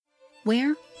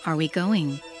Where are we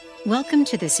going? Welcome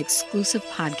to this exclusive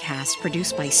podcast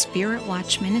produced by Spirit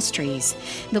Watch Ministries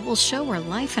that will show where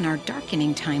life in our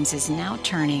darkening times is now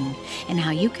turning and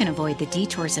how you can avoid the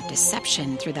detours of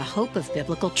deception through the hope of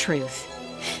biblical truth.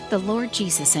 The Lord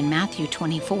Jesus in Matthew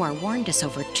 24 warned us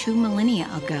over 2 millennia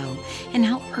ago and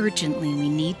how urgently we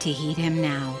need to heed him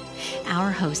now.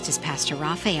 Our host is Pastor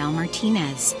Rafael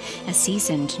Martinez, a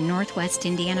seasoned Northwest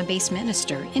Indiana-based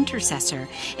minister, intercessor,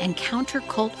 and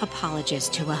counter-cult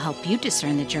apologist who will help you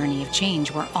discern the journey of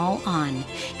change we're all on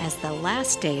as the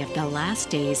last day of the last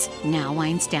days now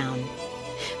winds down.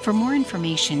 For more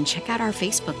information, check out our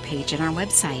Facebook page and our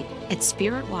website at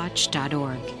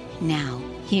spiritwatch.org. Now,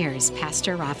 here's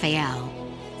Pastor Rafael.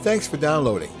 Thanks for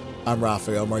downloading. I'm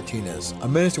Rafael Martinez, a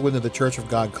minister within the Church of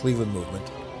God Cleveland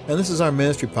movement, and this is our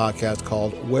ministry podcast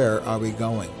called Where Are We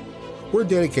Going? We're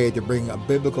dedicated to bringing a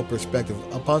biblical perspective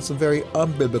upon some very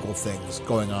unbiblical things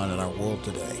going on in our world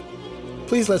today.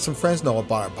 Please let some friends know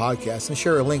about our podcast and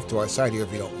share a link to our site here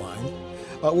if you don't mind.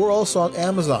 We're also on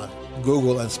Amazon,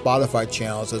 Google, and Spotify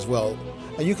channels as well,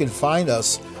 and you can find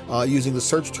us using the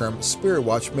search term Spirit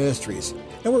Watch Ministries.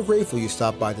 And we're grateful you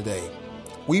stopped by today.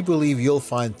 We believe you'll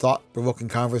find thought-provoking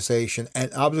conversation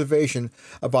and observation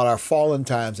about our fallen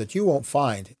times that you won't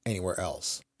find anywhere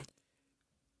else.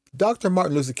 Dr.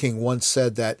 Martin Luther King once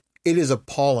said that it is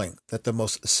appalling that the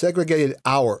most segregated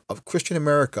hour of Christian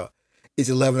America is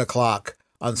 11 o'clock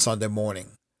on Sunday morning.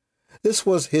 This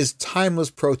was his timeless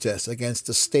protest against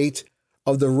the state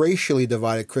of the racially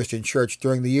divided Christian church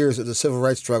during the years of the civil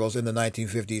rights struggles in the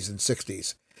 1950s and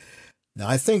 60s. Now,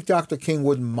 I think Dr. King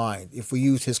wouldn't mind if we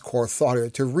used his core thought here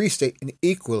to restate an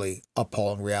equally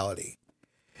appalling reality.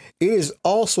 It is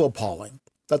also appalling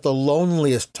that the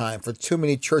loneliest time for too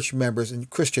many church members in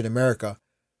Christian America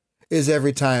is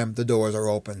every time the doors are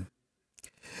open.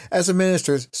 As a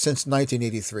minister since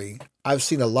 1983, I've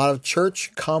seen a lot of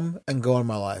church come and go in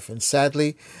my life, and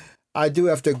sadly, I do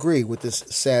have to agree with this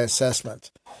sad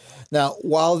assessment. Now,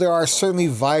 while there are certainly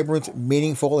vibrant,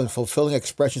 meaningful, and fulfilling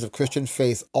expressions of Christian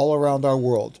faith all around our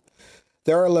world,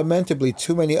 there are lamentably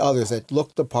too many others that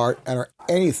look the part and are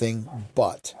anything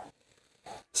but.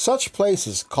 Such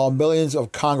places call millions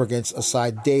of congregants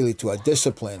aside daily to a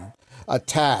discipline, a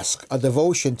task, a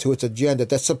devotion to its agenda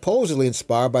that's supposedly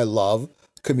inspired by love,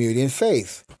 community, and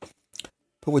faith,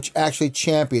 but which actually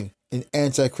champion an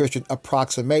anti-Christian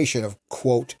approximation of,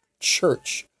 quote,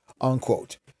 church,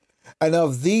 unquote. And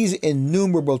of these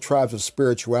innumerable tribes of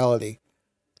spirituality,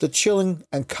 the chilling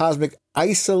and cosmic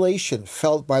isolation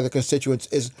felt by the constituents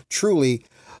is truly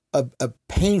a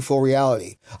painful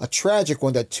reality, a tragic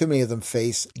one that too many of them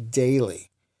face daily.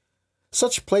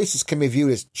 Such places can be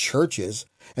viewed as churches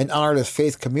and honored as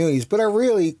faith communities, but are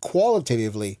really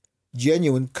qualitatively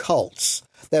genuine cults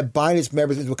that bind its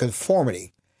members into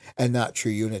conformity and not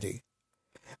true unity.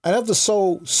 And of the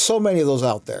so many of those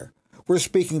out there, we're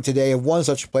speaking today of one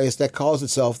such place that calls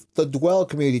itself the Dwell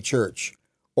Community Church,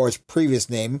 or its previous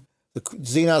name, the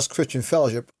Xenos Christian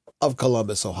Fellowship of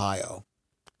Columbus, Ohio.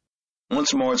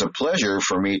 Once more, it's a pleasure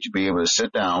for me to be able to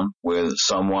sit down with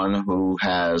someone who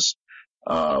has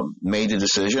made the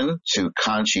decision to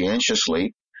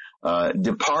conscientiously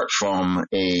depart from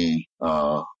a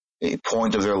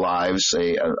point of their lives,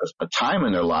 a time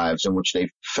in their lives in which they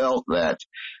felt that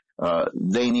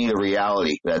they need a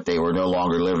reality that they were no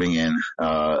longer living in,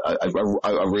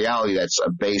 a reality that's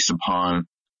based upon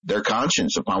their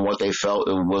conscience, upon what they felt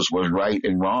was right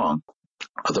and wrong.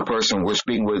 The person we're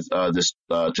speaking with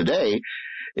today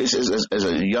is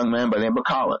a young man by the name of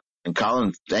Colin. And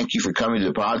Colin, thank you for coming to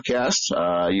the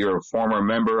podcast. You're a former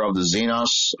member of the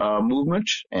Xenos movement,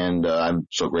 and I'm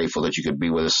so grateful that you could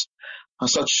be with us on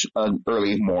such an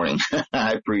early morning.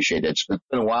 I appreciate it. It's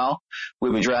been a while.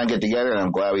 We've been trying to get together, and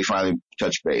I'm glad we finally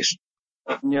touched base.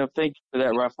 Yeah, thank you for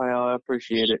that, Raphael. I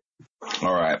appreciate it.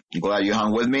 All right. I'm glad you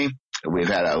hung with me. We've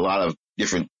had a lot of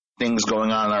different things going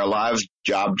on in our lives,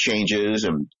 job changes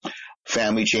and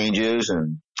family changes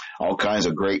and all kinds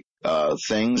of great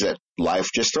things that life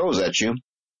just throws at you,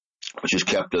 which has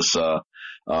kept us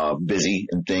busy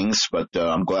and things. But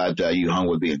I'm glad you hung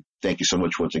with me. Thank you so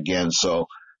much once again. So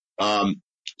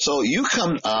you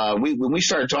come, when we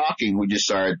started talking, we just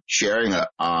started sharing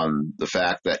on the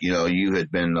fact that, you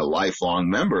had been a lifelong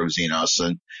member of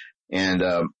Xenos, and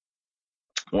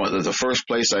one of the first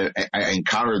place I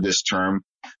encountered this term,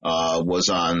 was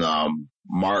on,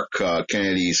 Mark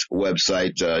Kennedy's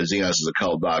website,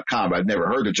 xenosisacult.com. I'd never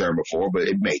heard the term before, but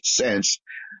it made sense.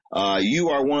 You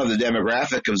are one of the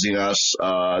demographic of Xenos,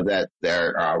 that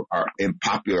there are in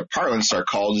popular parlance are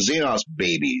called Xenos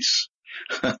babies.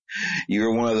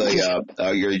 You're one of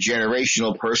the, you're a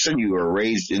generational person. You were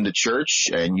raised in the church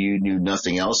and you knew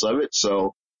nothing else of it.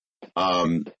 So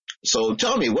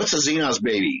tell me, what's a Xenos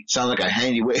baby? Sounds like a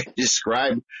handy way to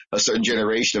describe a certain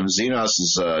generation of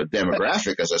Xenos'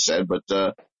 demographic, as I said. But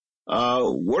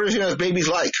what are Xenos babies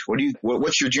like?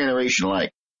 What's your generation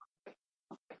like?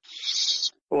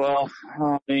 Well,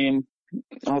 I mean,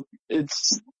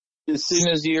 it's as soon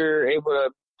as you're able to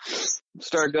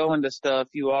start going to stuff,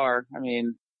 you are. I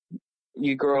mean,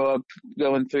 you grow up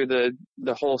going through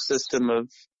the whole system of,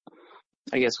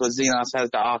 I guess, what Xenos has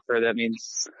to offer. That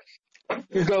means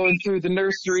you're going through the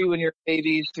nursery when you're a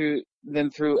baby, through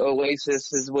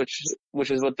Oasis,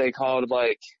 which is what they called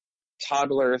like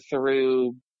toddler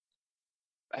through,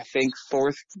 I think,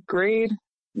 4th grade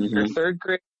or 3rd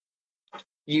grade.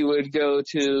 You would go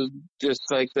to just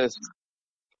like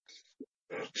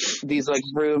these like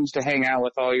rooms to hang out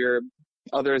with all your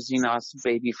other Xenos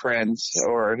baby friends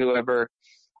or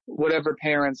whatever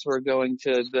parents were going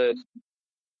to the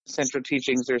central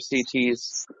teachings or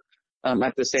CTs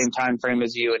at the same time frame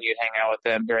as you, and you'd hang out with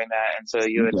them during that. And so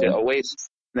you would Oasis.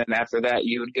 And then after that,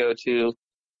 you would go to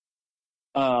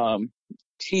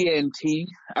TNT.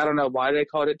 I don't know why they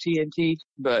called it TNT,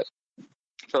 but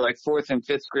for like 4th and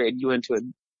 5th grade, you went to a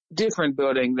different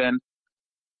building than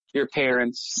your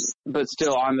parents, but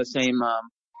still on the same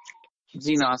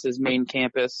Xenos' main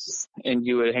campus, and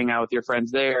you would hang out with your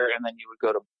friends there, and then you would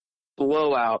go to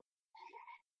Blowout,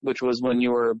 which was when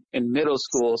you were in middle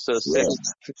school, so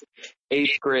 6th,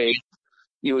 8th grade.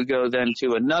 You would go then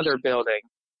to another building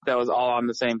that was all on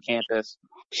the same campus,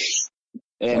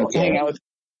 and hang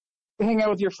out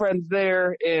with your friends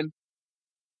there, and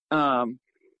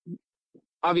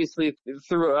obviously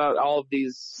throughout all of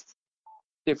these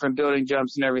different building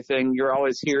jumps and everything, you're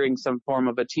always hearing some form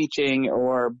of a teaching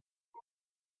or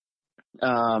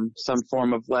some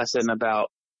form of lesson about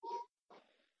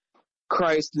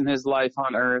Christ and his life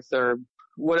on earth, or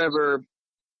whatever,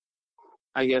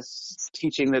 I guess,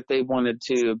 teaching that they wanted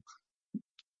to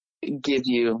give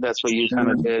you. That's what you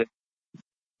kind of did.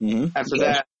 After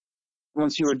that,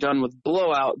 once you were done with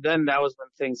Blowout, then that was when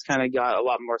things kind of got a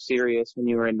lot more serious, when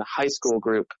you were in the high school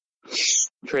group.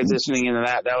 Transitioning into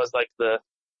that was like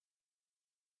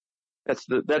that's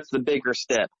the bigger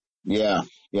step. Yeah.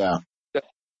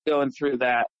 Going through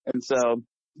that. And so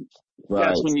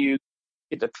that's when you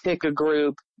get to pick a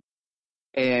group,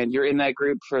 and you're in that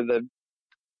group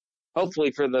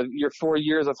hopefully for your 4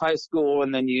 years of high school,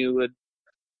 and then you would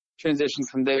transition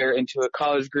from there into a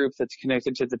college group that's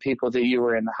connected to the people that you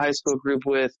were in the high school group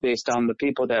with, based on the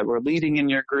people that were leading in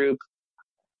your group.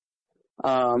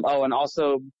 And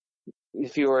also,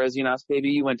 if you were a Xenos baby,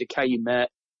 you went to Calumet.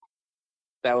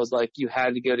 That was like, you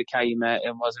had to go to Calumet.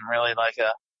 It wasn't really like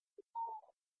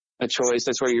a choice.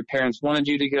 That's where your parents wanted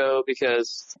you to go,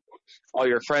 because all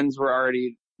your friends were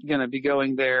already going to be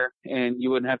going there, and you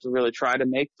wouldn't have to really try to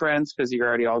make friends because you're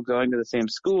already all going to the same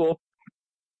school.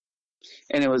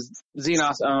 And it was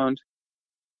Xenos owned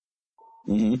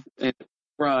and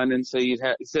run. And so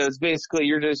so it's basically,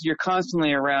 you're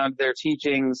constantly around their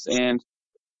teachings and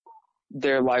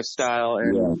their lifestyle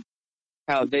and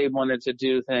how they wanted to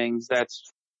do things.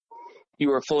 You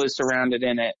were fully surrounded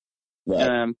in it.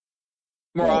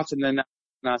 More often than not,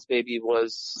 Xenos baby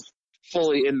was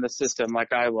fully in the system,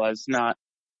 like I was, not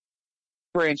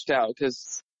branched out,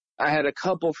 because I had a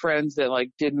couple friends that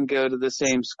like didn't go to the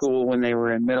same school when they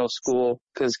were in middle school,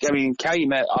 because I mean,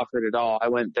 Calumet offered it all. I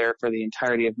went there for the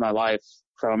entirety of my life,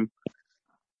 from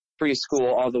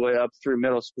preschool all the way up through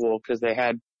middle school, because they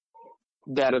had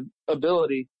that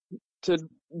ability to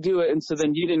do it. And so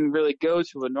then you didn't really go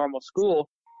to a normal school.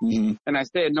 And I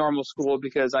say a normal school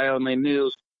because I only knew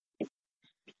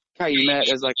Calumet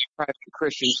as like a private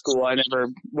Christian school. I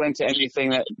never went to anything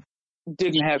that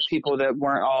didn't have people that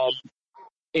weren't all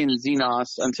in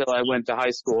Xenos until I went to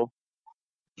high school.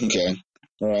 Okay.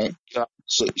 All right.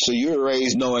 So you were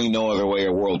raised knowing no other way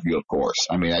or worldview, of course.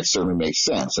 I mean, that certainly makes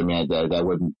sense. I mean, that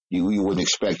wouldn't, you wouldn't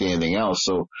expect anything else.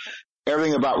 So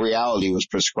everything about reality was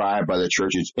prescribed by the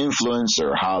church's influence,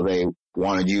 or how they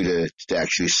wanted you to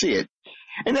actually see it.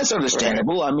 And that's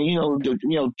understandable. I mean,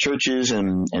 churches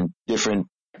and different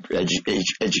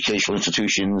educational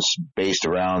institutions based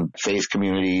around faith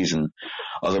communities and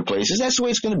other places, that's the way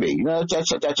it's going to be.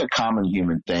 That's a common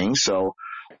human thing. So,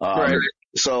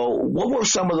 so what were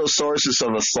some of those sources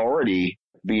of authority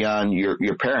beyond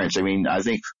your parents? I mean, I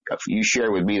think you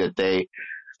shared with me that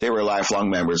they were lifelong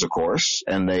members, of course,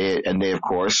 and they of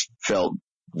course felt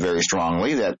very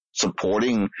strongly that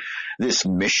supporting this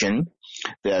mission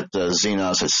that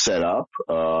Xenos has set up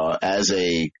as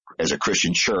a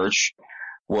Christian church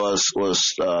was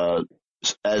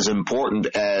as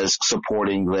important as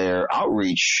supporting their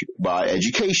outreach by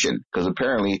education, because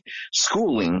apparently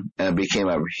schooling became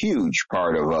a huge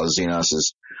part of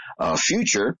Xenos'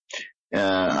 future.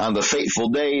 On the fateful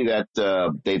day that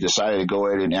they decided to go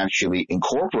ahead and actually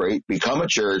incorporate, become a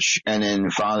church, and then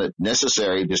found it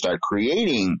necessary to start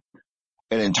creating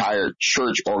an entire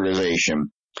church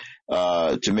organization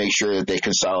to make sure that they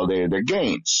consolidated their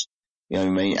gains. You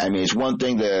know what I mean? It's one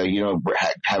thing to,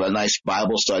 have a nice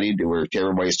Bible study where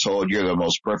everybody's told you're the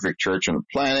most perfect church on the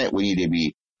planet. We need to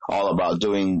be all about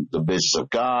doing the business of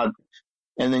God.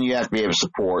 And then you have to be able to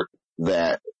support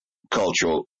that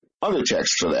cultural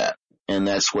undertext for that. And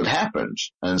that's what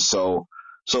happens. And so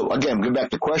again, get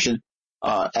back to the question,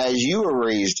 as you were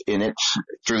raised in it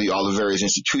through all the various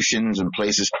institutions and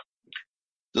places,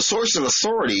 the source of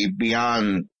authority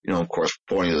beyond, of course,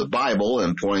 pointing to the Bible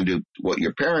and pointing to what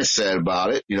your parents said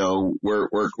about it,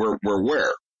 were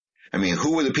where? I mean,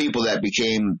 who were the people that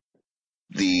became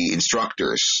the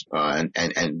instructors, and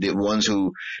the ones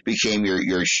who became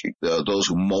those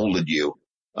who molded you,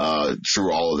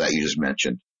 through all of that you just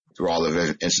mentioned, through all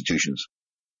the institutions?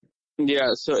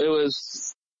 Yeah. So it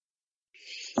was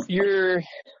your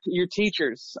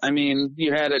teachers. I mean,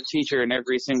 you had a teacher in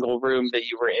every single room that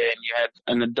you were in. You had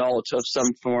an adult of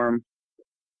some form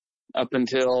up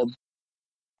until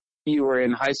you were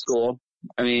in high school.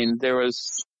 I mean, it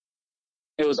was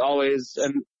always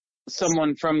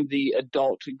someone from the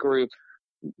adult group,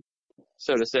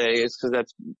 so to say, is because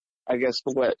that's, I guess,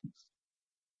 what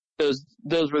those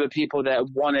were the people that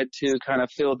wanted to kind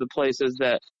of fill the places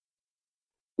that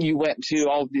you went to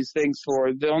all of these things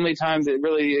for. The only time that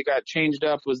really it got changed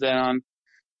up was then on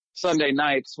Sunday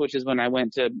nights, which is when I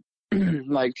went to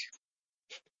like,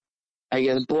 I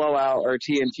guess, Blowout or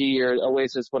TNT or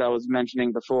Oasis, what I was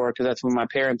mentioning before, because that's when my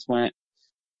parents went.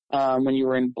 When you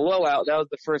were in Blowout, that was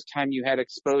the first time you had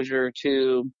exposure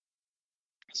to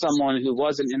someone who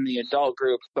wasn't in the adult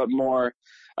group, but more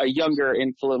a younger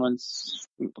influence,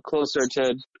 closer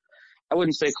to, I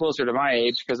wouldn't say closer to my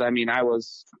age, because I mean, I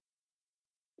was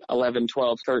 11,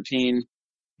 12, 13,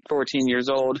 14 years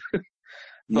old.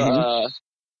 But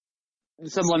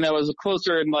someone that was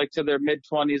closer in like to their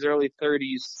mid-20s, early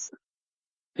 30s,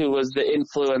 who was the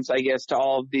influence, I guess, to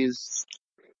all of these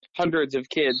hundreds of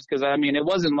kids. Because, I mean, it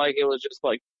wasn't like it was just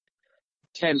like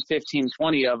 10, 15,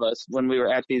 20 of us when we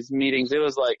were at these meetings. It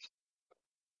was like,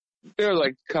 there were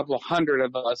like a couple hundred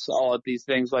of us all at these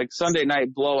things. Like Sunday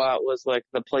night Blowout was like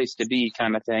the place to be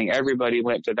kind of thing. Everybody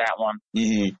went to that one.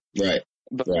 Mm-hmm. Right.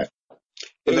 But right.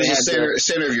 It was the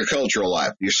center of your cultural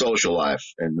life, your social life.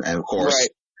 And of course,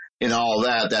 right. In all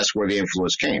that, that's where the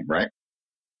influence came, right?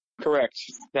 Correct.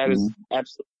 That is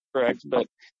absolutely correct. But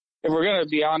if we're going to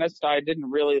be honest, I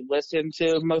didn't really listen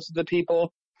to most of the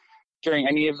people during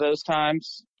any of those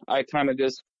times. I kind of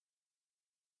just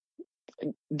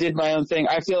did my own thing.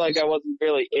 I feel like I wasn't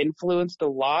really influenced a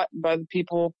lot by the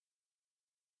people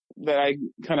that I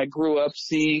kind of grew up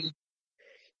seeing,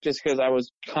 just because I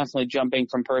was constantly jumping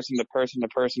from person to person to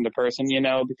person to person,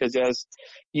 because as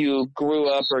you grew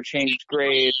up or changed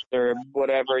grades or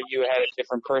whatever, you had a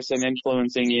different person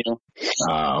influencing you.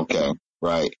 Okay.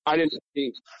 Right. I didn't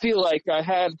feel like I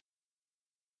had,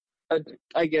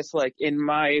 I guess, like you didn't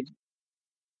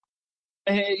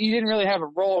really have a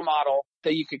role model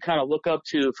that you could kind of look up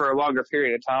to for a longer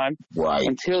period of time. Right.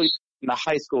 Until you're in the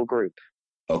high school group.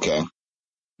 Okay.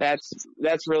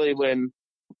 That's really when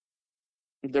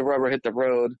the rubber hit the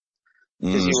road,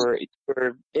 because you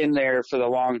were in there for the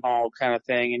long haul kind of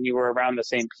thing, and you were around the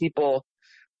same people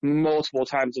multiple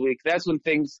times a week. That's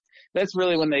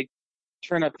really when they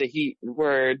turn up the heat,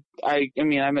 where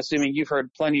I'm assuming you've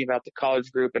heard plenty about the college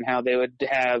group and how they would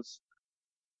have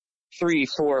 3,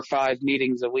 4, 5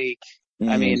 meetings a week.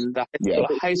 I mean, the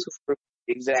high school group was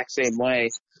the exact same way.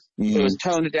 It was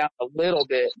toned down a little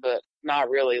bit, but not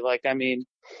really. Like, I mean,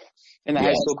 in the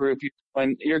high school group,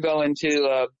 when you're going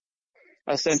to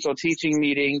a central teaching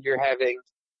meeting, you're having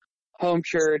home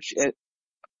church,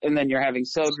 and then you're having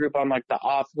cell group on like the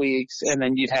off weeks, and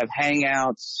then you'd have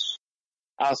hangouts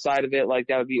outside of it, like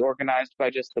that would be organized by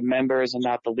just the members and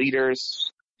not the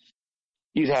leaders.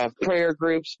 You'd have prayer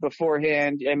groups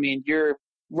beforehand. I mean, you're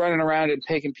running around and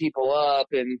picking people up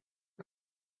and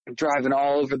driving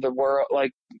all over the world,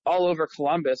 like all over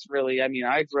Columbus, really. I mean,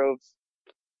 I drove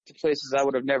to places I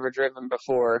would have never driven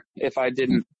before if I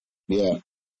didn't. Yeah.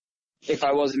 If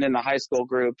I wasn't in the high school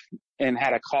group and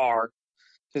had a car.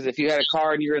 Because if you had a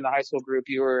car and you were in the high school group,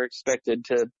 you were expected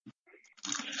to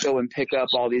go and pick up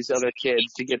all these other kids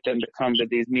to get them to come to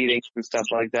these meetings and stuff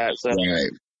like that. So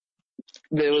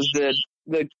there was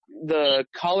the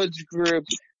college group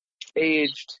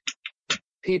aged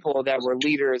people that were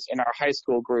leaders in our high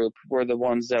school group were the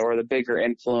ones that were the bigger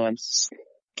influence.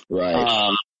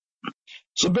 Right.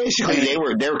 So basically, they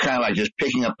were kind of like just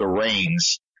picking up the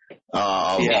reins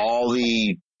of all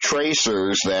the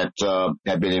tracers that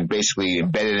have been basically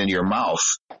embedded in your mouth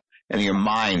and your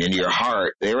mind and your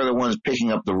heart. They were the ones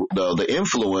picking up the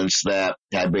influence that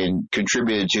had been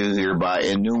contributed to here by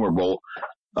innumerable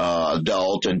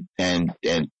adult and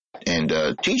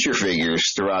teacher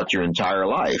figures throughout your entire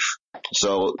life.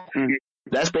 So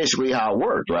that's basically how it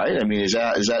worked, right? I mean, is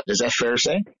that fair to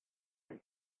say?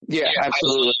 Yeah,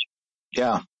 absolutely.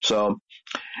 Yeah. So,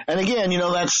 and again,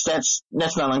 that's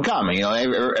not uncommon.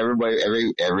 Everybody,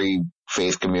 every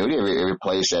faith community, every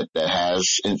place that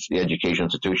has education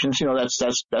institutions,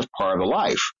 that's part of the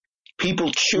life. People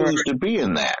choose to be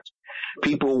in that.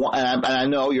 People, and I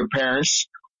know your parents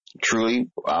truly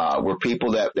were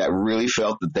people that really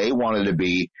felt that they wanted to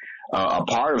be a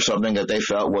part of something that they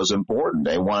felt was important.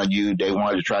 They wanted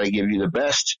to try to give you the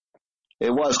best.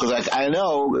 It was, because I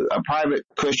know a private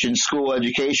Christian school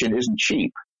education isn't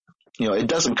cheap. It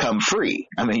doesn't come free.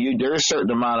 I mean, there's a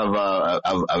certain amount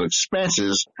of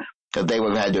expenses that they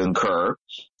would have had to incur.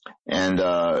 And,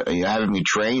 having me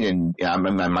trained in,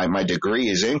 my degree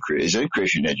is in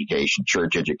Christian education,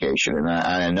 church education. And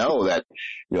I know that,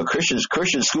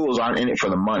 Christian schools aren't in it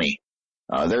for the money.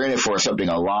 They're in it for something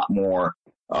a lot more,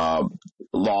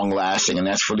 long lasting, and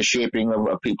that's for the shaping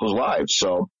of people's lives.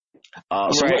 So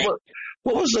right.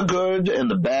 What was the good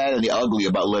and the bad and the ugly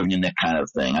about living in that kind of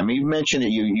thing? I mean, you mentioned that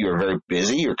you're very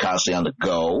busy. You're constantly on the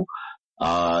go.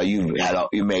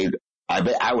 You made,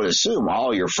 I would assume,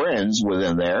 all your friends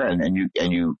within there, and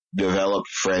you developed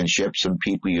friendships and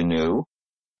people you knew.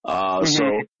 So,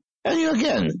 and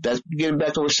again, that's getting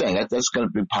back to what we're saying. That's going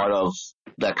to be part of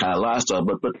that kind of lifestyle.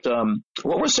 But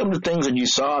what were some of the things that you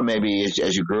saw maybe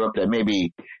as you grew up that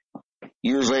maybe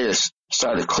years later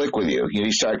started to click with you?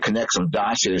 You started to connect some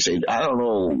dots here and say, I don't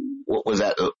know, what was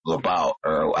that about?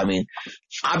 Or, I mean,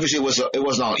 obviously it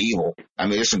wasn't all evil. I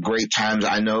mean, there's some great times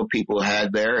I know people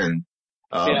had there. And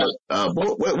but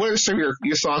what are some of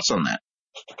your thoughts on that?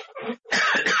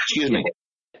 Excuse me.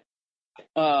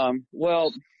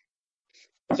 Well,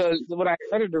 so when I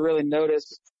started to really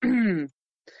notice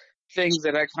things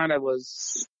that I kind of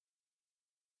was,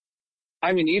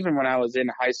 I mean, even when I was in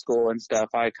high school and stuff,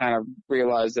 I kind of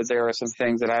realized that there were some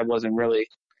things that I wasn't really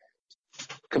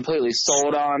completely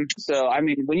sold on. So, I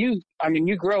mean,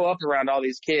 you grow up around all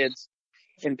these kids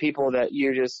and people that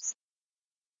you just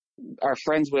are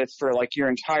friends with for like your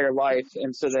entire life.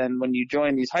 And so then when you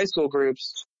join these high school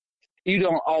groups, you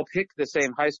don't all pick the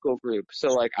same high school group. So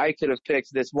like I could have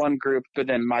picked this one group, but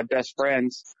then my best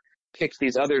friends picked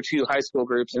these other two high school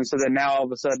groups. And so then now all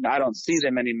of a sudden I don't see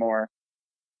them anymore,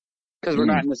 because we're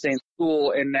not in the same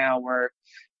school, and now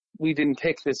we didn't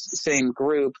pick this same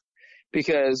group.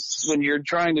 Because when you're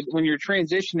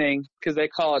transitioning, because they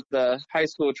call it the high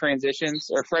school transitions,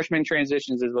 or freshman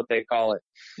transitions is what they call it.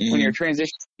 When you're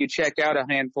transitioning, you check out a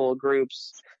handful of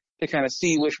groups to kind of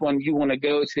see which one you want to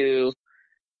go to.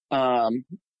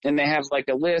 And they have like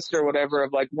a list or whatever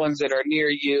of like ones that are near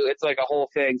you. It's like a whole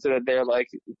thing, so that they're like,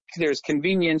 there's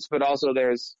convenience, but also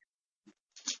there's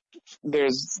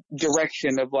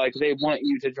direction of like, they want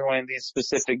you to join these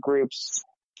specific groups.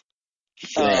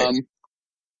 Right.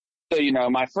 So,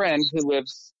 my friends who lived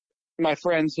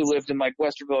in like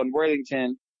Westerville and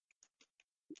Worthington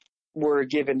were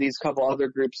given these couple other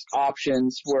groups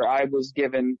options, where I was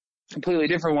given completely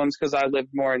different ones, because I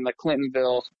lived more in the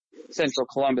Clintonville, Central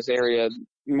Columbus area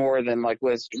more than like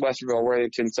Westerville,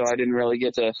 Worthington. So I didn't really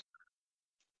get to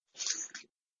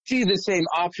see the same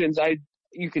options.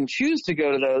 You can choose to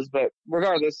go to those, but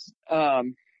regardless,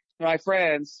 my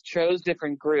friends chose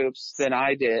different groups than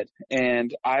I did,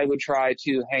 and I would try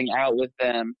to hang out with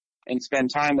them and spend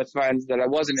time with friends that I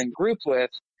wasn't in group with.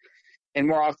 And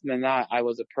more often than not, I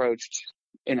was approached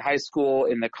in high school,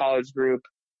 in the college group,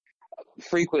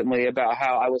 frequently about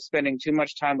how I was spending too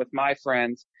much time with my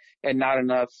friends and not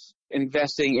enough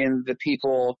investing in the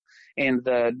people and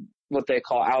what they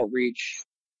call outreach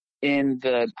in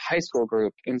the high school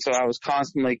group. And so I was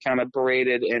constantly kind of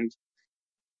berated and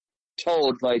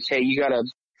told like, hey, you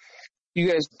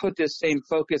guys put this same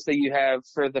focus that you have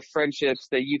for the friendships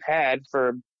that you've had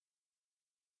for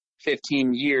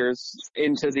 15 years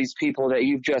into these people that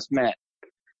you've just met.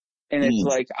 And it's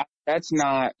like, that's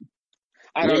not,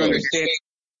 I don't understand.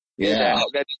 Yeah.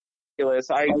 That's ridiculous.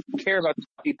 I care about these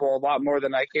people a lot more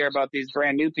than I care about these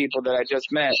brand new people that I just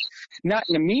met. Not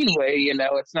in a mean way,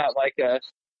 it's not like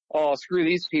oh, screw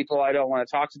these people, I don't want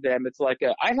to talk to them. It's like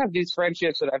I have these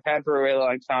friendships that I've had for a really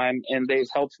long time, and they've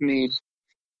helped me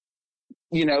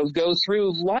go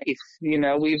through life.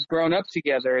 We've grown up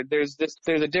together. There's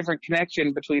a different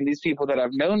connection between these people that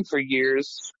I've known for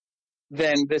years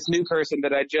than this new person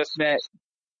that I just met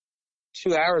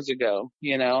 2 hours ago,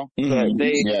 Mm-hmm. But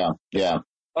they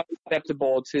are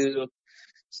acceptable to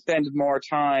spend more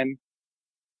time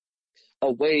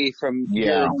away from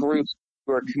your group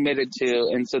you are committed to.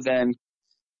 And so then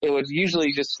it would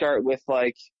usually just start with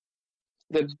like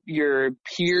your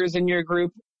peers in your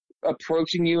group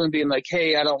approaching you and being like,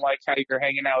 hey, I don't like how you're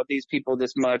hanging out with these people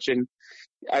this much, and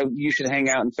you should hang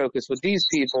out and focus with these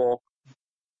people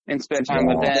and spend time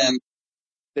with them.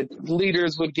 The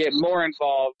leaders would get more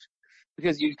involved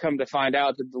because you'd come to find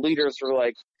out that the leaders were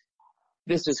like,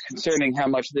 this is concerning how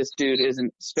much this dude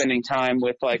isn't spending time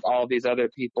with like all these other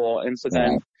people. And so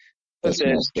then put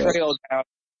the trail down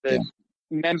the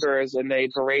members and they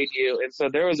berate you. And so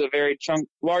there was a very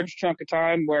large chunk of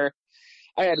time where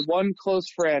I had one close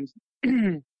friend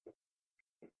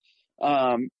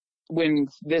when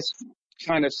this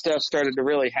kind of stuff started to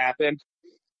really happen.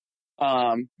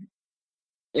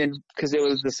 And because it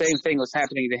was the same thing was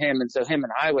happening to him. And so him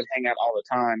and I would hang out all the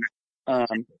time.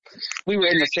 We were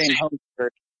in the same home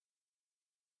church.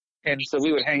 And so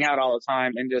we would hang out all the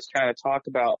time and just kind of talk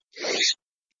about,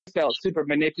 felt super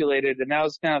manipulated. And that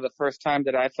was kind of the first time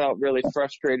that I felt really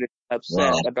frustrated,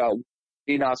 upset about what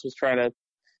Xenos was trying to,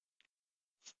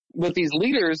 what these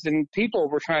leaders and people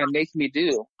were trying to make me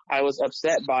do. I was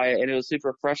upset by it and it was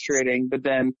super frustrating. But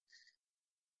then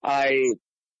after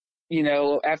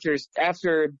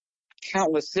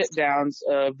countless sit downs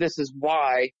of this is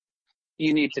why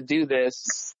you need to do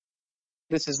this.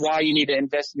 This is why you need to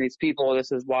invest in these people.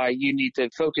 This is why you need to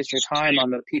focus your time on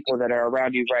the people that are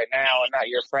around you right now and not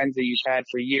your friends that you've had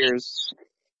for years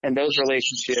and those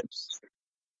relationships.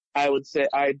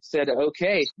 I'd said,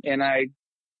 okay. And I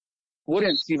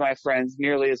wouldn't see my friends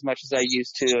nearly as much as I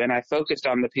used to. And I focused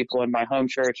on the people in my home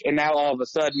church. And now all of a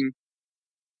sudden,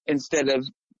 instead of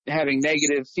having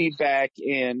negative feedback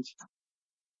and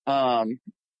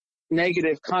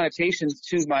negative connotations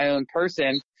to my own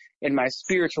person and my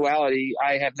spirituality,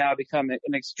 I have now become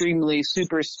an extremely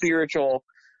super spiritual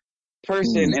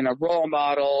person and a role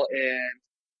model, and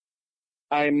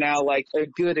I am now like a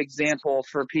good example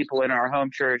for people in our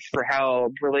home church for how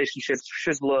relationships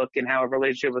should look and how a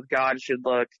relationship with God should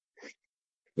look.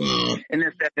 And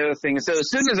this, that, and other thing. So as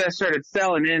soon as I started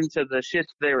selling into the shit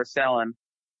they were selling,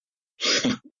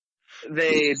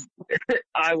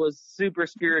 I was super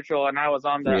spiritual and I was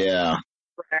on the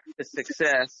track to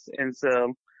success. And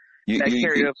so that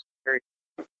carried over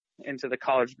into the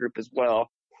college group as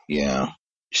well. Yeah.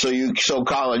 So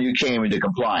Colin, you came into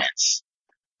compliance.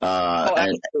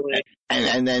 Absolutely.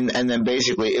 And then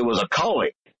basically it was a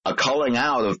culling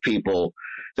out of people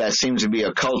that seems to be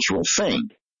a cultural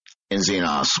thing in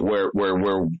Xenos, where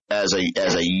as a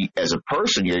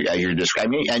person you're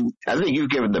describing, and I think you've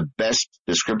given the best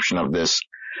description of this.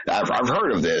 I've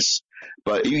heard of this,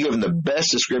 but you've given the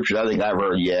best description I think I've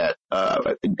heard yet,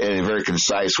 in a very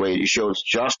concise way. It shows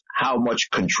just how much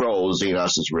control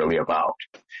Xenos is really about.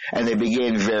 And they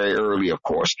begin very early, of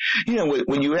course.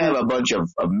 When you have a bunch of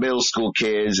middle school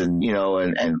kids and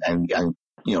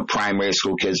primary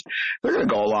school kids, they're going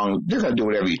to go along, they're going to do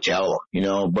whatever you tell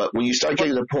them, but when you start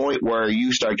getting to the point where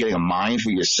you start getting a mind for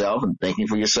yourself and thinking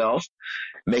for yourself,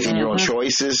 making your own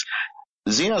choices,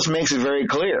 Xenos makes it very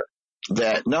clear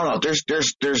that no, there's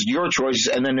your choices,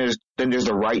 and then there's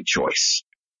the right choice,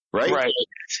 right? Right.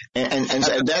 And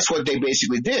that's what they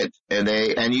basically did,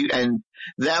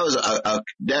 that was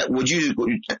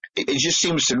it just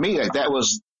seems to me like that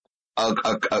was a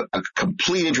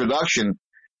complete introduction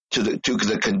to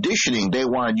the conditioning they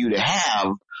wanted you to have,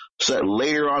 so that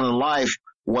later on in life,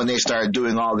 when they started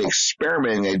doing all the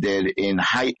experimenting they did in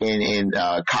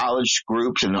college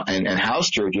groups and house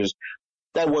churches,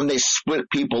 that when they split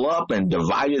people up and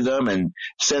divided them and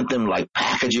sent them like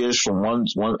packages from one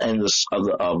end of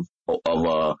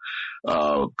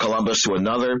Columbus to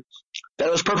another,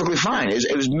 that was perfectly fine.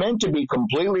 It was meant to be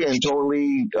completely and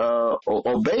totally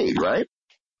obeyed, right?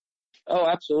 Oh,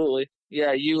 absolutely.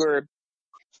 Yeah, you were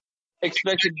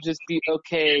expected to just be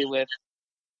okay with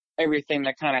everything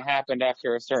that kind of happened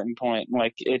after a certain point.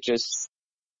 Like the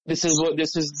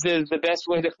best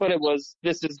way to put it was,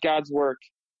 this is God's work.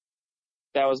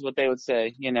 That was what they would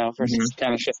say, for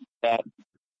kind of shit like that.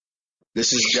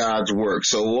 This is God's work.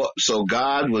 So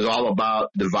God was all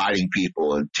about dividing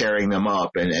people and tearing them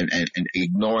up and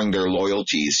ignoring their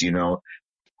loyalties,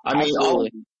 I mean,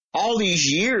 all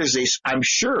these years, I'm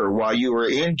sure, while you were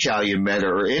in Calumet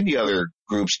or in the other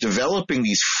groups, developing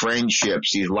these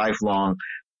friendships, these lifelong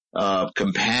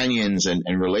companions and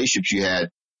relationships you had,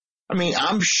 I mean,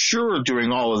 I'm sure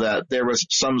during all of that, there was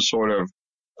some sort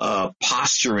of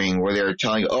posturing where they were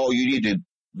telling you, oh, you need to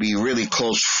be really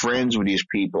close friends with these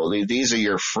people. These are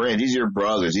your friends. These are your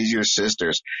brothers. These are your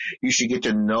sisters. You should get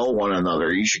to know one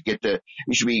another. You should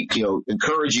be,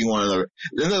 encouraging one another.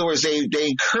 In other words, they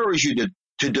encourage you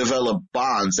to develop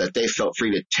bonds that they felt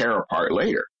free to tear apart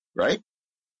later, right?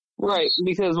 Right,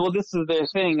 because, well, this is their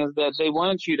thing, is that they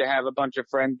want you to have a bunch of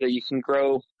friends that you can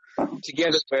grow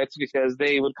together with, because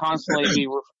they would constantly be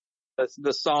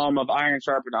the psalm of iron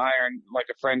sharpened iron, like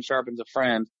a friend sharpens a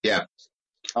friend. Yeah.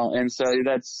 And so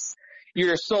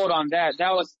you're sold on that.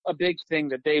 That was a big thing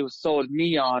that they sold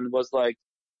me on, was like,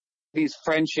 these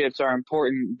friendships are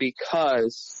important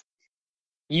because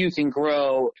you can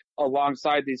grow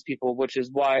alongside these people, which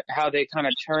is how they kind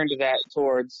of turned that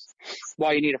towards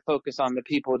why you need to focus on the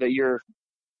people that you're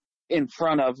in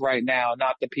front of right now,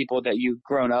 not the people that you've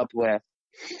grown up with.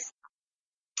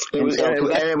 It was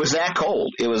that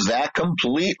cold. It was that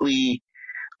completely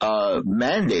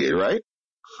mandated, right?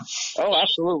 Oh,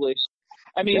 absolutely.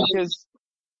 I mean, because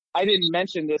I didn't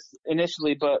mention this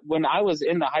initially, but when I was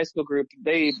in the high school group,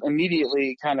 they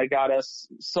immediately kind of got us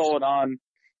sold on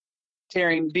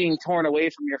being torn away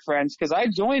from your friends, because I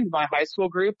joined my high school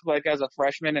group like as a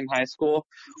freshman in high school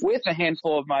with a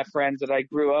handful of my friends that I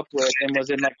grew up with and was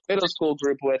in like middle school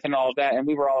group with and all of that, and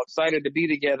we were all excited to be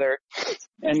together.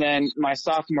 And then my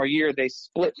sophomore year, they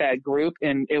split that group,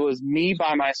 and it was me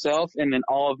by myself, and then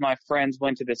all of my friends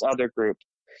went to this other group.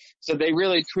 So they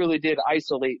really truly did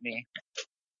isolate me.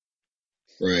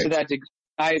 Right. To that degree.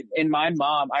 I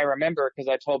remember, because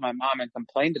I told my mom and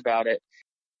complained about it,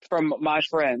 from my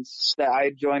friends that I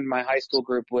joined my high school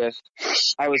group with,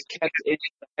 I was kept in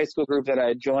the high school group that I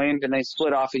had joined, and they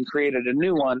split off and created a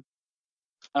new one.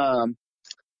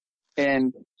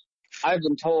 And I've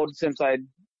been told since I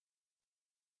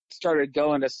started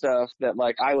going to stuff that,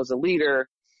 like, I was a leader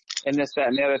and this, that,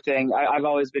 and the other thing. I've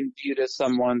always been viewed as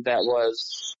someone that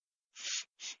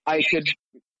I could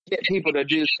get people to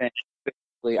do things.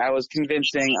 Basically. I was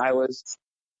convincing. I was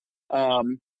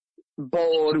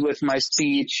bold with my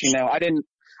speech. I didn't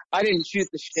shoot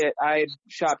the shit. I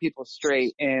shot people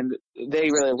straight, and they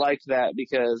really liked that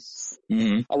because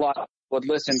a lot of people would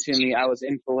listen to me. I was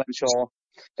influential,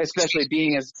 especially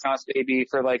being a Xenos baby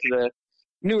for like the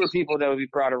newer people that would be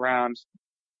brought around.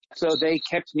 So they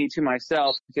kept me to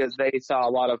myself because they saw a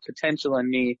lot of potential in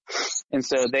me, and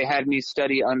so they had me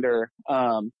study under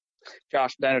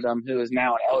Josh Benedum, who is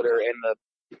now an elder in the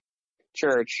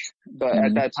church, but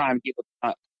at that time he was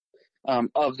not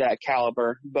of that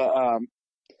caliber. But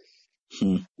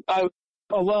I was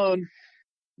alone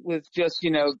with just,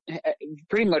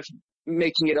 pretty much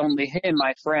making it only him,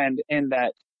 my friend, in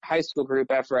that high school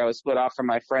group after I was split off from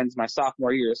my friends my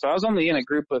sophomore year. So I was only in a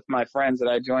group with my friends that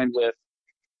I joined with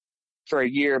for a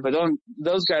year, but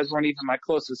those guys weren't even my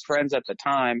closest friends at the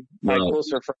time. My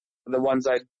closer friends were the ones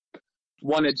I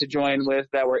wanted to join with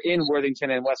that were in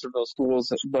Worthington and Westerville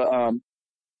schools. But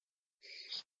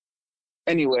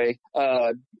anyway,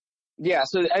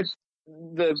 so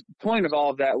the point of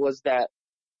all of that was that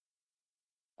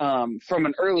from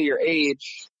an earlier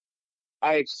age,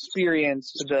 I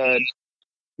experienced the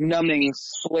numbing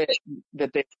split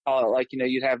that they call it. Like,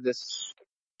 you'd have this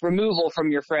removal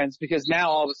from your friends, because now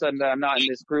all of a sudden that I'm not in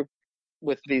this group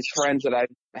with these friends that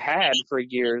I've had for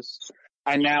years,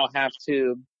 I now have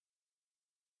to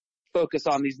focus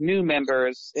on these new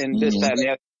members and this, that, and the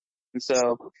other. And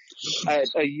so at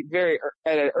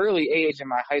an early age in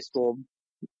my high school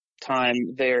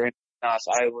time there in Xenos,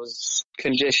 I was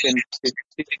conditioned to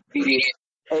be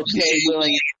okay,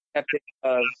 willing, and accepting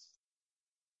of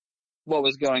what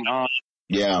was going on.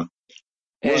 Yeah.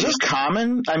 Was this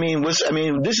common?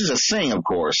 This is a thing, of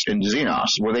course, in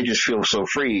Xenos, where they just feel so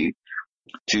free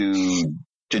to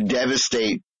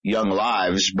devastate young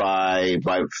lives by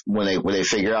when they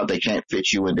figure out they can't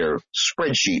fit you in their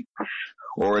spreadsheet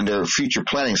or in their future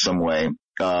planning some way.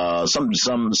 Some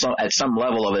at some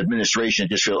level of administration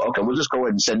just feel, okay, we'll just go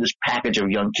ahead and send this package of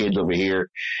young kids over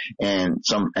here and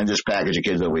this package of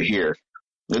kids over here.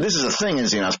 Now, this is a thing in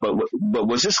Xenos, but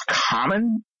was this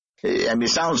common? It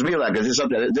sounds to me like this is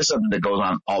something that goes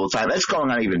on all the time. That's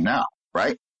going on even now,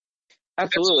 right?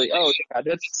 Absolutely. Oh,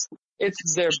 yeah.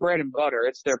 It's their bread and butter.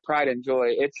 It's their pride and joy.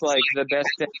 It's like the best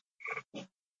thing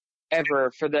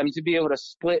ever for them to be able to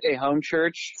split a home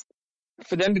church,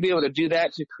 for them to be able to do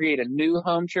that, to create a new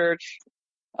home church.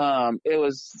 It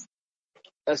was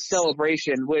a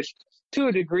celebration, which to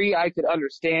a degree I could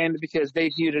understand, because they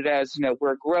viewed it as,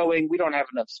 we're growing. We don't have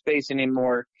enough space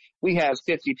anymore. We have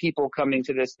 50 people coming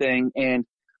to this thing, and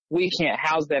we can't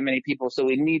house that many people, so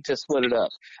we need to split it up.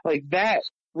 Like, that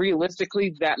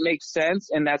realistically, that makes sense,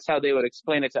 and that's how they would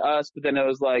explain it to us. But then it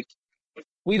was like,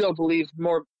 we don't believe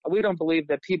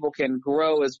that people can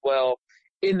grow as well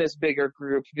in this bigger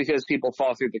group because people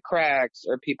fall through the cracks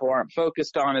or people aren't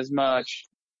focused on as much.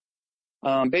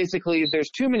 Basically, there's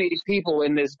too many people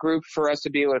in this group for us to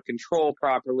be able to control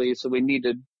properly, so we need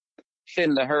to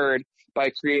thin the herd by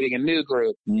creating a new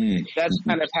group. That's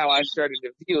kind of how I started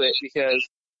to view it, because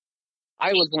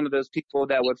I was one of those people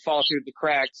that would fall through the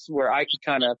cracks where I could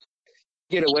kind of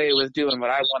get away with doing what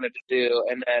I wanted to do,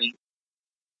 and then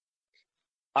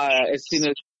as soon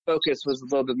as focus was a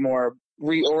little bit more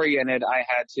reoriented, I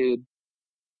had to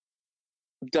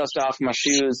dust off my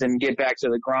shoes and get back to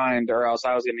the grind, or else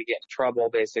I was going to get in trouble,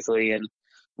 basically, and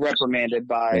reprimanded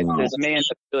by this man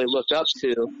that I really looked up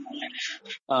to.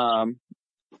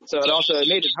 So it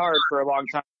made it hard for a long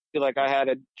time to feel like I had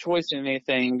a choice in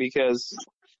anything, because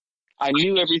I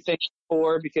knew everything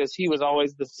before, because he was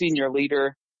always the senior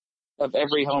leader of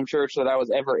every home church that I was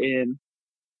ever in.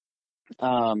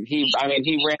 He ran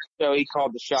the show, he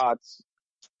called the shots,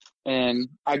 and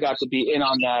I got to be in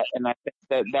on that. And I think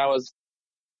that was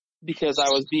because I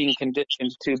was being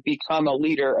conditioned to become a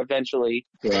leader eventually.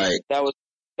 Right. That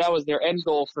was their end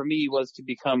goal for me, was to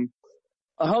become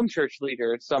a home church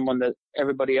leader. It's someone that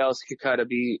everybody else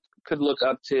could look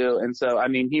up to. And so,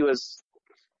 he was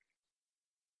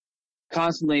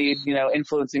constantly,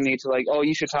 influencing me to like, oh,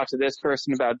 you should talk to this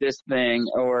person about this thing,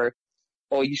 or,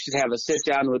 oh, you should have a sit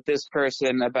down with this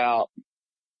person about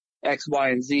X, Y,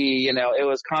 and Z. It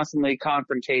was constantly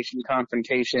confrontation.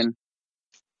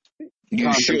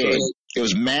 You should. It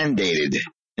was mandated,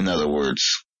 in other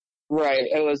words. Right.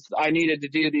 It was, I needed to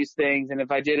do these things, and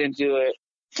if I didn't do it,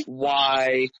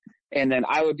 why? And then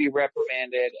I would be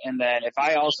reprimanded. And then if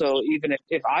I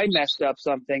messed up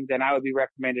something, then I would be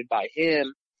reprimanded by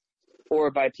him, or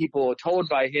by people told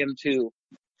by him to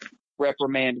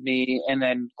reprimand me, and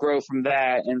then grow from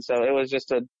that. And so it was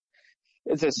just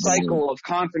it's a cycle of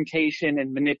confrontation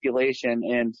and manipulation,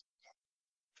 and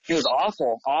it was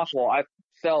awful.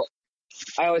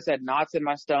 I always had knots in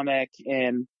my stomach,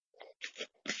 and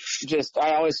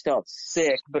I always felt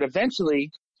sick, but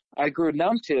eventually I grew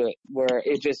numb to it, where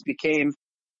it just became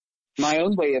my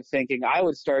own way of thinking. I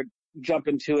would start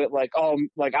jumping to it like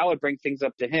I would bring things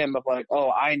up to him of like, oh,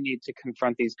 I need to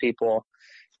confront these people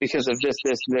because of this,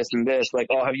 and this. Like,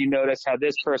 oh, have you noticed how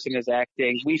this person is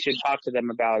acting? We should talk to them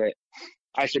about it.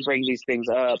 I should bring these things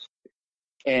up.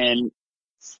 And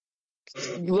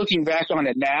looking back on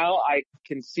it now, I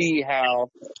can see how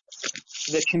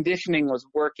the conditioning was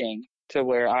working to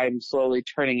where I'm slowly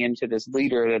turning into this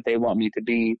leader that they want me to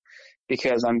be,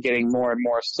 because I'm getting more and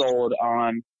more sold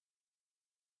on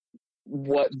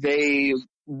what they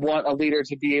want a leader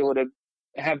to be able to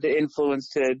have the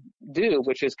influence to do,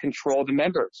 which is control the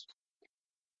members.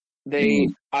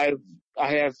 I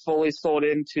have fully sold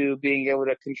into being able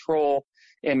to control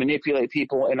and manipulate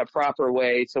people in a proper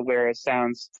way to where it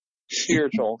sounds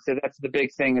spiritual. So that's the big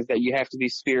thing, is that you have to be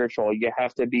spiritual. You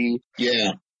have to be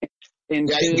you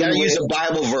gotta use a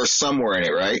Bible verse somewhere in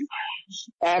it, right?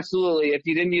 Absolutely. If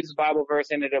you didn't use a Bible verse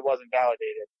in it, it wasn't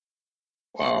validated.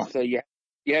 Wow. So you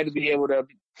had to be able to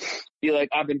be like,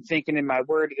 I've been thinking in my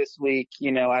word this week,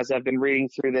 as I've been reading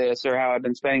through this, or how I've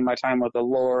been spending my time with the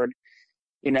Lord,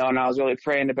 and I was really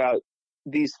praying about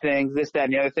these things, this, that,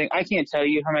 and the other thing. I can't tell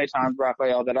you how many times,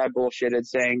 Raphael, that I bullshitted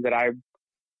saying that I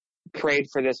prayed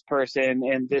for this person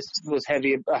and this was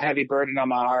a heavy burden on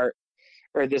my heart,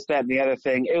 or this, that, and the other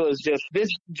thing. It was just this.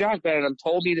 Josh Benham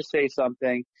told me to say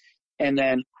something, and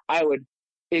then I would,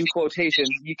 in quotations,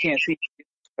 you can't see,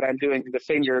 but I'm doing the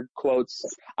finger quotes,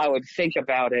 I would think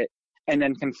about it and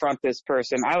then confront this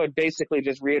person. I would basically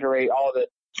just reiterate all the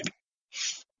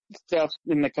stuff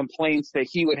in the complaints that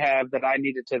he would have that I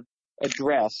needed to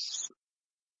address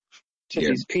to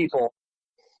these people,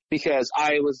 because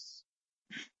I was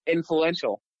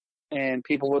influential and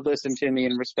people would listen to me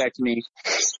and respect me.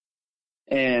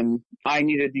 And I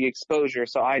needed the exposure,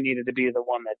 so I needed to be the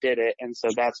one that did it. And so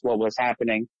that's what was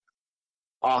happening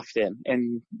often.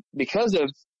 And because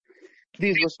of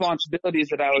these responsibilities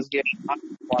that I was given, I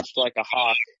watched like a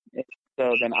hawk. And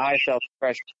so then I felt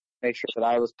pressure to make sure that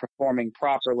I was performing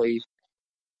properly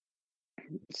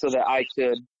so that I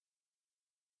could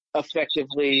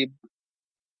effectively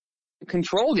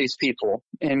control these people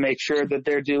and make sure that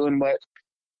they're doing what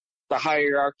the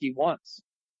hierarchy wants.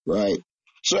 Right.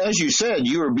 So as you said,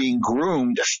 you were being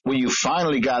groomed when you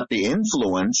finally got the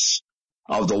influence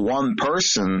of the one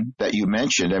person that you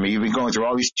mentioned. I mean, you've been going through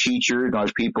all these teachers, all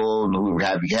these people who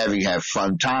have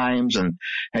fun times, and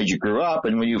as you grew up,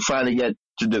 and when you finally get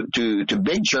to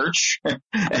big church,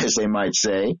 as they might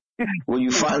say, when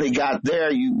you finally got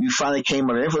there, you finally came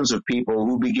under the influence of people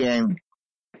who began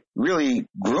really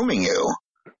grooming you.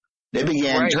 They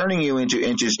began turning you into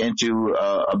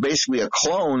basically a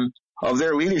clone of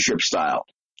their leadership style.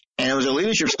 And it was a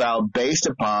leadership style based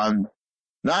upon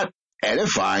not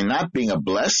edifying, not being a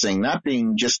blessing, not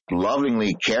being just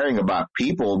lovingly caring about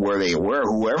people where they were,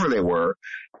 whoever they were.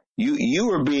 You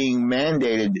were being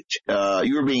mandated,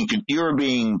 you were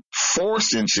being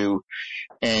forced into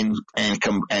and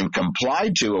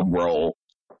complied to a role.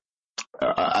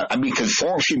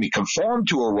 Conform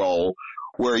to a role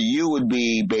where you would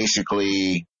be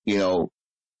basically,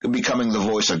 becoming the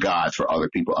voice of God for other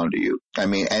people under you. I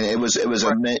mean, and it was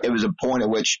a point at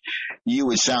which you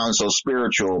would sound so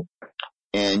spiritual,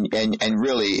 and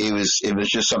really it was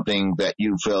just something that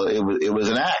you felt it was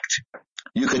an act.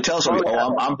 You could tell somebody,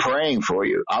 I'm praying for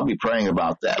you. I'll be praying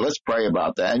about that. Let's pray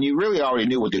about that. And you really already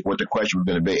knew what the question was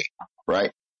going to be,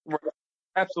 right?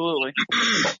 Absolutely.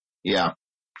 Yeah.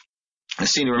 I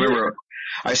seem to remember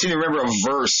a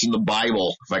verse in the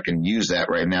Bible, if I can use that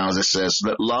right now, as it says,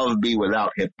 "Let love be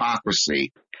without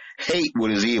hypocrisy. Hate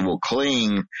what is evil.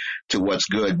 Cling to what's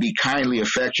good. Be kindly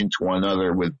affectionate to one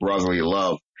another with brotherly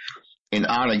love. In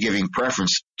honor, giving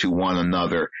preference to one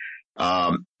another."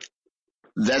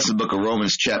 That's the book of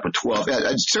Romans, chapter 12.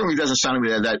 It certainly doesn't sound to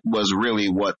me that was really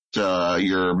what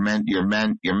your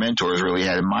mentors really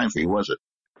had in mind for you, was it?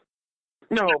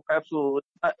 No, absolutely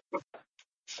not.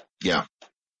 Yeah.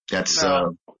 That's,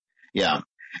 yeah.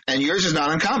 And yours is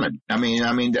not uncommon. I mean,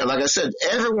 like I said,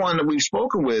 everyone that we've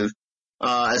spoken with,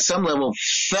 at some level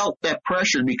felt that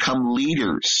pressure to become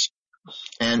leaders.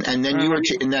 And then you were,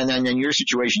 and then in your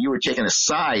situation, you were taken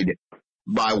aside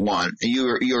by one, and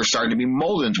you were starting to be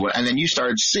molded into it. And then you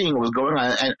started seeing what was going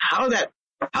on. And how did that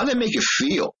make you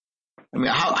feel? I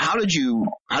mean, how did you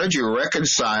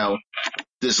reconcile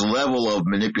this level of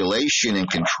manipulation and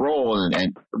control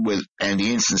and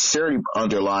the insincerity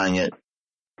underlying it,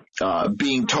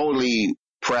 being totally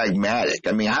pragmatic?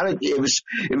 I mean, it was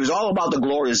all about the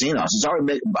glory of Xenos.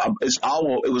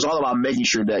 It was all about making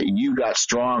sure that you got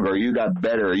stronger, you got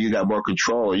better, you got more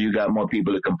control, you got more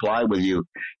people to comply with you.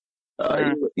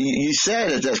 You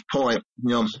said at this point,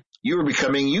 you were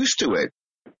becoming used to it.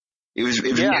 It was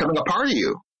becoming a part of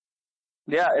you.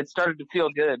 Yeah, it started to feel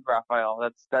good, Raphael.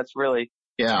 That's really,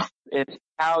 it's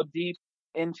how deep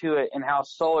into it and how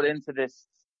sold into this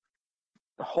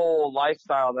whole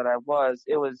lifestyle that I was.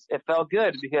 It felt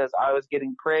good because I was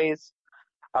getting praise.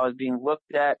 I was being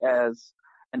looked at as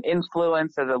an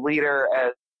influence, as a leader,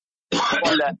 as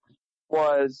one that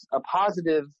was a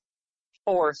positive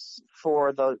force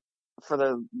for the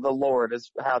Lord,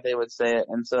 is how they would say it.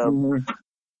 And so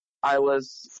I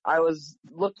was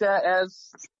looked at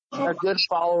as a good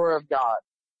follower of God.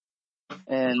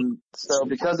 And so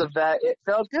because of that, it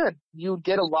felt good. You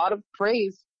get a lot of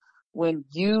praise when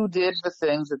you did the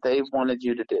things that they wanted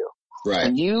you to do. Right.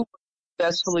 And you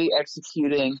successfully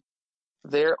executing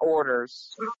their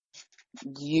orders,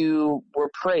 you were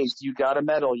praised. You got a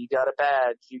medal, you got a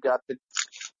badge, you got the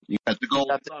gold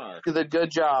star, the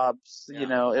good jobs.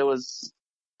 Yeah. It was,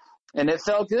 and it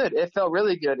felt good. It felt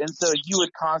really good. And so you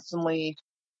would constantly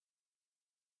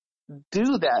do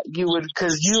that.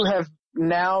 Because you have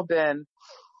now been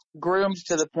groomed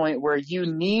to the point where you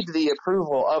need the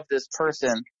approval of this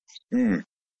person.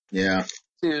 Yeah.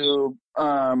 To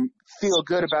feel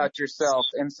good about yourself.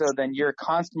 And so then you're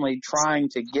constantly trying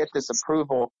to get this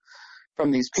approval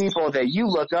from these people that you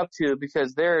look up to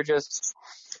because they're just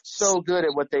so good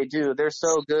at what they do. They're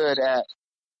so good at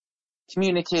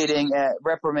communicating, at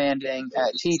reprimanding,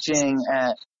 at teaching,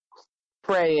 at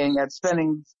praying, at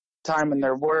spending time in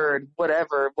their word,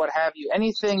 whatever, what have you.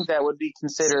 Anything that would be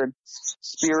considered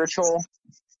spiritual,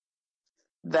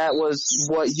 that was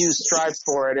what you strived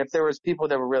for. And if there was people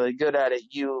that were really good at it,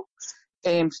 you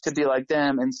aimed to be like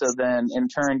them. And so then in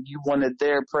turn, you wanted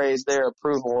their praise, their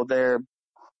approval, their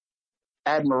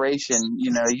admiration.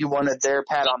 You wanted their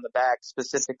pat on the back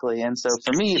specifically. And so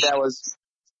for me, that was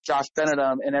Josh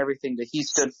Benedum and everything that he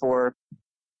stood for.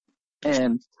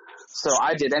 And so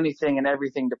I did anything and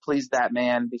everything to please that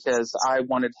man because I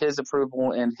wanted his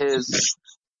approval and his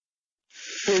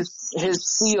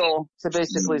seal to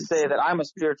basically say that I'm a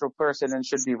spiritual person and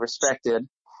should be respected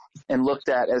and looked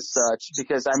at as such.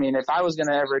 Because if I was going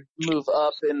to ever move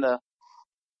up in the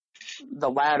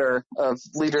ladder of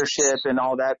leadership and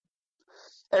all that,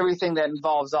 everything that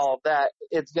involves all of that,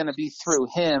 it's going to be through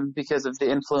him because of the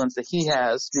influence that he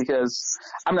has. Because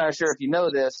I'm not sure if you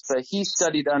know this, but he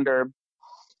studied under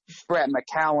Brett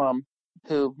McCallum,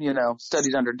 who,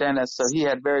 studied under Dennis. So he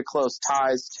had very close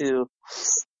ties to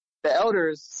the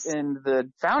elders and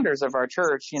the founders of our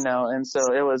church, and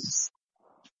so it was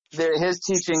his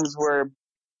teachings were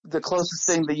the closest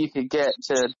thing that you could get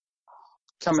to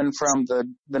coming from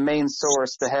the main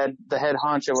source, the head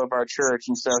honcho of our church.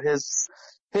 And so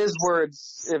his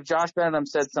words, if Josh Benham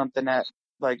said something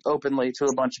like openly to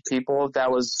a bunch of people,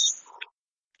 that was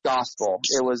gospel.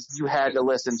 It was, you had to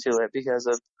listen to it because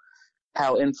of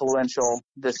how influential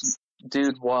this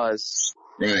dude was.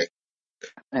 Right.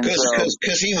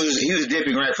 Because he was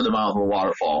dipping right from the mouth of a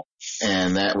waterfall,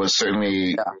 and that was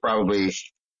certainly probably.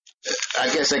 I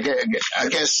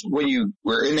guess when you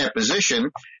were in that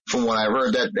position, from what I've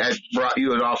heard, that brought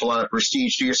you an awful lot of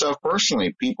prestige to yourself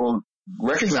personally. People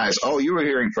recognize, oh, you were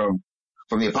hearing from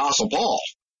the Apostle Paul.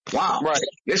 Wow, right.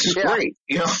 This is great,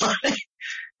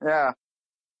 Yeah.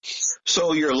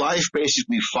 So your life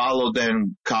basically followed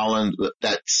then, Colin,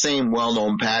 that same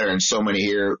well-known pattern so many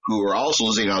here who are also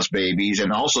Xenos babies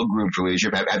and also groomed for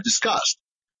leadership have discussed.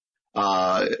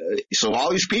 So all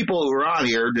these people who are on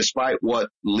here, despite what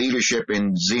leadership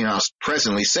in Xenos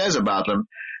presently says about them,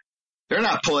 they're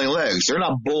not pulling legs. They're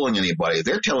not bullying anybody.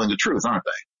 They're telling the truth, aren't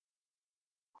they?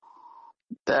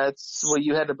 That's what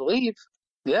you had to believe.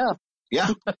 Yeah.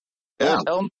 Yeah. They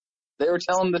were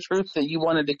telling the truth that you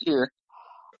wanted to hear.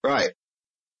 Right.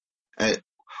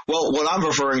 Well, what I'm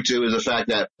referring to is the fact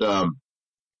that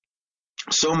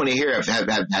so many here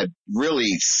have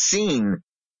really seen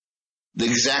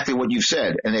exactly what you've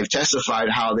said, and they've testified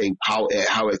how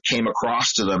it came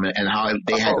across to them and how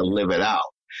they had to live it out.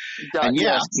 And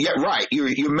right.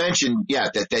 You mentioned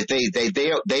that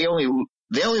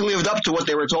they only lived up to what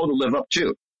they were told to live up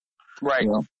to. Right.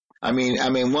 I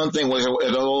mean, one thing was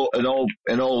an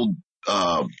old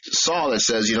saw that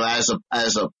says,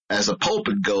 as a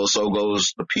pulpit goes, so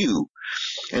goes the pew.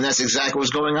 And that's exactly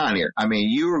what's going on here. I mean,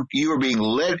 you were being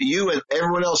led, you and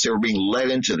everyone else here were being led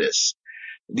into this.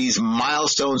 These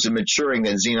milestones in maturing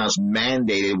that Xenos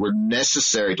mandated were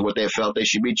necessary to what they felt they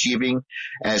should be achieving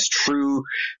as true,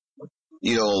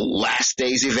 last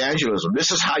days evangelism.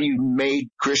 This is how you made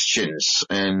Christians,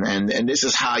 and this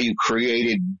is how you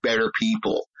created better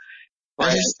people.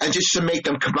 Right. And just to make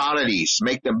them commodities,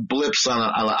 make them blips on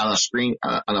a screen,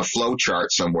 on a flow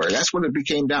chart somewhere. That's what it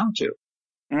became down to.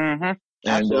 Mm-hmm.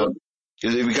 And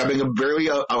they're becoming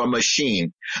a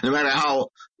machine. No matter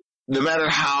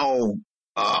how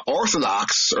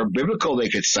orthodox or biblical they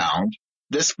could sound,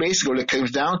 this basically what it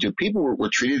comes down to. People were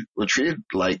treated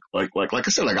like I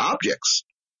said, like objects.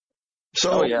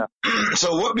 So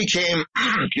so what became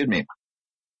excuse me.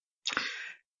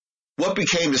 What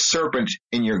became the serpent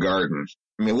in your garden?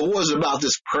 I mean, what was it about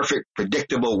this perfect,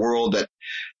 predictable world that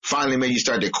finally made you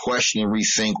start to question and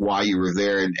rethink why you were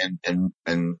there? And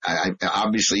I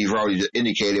obviously you've already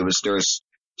indicated there's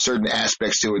certain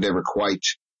aspects to it that were quite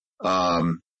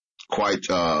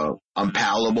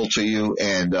unpalatable to you.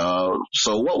 And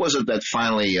so what was it that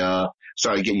finally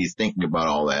started getting you thinking about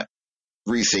all that,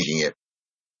 rethinking it?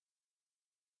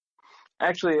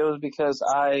 Actually, it was because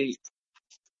I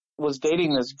was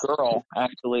dating this girl,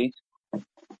 actually,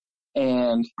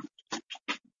 and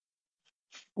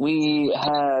we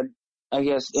had, I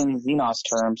guess, in Xenos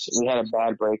terms, we had a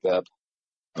bad breakup.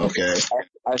 Okay.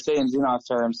 I say in Xenos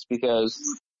terms because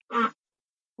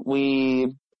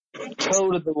we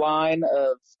towed the line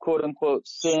of quote-unquote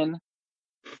sin.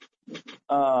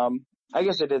 I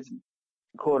guess it is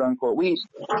quote-unquote. We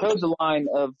towed the line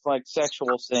of,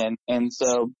 sexual sin, and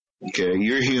so... Okay,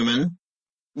 you're human.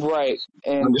 Right,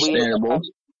 and understandable.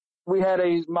 We had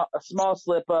a small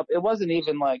slip up. It wasn't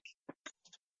even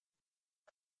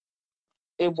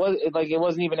it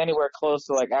wasn't even anywhere close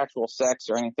to actual sex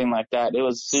or anything like that. It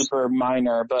was super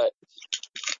minor, but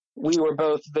we were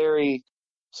both very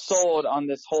sold on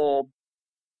this whole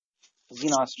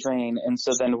Xenos train, and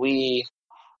so then we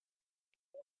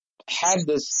had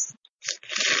this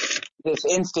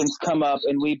instance come up,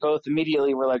 and we both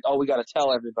immediately were like, "Oh, we got to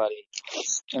tell everybody,"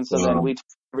 and so then we told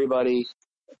everybody.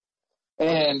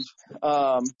 And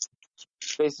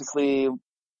basically,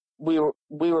 we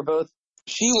were both.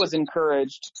 She was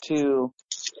encouraged to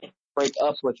break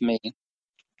up with me,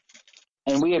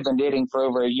 and we had been dating for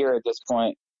over a year at this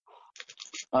point.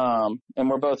 And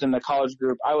we're both in the college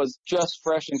group. I was just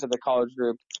fresh into the college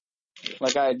group,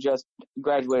 I had just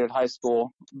graduated high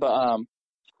school. But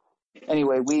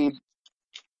anyway, we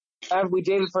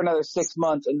dated for another 6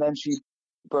 months, and then she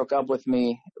broke up with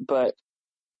me. But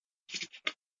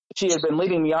she had been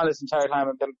leading me on this entire time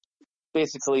and been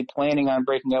basically planning on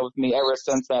breaking up with me ever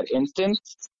since that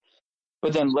instance,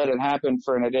 but then let it happen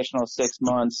for an additional 6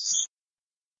 months,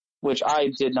 which I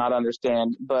did not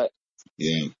understand. But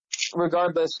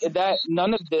regardless,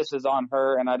 none of this is on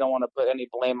her, and I don't want to put any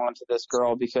blame onto this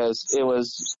girl because it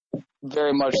was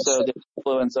very much so the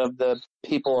influence of the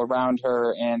people around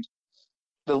her and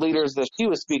the leaders that she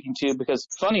was speaking to, because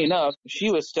funny enough, she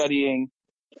was studying,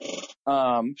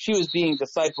 she was being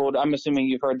discipled. I'm assuming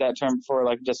you've heard that term before,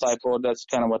 like discipled. That's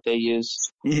kind of what they use.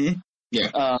 Mm-hmm.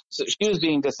 Yeah. So she was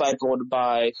being discipled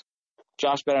by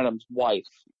Josh Benedum's wife.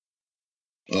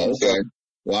 Oh, okay. So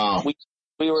wow.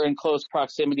 We were in close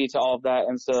proximity to all of that,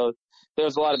 and so there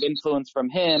was a lot of influence from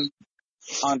him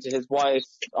onto his wife,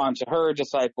 onto her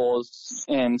disciples,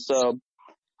 and so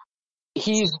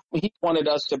he wanted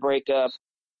us to break up,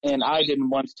 and I didn't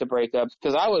want to break up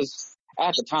because I was,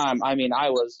 at the time, I mean,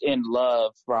 I was in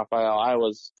love, Raphael. I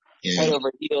was head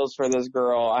over heels for this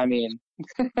girl. I mean,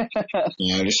 I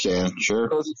understand. Sure.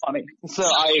 It was funny. So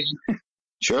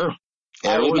sure.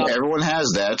 Everyone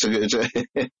has that.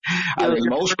 I mean,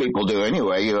 most people do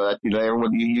anyway.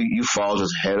 Everyone, you fall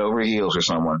just head over heels for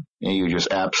someone, and you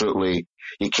just absolutely,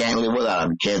 you can't live without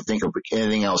them. You can't think of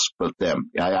anything else but them.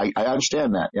 I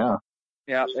understand that. Yeah.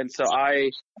 Yeah, and so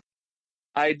I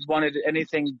wanted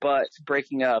anything but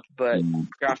breaking up, but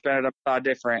Josh Benedict saw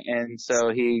different, and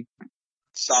so he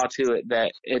saw to it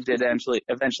that it did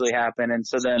eventually happen. And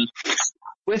so then,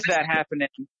 with that happening,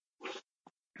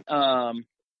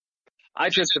 I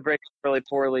took the break really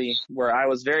poorly, where I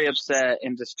was very upset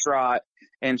and distraught,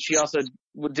 and she also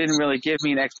didn't really give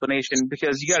me an explanation,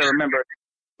 because you got to remember,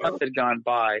 a month had gone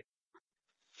by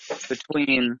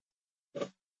between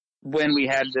when we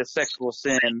had this sexual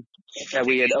sin that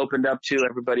we had opened up to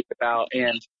everybody about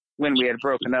and when we had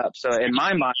broken up. So in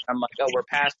my mind, I'm like, oh, we're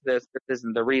past this. This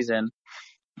isn't the reason.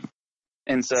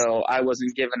 And so I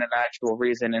wasn't given an actual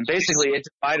reason. And basically it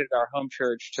divided our home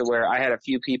church to where I had a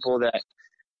few people that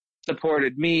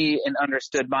supported me and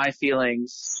understood my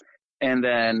feelings. And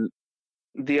then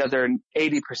the other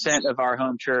 80% of our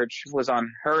home church was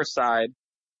on her side,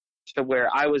 to where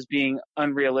I was being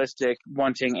unrealistic,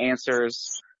 wanting answers,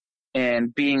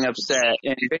 and being upset,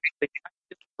 and basically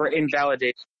were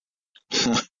invalidated.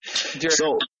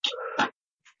 So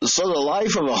the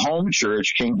life of a home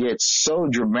church can get so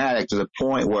dramatic to the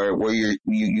point where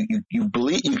you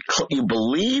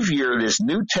believe you're this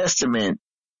New Testament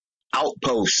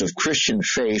outpost of Christian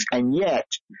faith, and yet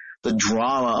the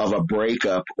drama of a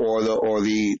breakup or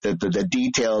the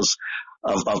details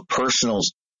of personal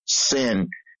sin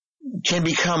can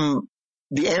become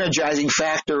the energizing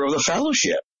factor of the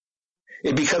fellowship.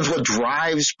 It becomes what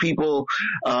drives people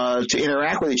to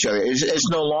interact with each other. It's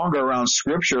no longer around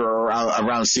Scripture or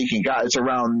around seeking God. It's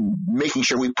around making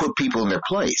sure we put people in their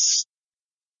place.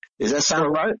 Does that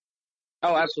sound right?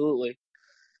 Oh, absolutely.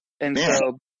 And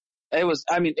so it was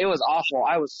awful.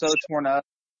 I was so torn up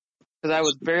because I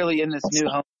was barely in this new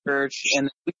home church, and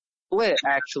we split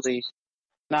actually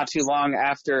not too long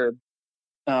after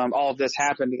all of this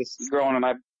happened. This girl and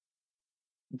I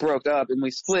broke up, and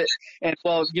we split. And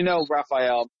well,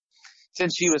 Raphael,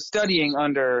 since she was studying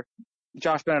under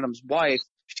Josh Benedum's wife,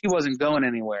 she wasn't going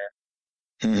anywhere.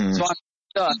 Mm-hmm. So I'm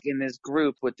stuck in this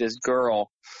group with this girl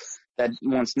that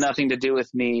wants nothing to do with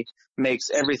me, makes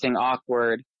everything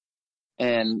awkward,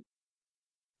 and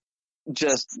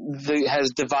just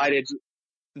has divided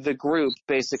the group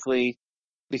basically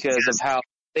because of how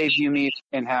they view me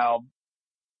and how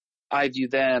I view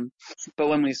them. But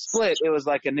when we split, it was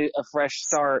like a fresh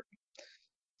start.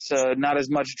 So not as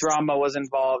much drama was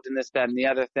involved in this, that, and the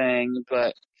other thing,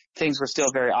 but things were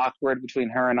still very awkward between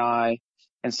her and I.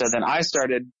 And so then I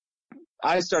started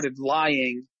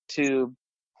lying to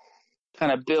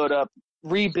kind of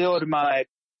rebuild my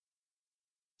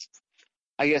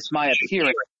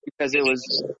appearance, because it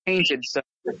was tainted so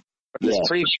for this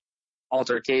previous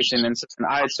altercation. And so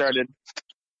I started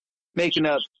making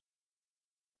up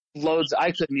loads.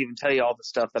 I couldn't even tell you all the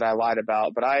stuff that I lied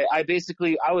about, but I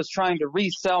was trying to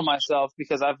resell myself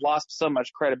because I've lost so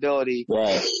much credibility.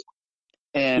 Right.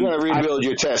 And you want to rebuild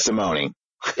your testimony.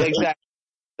 Exactly.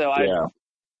 So I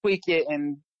tweak it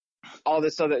and all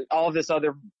this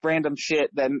other random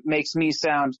shit that makes me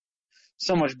sound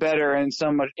so much better and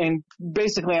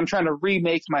basically I'm trying to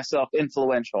remake myself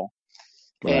influential.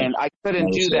 Right. And I couldn't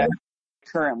do that I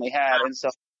currently had, and so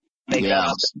make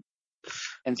up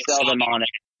and sell them on it.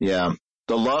 Yeah.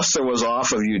 The luster was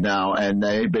off of you now, and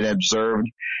they had been observed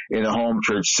in a home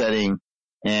church setting,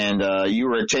 and you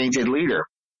were a tainted leader.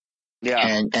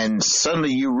 Yeah. And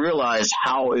suddenly you realize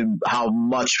how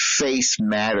much face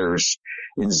matters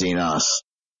in Xenos.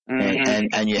 Mm-hmm.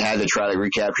 And you had to try to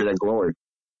recapture that glory.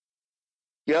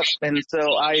 Yep. And so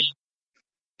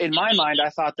in my mind, I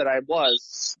thought that I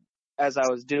was, as I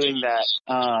was doing that.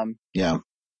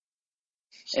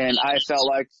 And I felt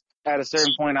like at a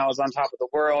certain point I was on top of the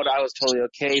world. I was totally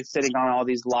okay sitting on all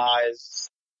these lies.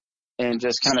 and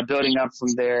just kind of building up from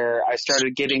there. I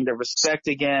started getting the respect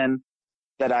again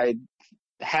that I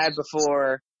had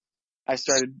before. I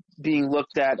started being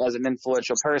looked at as an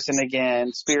influential person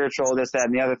again, spiritual, this, that,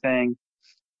 and the other thing.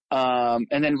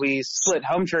 And then we split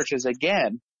home churches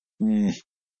again. Mm.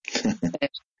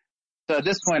 So at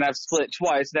this point, I've split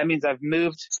twice. That means I've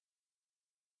moved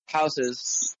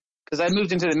houses, because I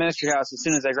moved into the ministry house as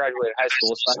soon as I graduated high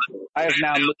school. So I have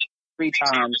now moved 3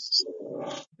 times.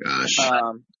 Gosh.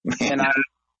 And I'm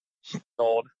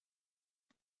old.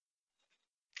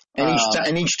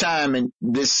 And each time, in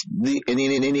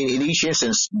each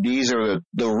instance, these are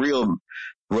the real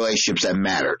relationships that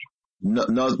mattered.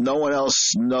 No one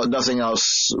else, nothing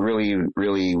else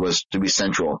really was to be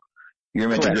central. You're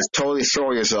meant to just totally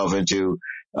throw yourself into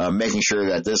making sure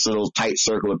that this little tight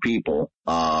circle of people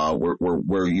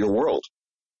were your world.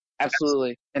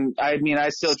 Absolutely. And I mean, I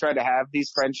still try to have these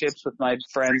friendships with my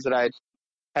friends that I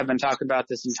have been talking about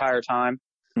this entire time.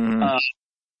 Mm-hmm.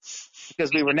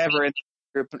 Because we were never in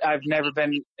the group. I've never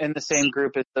been in the same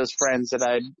group as those friends that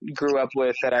I grew up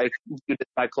with, that I viewed as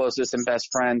my closest and best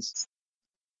friends.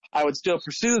 I would still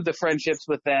pursue the friendships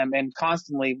with them, and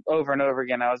constantly, over and over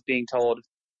again, I was being told,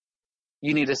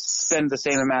 you need to spend the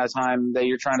same amount of time that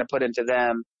you're trying to put into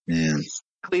them. Yeah.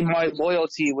 My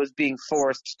loyalty was being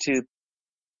forced to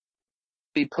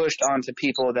be pushed onto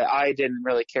people that I didn't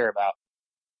really care about.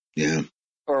 Yeah.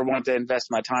 Or want to invest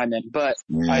my time in. But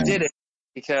I did it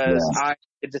because I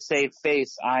needed to save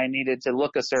face. I needed to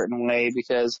look a certain way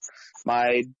because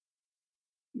my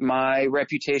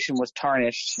reputation was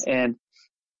tarnished.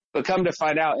 But come to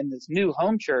find out, in this new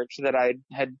home church that I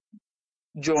had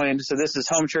joined, so this is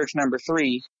home church number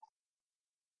 3,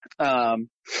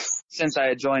 since I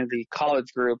had joined the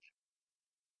college group,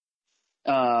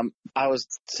 I was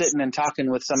sitting and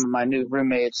talking with some of my new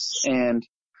roommates, and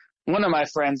one of my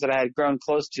friends that I had grown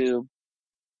close to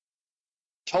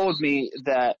told me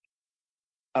that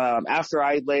after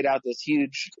I laid out this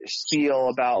huge spiel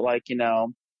about, like, you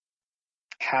know,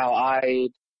 how I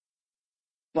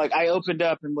opened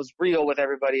up and was real with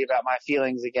everybody about my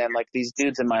feelings again, like these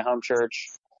dudes in my home church.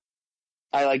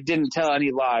 I didn't tell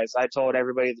any lies. I told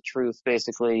everybody the truth,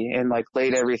 basically, and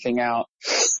laid everything out,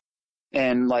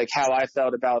 and how I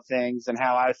felt about things, and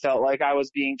how I felt like I was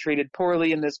being treated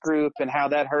poorly in this group, and how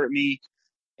that hurt me,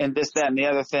 and this, that, and the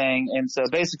other thing. And so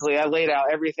basically I laid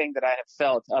out everything that I had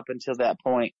felt up until that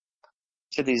point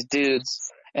to these dudes.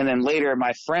 And then later,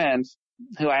 my friend,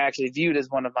 who I actually viewed as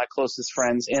one of my closest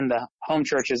friends in the home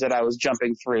churches that I was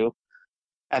jumping through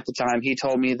at the time, he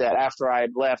told me that after I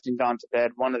had left and gone to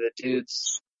bed, one of the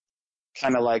dudes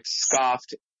kind of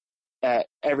scoffed at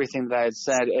everything that I had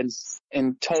said,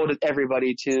 and told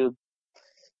everybody to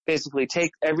basically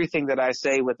take everything that I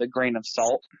say with a grain of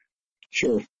salt.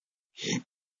 Sure.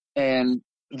 And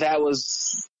it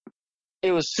was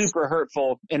super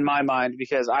hurtful in my mind,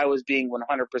 because I was being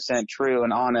 100% true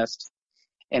and honest.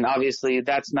 And obviously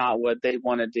that's not what they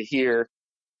wanted to hear.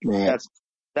 Right.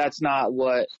 That's not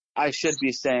what I should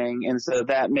be saying. And so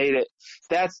that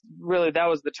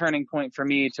was the turning point for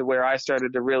me, to where I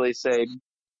started to really say,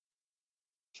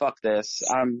 fuck this.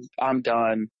 I'm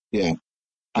done. Yeah.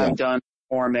 I'm done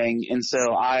performing. And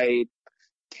so I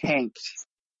tanked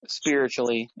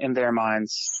spiritually in their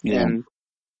minds. Yeah. And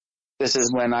this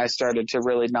is when I started to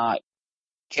really not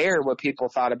care what people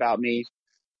thought about me.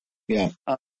 Yeah.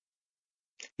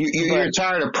 You're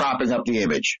tired of propping up the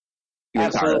image.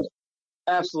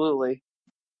 Absolutely.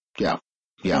 Yeah.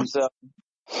 Yeah. And so,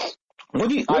 what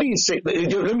do you say?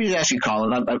 Let me ask you,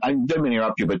 Colin. I didn't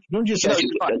interrupt you, but let me just ask you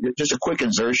just a quick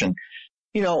insertion.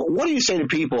 What do you say to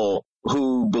people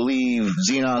who believe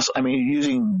Xenos? I mean,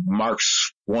 using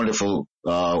Mark's wonderful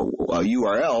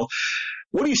URL,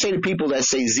 what do you say to people that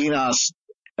say Xenos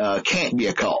can't be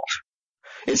a cult?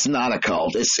 It's not a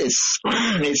cult. It's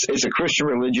a Christian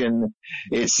religion.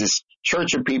 It's this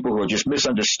church of people who are just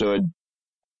misunderstood.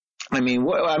 They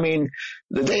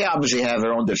obviously have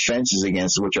their own defenses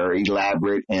against it, which are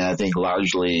elaborate and I think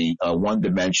largely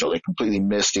one-dimensional. They completely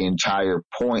miss the entire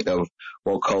point of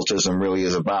what cultism really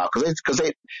is about. Because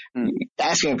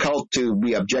asking a cult to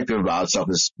be objective about itself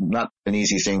is not an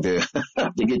easy thing to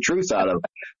get truth out of.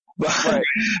 But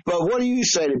what do you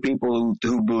say to people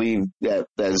who believe that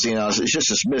Xenos is just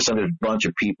this misunderstood bunch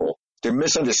of people? They're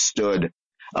misunderstood.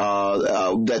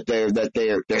 That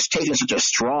they're taking such a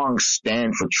strong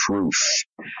stand for truth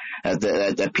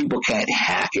that people can't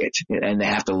hack it, and they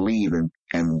have to leave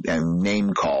and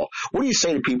name call. What do you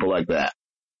say to people like that?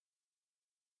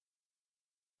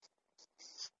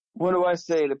 What do I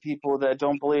say to people that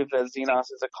don't believe that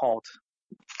Xenos is a cult?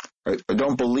 Or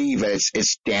don't believe that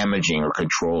it's damaging or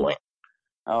controlling?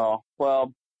 Oh,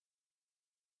 well,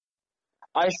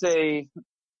 I say,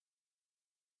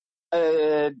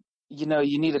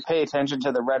 you need to pay attention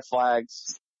to the red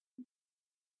flags.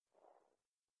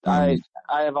 I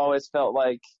have always felt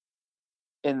like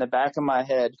in the back of my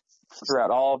head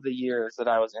throughout all of the years that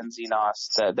I was in Xenos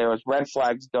that there was red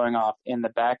flags going off in the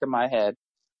back of my head.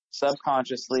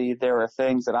 Subconsciously, there were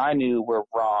things that I knew were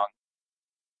wrong.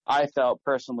 I felt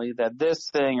personally that this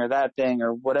thing or that thing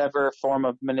or whatever form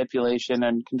of manipulation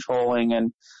and controlling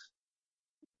and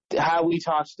how we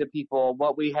talked to people,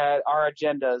 what we had, our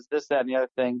agendas, this, that, and the other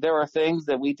thing. There were things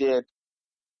that we did,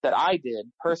 that I did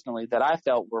personally, that I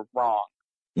felt were wrong.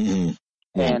 Mm-hmm.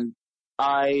 And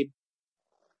I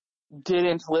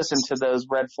didn't listen to those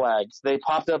red flags. They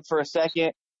popped up for a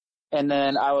second, and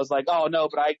then I was like, oh, no,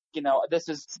 but this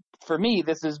is, for me,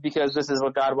 this is because this is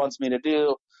what God wants me to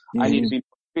do. Mm-hmm. I need to be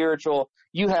spiritual.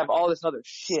 You have all this other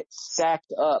shit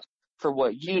stacked up for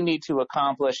what you need to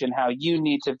accomplish and how you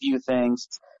need to view things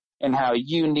and how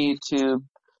you need to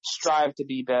strive to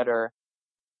be better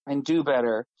and do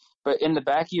better. But in the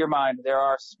back of your mind, there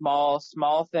are small,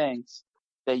 small things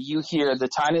that you hear, the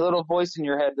tiny little voice in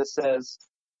your head that says,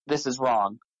 this is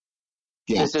wrong.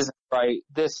 Yeah. This isn't right.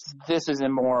 This is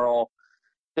immoral.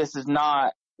 This is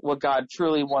not what God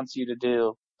truly wants you to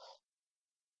do.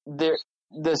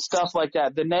 The stuff like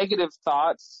that, the negative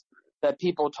thoughts that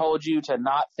people told you to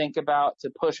not think about,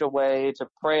 to push away, to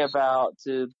pray about,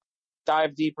 to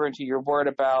dive deeper into your word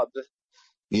about,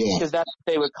 because that's what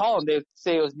they would call them. They would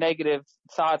say it was negative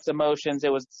thoughts, emotions.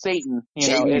 It was Satan,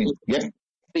 the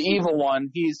evil one.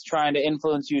 He's trying to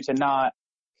influence you to not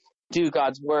do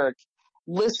God's work.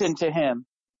 Listen to him.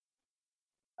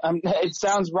 It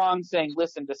sounds wrong saying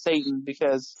listen to Satan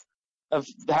because of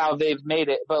how they've made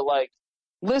it, but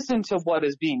listen to what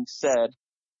is being said.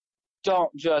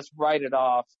 Don't just write it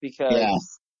off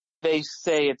because they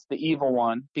say it's the evil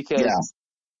one. Because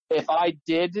if I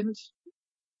didn't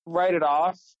write it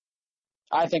off,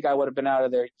 I think I would have been out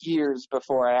of there years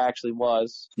before I actually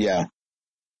was. Yeah.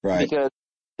 Right. Because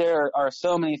there are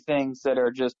so many things that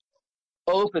are just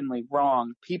openly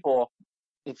wrong. People,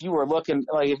 if you were looking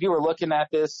at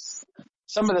this,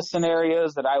 some of the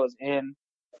scenarios that I was in,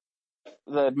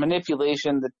 the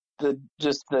manipulation, the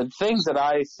things that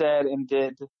I said and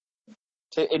did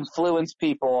to influence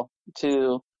people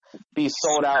to be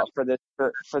sold out for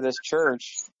this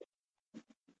church,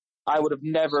 I would have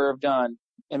never have done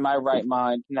in my right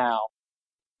mind now.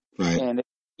 Right. And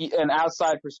an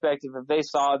outside perspective, if they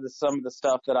saw some of the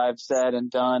stuff that I've said and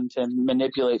done to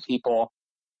manipulate people,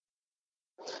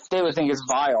 they would think it's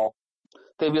vile.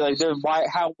 They'd be like,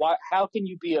 how can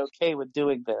you be okay with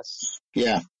doing this?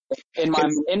 Yeah. In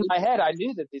my head, I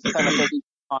knew that these kind of things were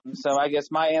wrong. So I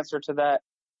guess my answer to that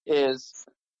is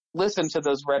listen to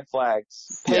those red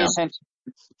flags. Pay attention.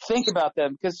 Think about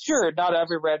them. Because sure, not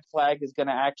every red flag is going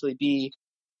to actually be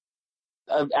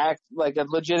act like a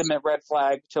legitimate red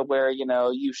flag to where,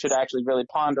 you should actually really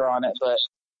ponder on it. But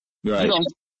you don't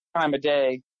get time of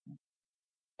day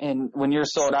and when you're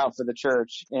sold out for the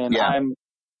church. And I'm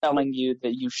telling you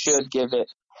that you should give it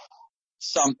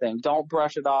something. Don't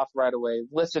brush it off right away.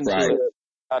 Listen to it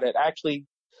about it. Actually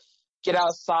get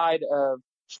outside of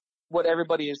what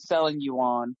everybody is selling you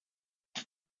on.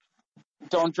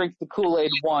 Don't drink the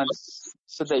Kool-Aid once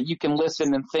so that you can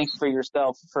listen and think for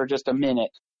yourself for just a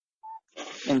minute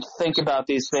and think about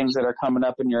these things that are coming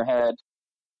up in your head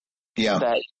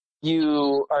that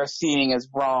you are seeing as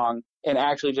wrong, and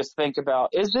actually just think about,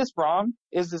 is this wrong?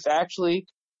 Is this actually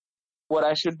what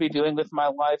I should be doing with my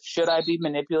life? Should I be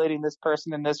manipulating this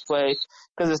person in this way?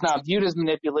 Because it's not viewed as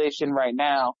manipulation right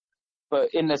now, but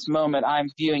in this moment, I'm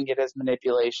viewing it as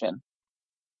manipulation.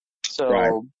 So,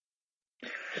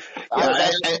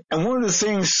 and one of the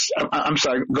things, I'm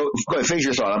sorry, go ahead, finish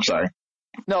your thought. I'm sorry.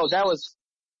 No, that was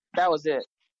it.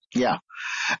 Yeah.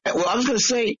 Well, I was going to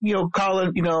say,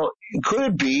 Colin, could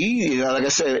it be, like I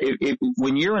said,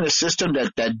 when you're in a system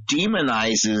that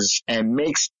demonizes and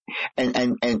makes and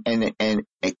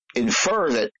infer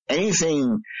that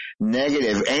anything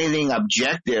negative, anything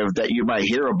objective that you might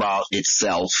hear about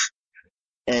itself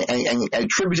and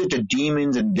attribute it to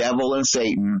demons and devil and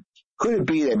Satan, could it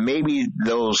be that maybe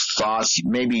those thoughts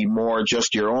may be more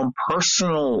just your own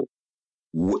personal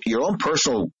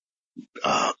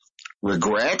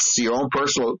regrets, your own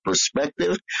personal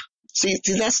perspective? See,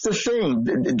 that's the thing.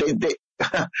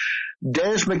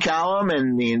 Dennis McCallum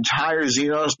and the entire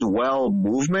Xenos Dwell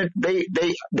movement,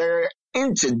 they're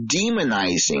into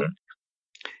demonizing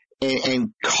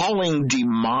and calling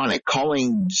demonic,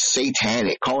 calling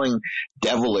satanic, calling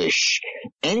devilish,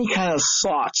 any kind of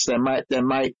thoughts that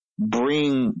might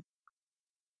bring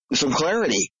some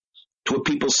clarity to what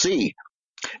people see.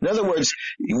 In other words,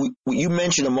 you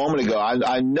mentioned a moment ago,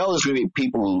 I know there's going to be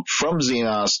people from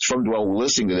Xenos, from Dwell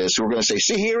listening to this, who are going to say,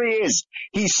 see, here he is.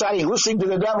 He's citing listening to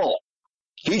the devil.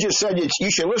 He just said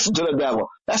you should listen to the devil.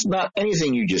 That's not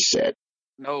anything you just said.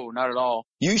 No, not at all.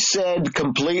 You said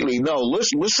completely, no,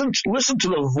 listen to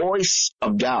the voice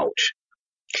of doubt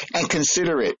and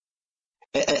consider it.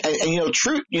 And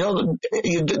truth,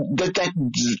 that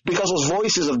because those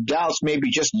voices of doubts may be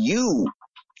just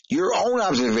your own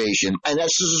observation. And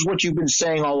this is what you've been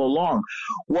saying all along.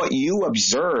 What you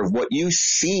observe, what you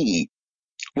see,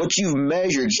 what you've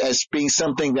measured as being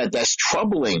something that's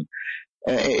troubling.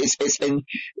 It's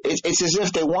as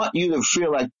if they want you to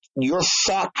feel like your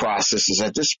thought processes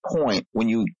at this point when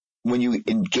you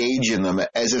engage in them,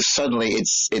 as if suddenly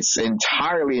it's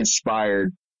entirely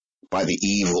inspired by the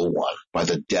evil one, by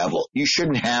the devil. You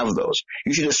shouldn't have those.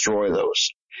 You should destroy those.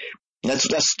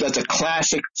 That's a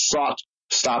classic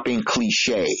thought-stopping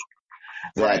cliche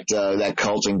that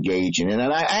cults engage in. And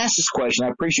I asked this question. I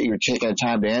appreciate you taking the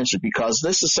time to answer, because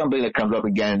this is something that comes up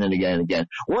again and again and again.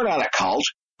 We're not a cult.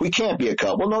 We can't be a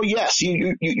cult. Well, no, yes,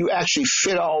 you actually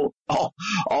fit all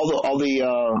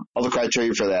the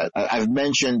criteria for that. I've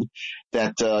mentioned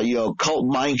that cult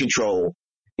mind control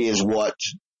is what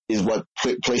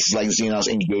places like Xenos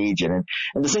engage in.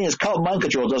 And the thing is, cult mind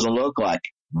control doesn't look like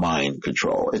mind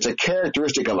control. It's a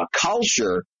characteristic of a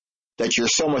culture that you're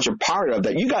so much a part of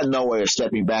that you got no way of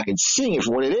stepping back and seeing it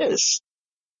for what it is.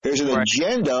 There's an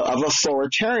agenda of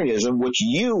authoritarianism which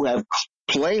you have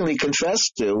plainly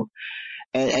confessed to.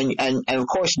 And of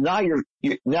course now you're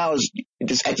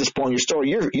at this point in your story,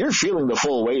 you're feeling the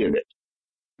full weight of it.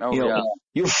 Oh, yeah.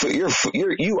 You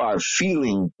are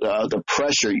feeling the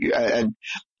pressure, and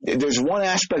there's one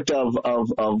aspect of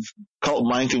cult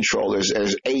mind control.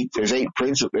 There's eight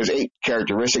principles. There's 8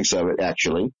 characteristics of it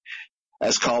actually.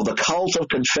 That's called the cult of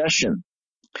confession,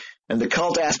 and the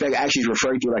cult aspect actually is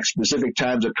referring to like specific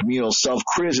times of communal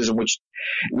self-criticism, which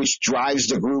drives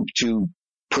the group to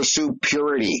pursue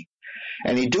purity.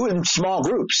 And they do it in small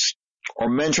groups or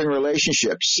mentoring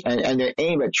relationships, and they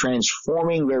aim at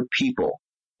transforming their people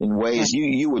in ways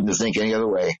you wouldn't think any other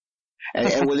way.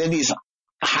 And within these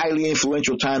highly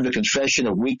influential times of confession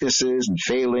of weaknesses and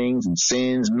failings and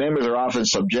sins, members are often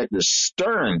subject to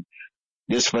stern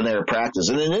disciplinary practice.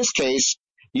 And in this case,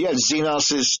 you have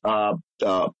Xenos's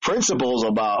principles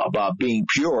about being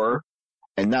pure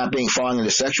and not being falling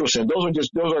into sexual sin. Those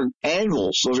are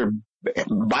anvils. Those are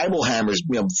Bible hammers,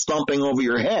 thumping over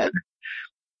your head.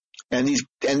 And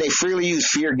they freely use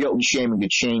fear, guilt, and shaming to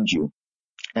change you.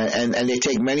 And they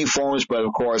take many forms, but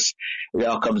of course, it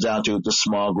all comes down to the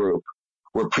small group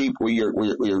where you're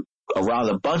around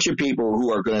a bunch of people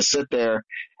who are going to sit there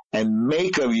and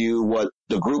make of you what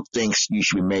the group thinks you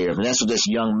should be made of. And that's what this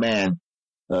young man,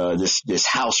 this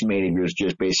housemate of yours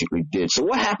just basically did. So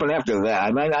what happened after that?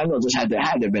 I mean, I know this had to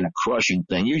have been a crushing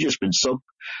thing. You've just been so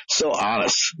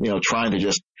honest, trying to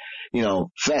just,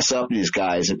 fess up to these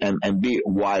guys and be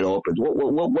wide open.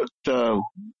 What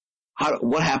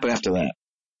happened after that?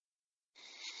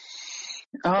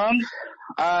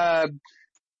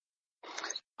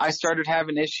 I started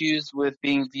having issues with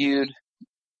being viewed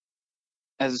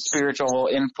as a spiritual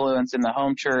influence in the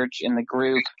home church, in the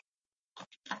group.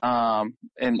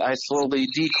 And I slowly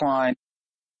declined.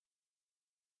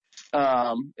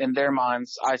 In their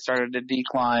minds, I started to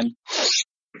decline.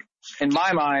 In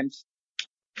my mind,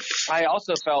 I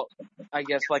also felt, I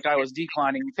guess, like I was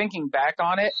declining. Thinking back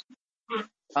on it,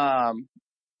 I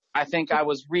think I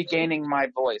was regaining my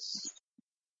voice.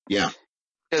 Yeah.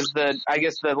 Because I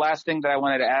guess the last thing that I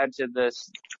wanted to add to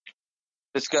this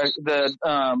discussion,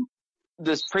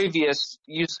 this previous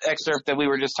excerpt that we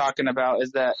were just talking about,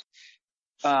 is that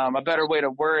a better way to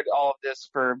word all of this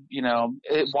for,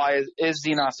 why is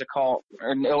Xenos a cult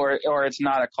or it's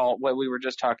not a cult, what we were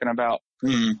just talking about.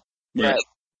 Mm-hmm. Right. But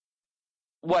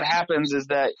what happens is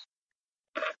that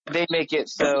they make it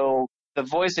so the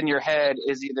voice in your head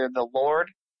is either the Lord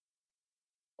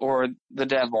or the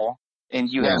devil, and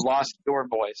you have lost your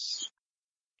voice.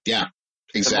 Yeah,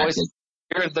 exactly.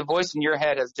 The voice in your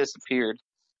head has disappeared.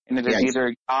 And it is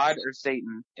either God or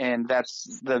Satan, and that's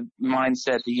the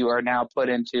mindset that you are now put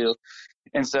into.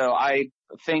 And so I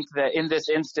think that in this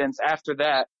instance, after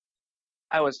that,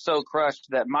 I was so crushed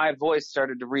that my voice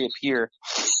started to reappear,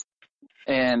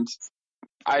 and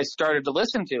I started to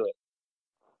listen to it.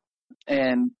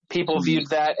 And people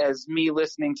viewed that as me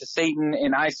listening to Satan,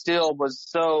 and I still was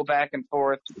so back and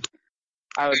forth.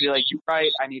 I would be like, you're right,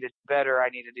 I need to do better, I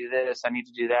need to do this, I need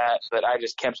to do that, but I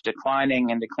just kept declining.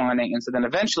 And so then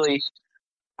eventually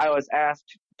I was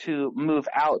asked to move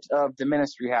out of the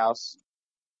ministry house,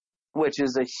 which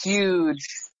is a huge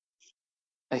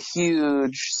a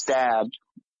huge stab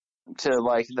to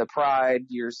like the pride,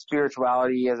 your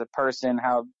spirituality as a person,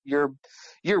 how your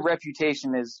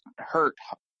reputation is hurt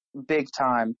big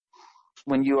time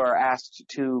when you are asked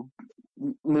to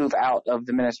move out of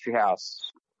the ministry house.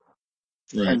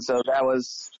 Right. And so that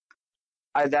was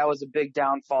a big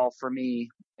downfall for me,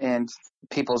 and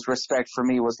people's respect for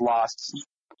me was lost.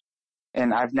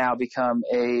 And I've now become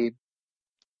a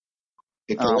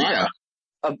pariah.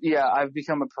 I've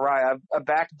become a pariah, a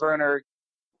back burner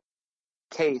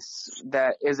case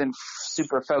that isn't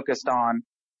super focused on.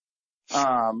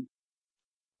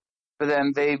 But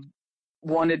then they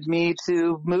wanted me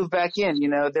to move back in. You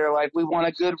know, they're like, we want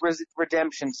a good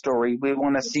redemption story. We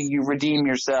want to see you redeem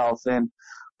yourself and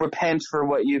repent for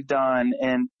what you've done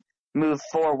and move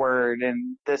forward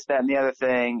and this, that, and the other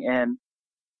thing. And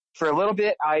for a little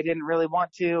bit, I didn't really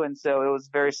want to, and so it was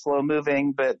very slow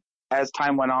moving. But as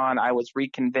time went on, I was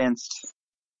reconvinced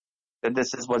that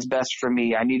this is what's best for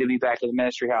me. I need to be back at the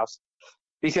ministry house,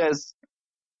 because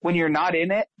when you're not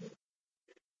in it,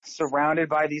 surrounded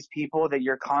by these people that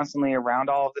you're constantly around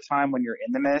all of the time, when you're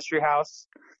in the ministry house,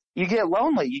 you get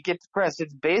lonely, you get depressed.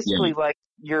 It's basically like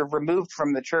you're removed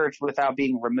from the church without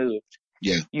being removed.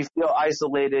 Yeah. You feel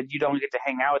isolated. You don't get to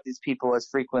hang out with these people as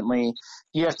frequently.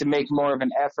 You have to make more of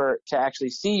an effort to actually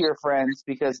see your friends,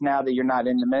 because now that you're not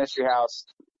in the ministry house,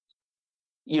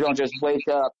 you don't just wake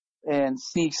up and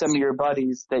see some of your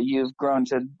buddies that you've grown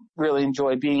to really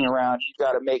enjoy being around. You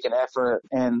got to make an effort,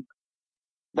 and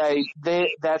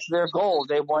that's their goal.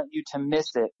 They want you to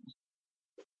miss it,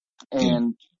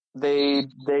 and they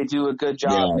do a good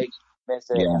job making you miss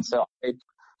it. And so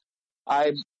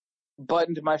I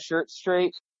buttoned my shirt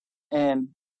straight and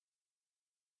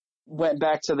went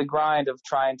back to the grind of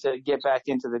trying to get back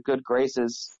into the good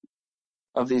graces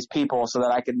of these people so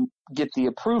that I could get the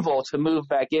approval to move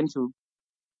back into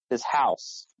this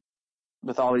house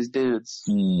with all these dudes.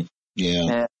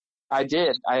 And I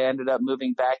did. I ended up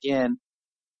moving back in,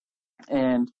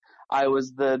 and I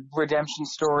was the redemption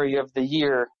story of the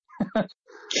year.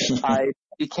 I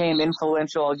became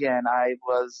influential again. I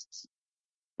was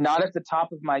not at the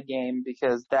top of my game,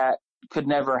 because that could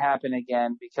never happen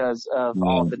again because of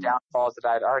all the downfalls that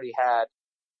I'd already had.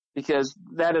 Because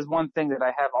that is one thing that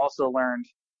I have also learned,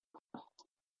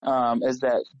 is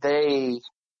that they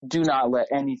do not let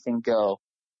anything go.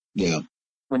 Yeah.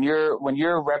 When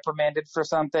you're reprimanded for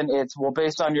something, it's, well,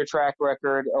 based on your track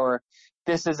record, or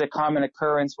this is a common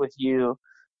occurrence with you,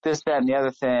 this, that, and the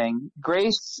other thing.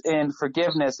 Grace and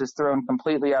forgiveness is thrown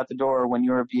completely out the door when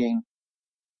you're being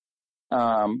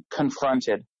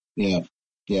confronted. Yeah.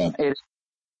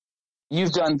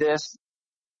 You've done this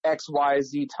X, Y,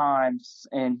 Z times,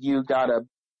 and you gotta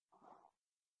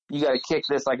kick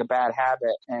this like a bad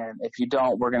habit. And if you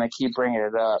don't, we're gonna keep bringing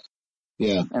it up.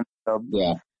 Yeah. And so,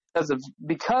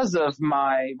 because of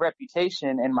my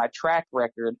reputation and my track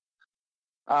record,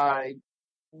 I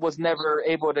was never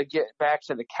able to get back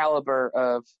to the caliber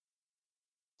of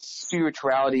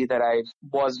spirituality that I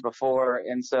was before.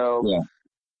 And so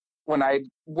when I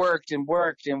worked and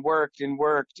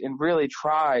really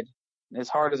tried as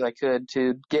hard as I could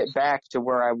to get back to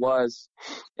where I was,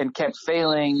 and kept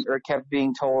failing, or kept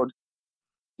being told,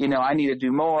 you know, I need to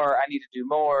do more.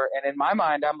 And in my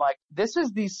mind, I'm like, this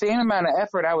is the same amount of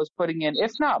effort I was putting in,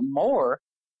 if not more,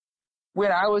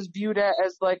 when I was viewed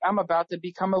as like, I'm about to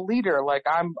become a leader. Like,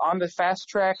 I'm on the fast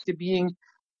track to being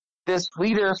this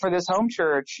leader for this home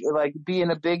church, like being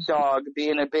a big dog,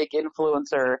 being a big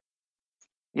influencer.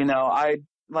 You know, I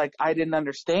didn't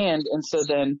understand. And so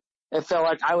then it felt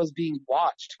like I was being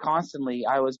watched constantly.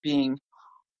 I was being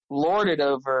lorded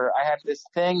over. I had this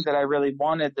thing that I really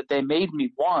wanted that they made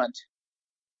me want,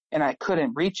 and I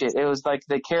couldn't reach it. It was like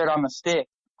the carrot on the stick.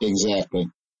 Exactly.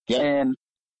 Yep. And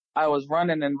I was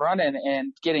running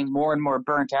and getting more and more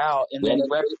burnt out, and then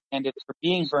reprimanded for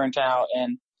being burnt out.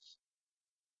 And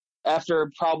after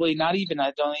probably I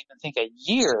don't even think a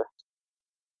year,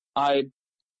 I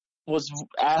was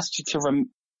asked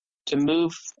to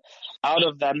move out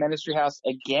of that ministry house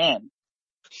again.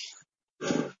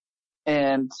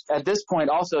 And at this point,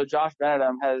 also, Josh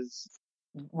Benedum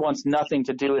wants nothing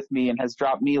to do with me and has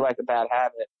dropped me like a bad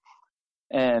habit.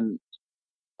 And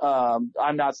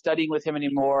I'm not studying with him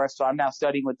anymore, so I'm now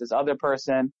studying with this other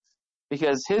person,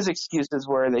 because his excuses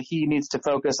were that he needs to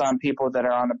focus on people that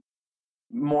are on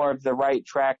more of the right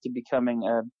track to becoming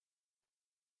a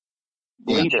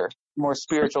leader, more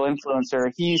spiritual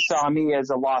influencer. He saw me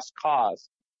as a lost cause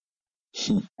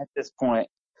at this point.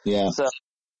 Yeah. So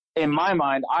in my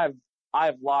mind,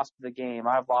 I've lost the game.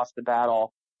 I've lost the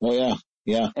battle. Oh yeah.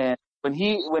 Yeah. And when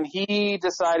he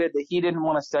decided that he didn't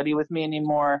want to study with me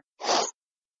anymore,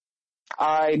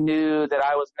 I knew that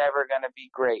I was never going to be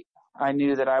great. I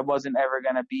knew that I wasn't ever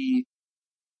going to be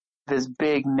this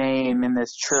big name in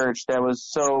this church that was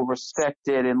so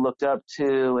respected and looked up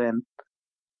to and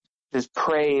just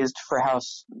praised for how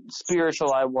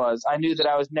spiritual I was. I knew that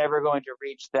I was never going to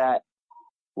reach that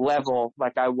level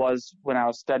like I was when I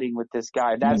was studying with this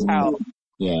guy. That's how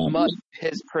much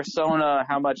his persona,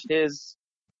 how much his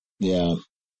the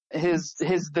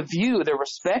view, the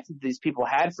respect that these people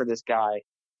had for this guy,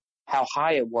 how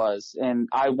high it was. And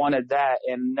I wanted that.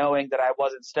 And knowing that I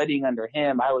wasn't studying under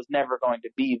him, I was never going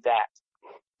to be that.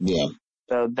 Yeah.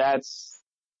 So that's,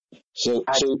 in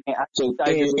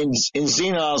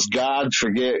Xenos,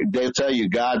 they'll tell you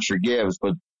God forgives,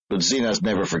 but Xenos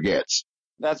never forgets.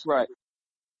 That's right.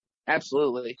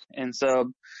 Absolutely. And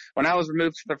so when I was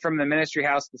removed from the ministry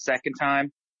house the second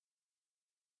time,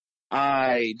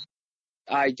 I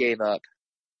gave up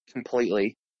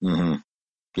completely. Mm-hmm.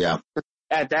 Yeah.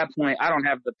 At that point, I don't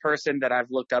have the person that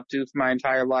I've looked up to for my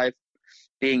entire life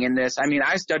being in this. I mean,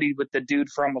 I studied with the dude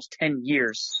for almost 10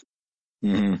 years.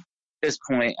 Mm-hmm. At this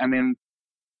point, I mean,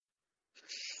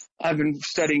 I've been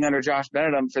studying under Josh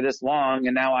Benedum for this long,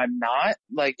 and now I'm not.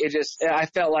 Like, I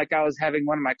felt like I was having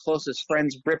one of my closest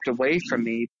friends ripped away from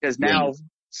me, because now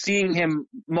seeing him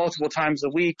multiple times a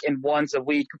week and once a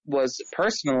week was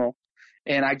personal,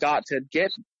 and I got to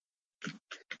get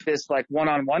this, like,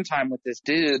 one-on-one time with this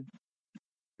dude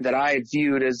that I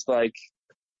viewed as, like,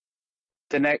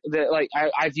 I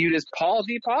viewed as Paul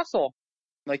the Apostle.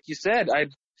 Like you said, I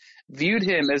viewed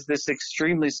him as this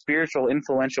extremely spiritual,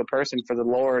 influential person for the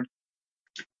Lord.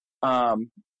 Not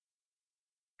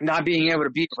being able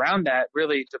to be around that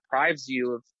really deprives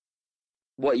you of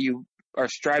what you are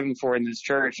striving for in this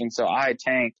church. And so I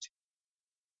tanked.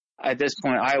 At this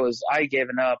point, I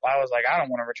given up. I was like, I don't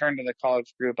want to return to the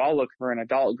college group. I'll look for an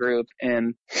adult group.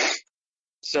 And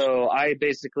so I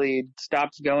basically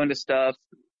stopped going to stuff,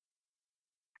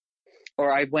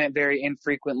 or I went very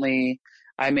infrequently.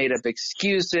 I made up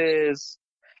excuses.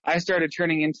 I started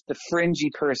turning into the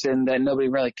fringy person that nobody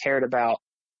really cared about.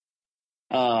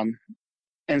 And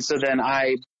so then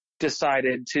I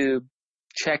decided to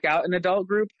check out an adult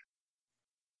group,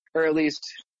 or at least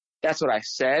that's what I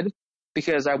said,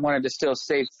 because I wanted to still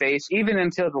save face. Even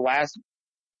until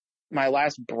my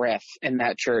last breath in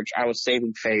that church, I was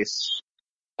saving face.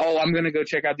 Oh, I'm going to go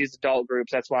check out these adult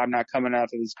groups. That's why I'm not coming out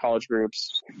to these college groups.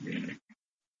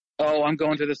 Oh, I'm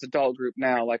going to this adult group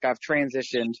now. Like, I've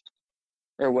transitioned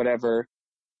or whatever.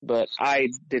 But I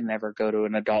didn't ever go to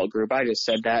an adult group. I just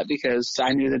said that because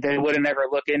I knew that they wouldn't ever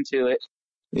look into it.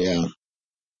 Yeah.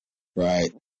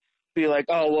 Right. Be like,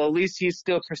 oh, well, at least he's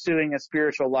still pursuing a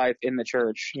spiritual life in the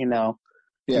church, you know.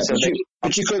 Yeah, so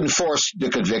but you couldn't force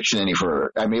the conviction any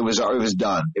further. I mean, it was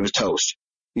done. It was toast.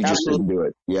 You just didn't do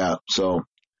it. Yeah. So,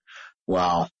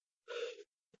 wow.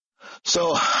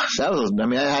 So that was, I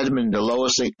mean, that had been the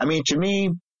lowest thing. I mean, to me,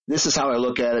 this is how I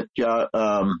look at it,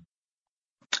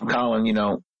 Colin, you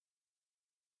know,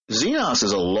 Xenos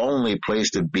is a lonely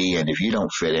place to be in if you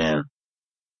don't fit in.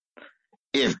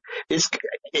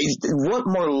 What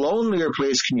more lonelier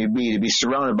place can you be to be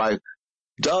surrounded by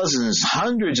dozens,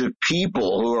 hundreds of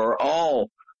people who are all,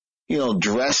 you know,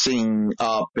 dressing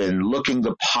up and looking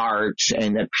the part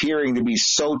and appearing to be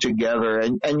so together,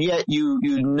 and yet you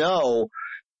know,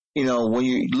 when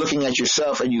you're looking at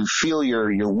yourself and you feel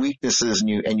your weaknesses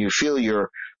and you feel your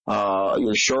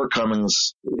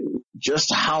shortcomings,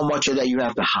 just how much of that you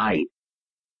have to hide,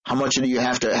 how much of it you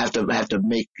have to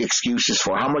make excuses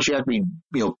for, how much you have to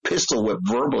be, pistol whipped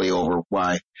verbally over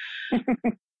why.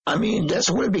 I mean, that's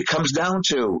what it comes down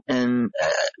to, and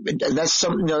that's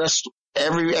something. That's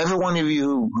every one of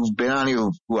you who've been on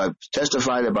here who have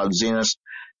testified about Xenos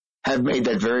have made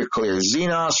that very clear.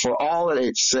 Xenos, for all that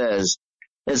it says,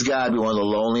 has got to be one of the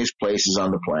loneliest places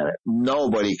on the planet.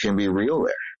 Nobody can be real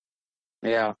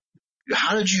there. Yeah.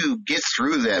 How did you get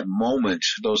through that moment,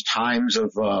 those times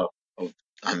of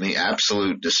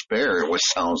absolute despair, what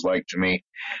sounds like to me?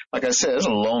 Like I said, it's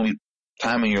a lonely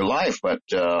time in your life, but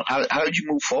how did you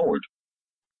move forward?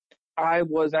 I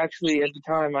was actually, at the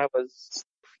time, I was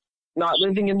not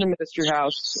living in the ministry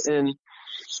house and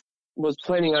was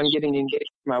planning on getting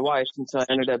engaged to my wife, and so I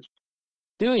ended up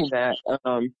doing that.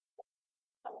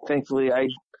 Thankfully, I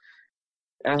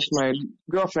asked my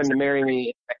girlfriend to marry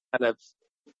me. I kind of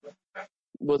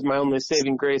was my only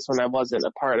saving grace when I wasn't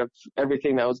a part of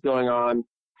everything that was going on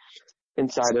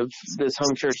inside of this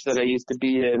home church that I used to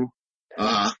be in.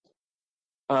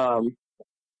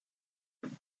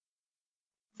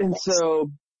 And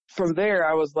so from there,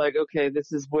 I was like, okay,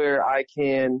 this is where I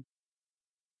can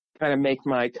kind of make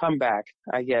my comeback,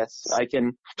 I guess. I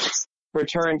can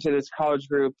return to this college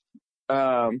group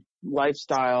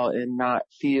lifestyle and not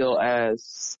feel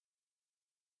as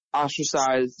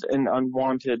ostracized and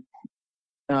unwanted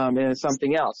in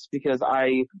something else. Because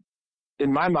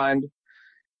in my mind,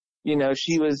 you know,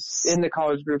 she was in the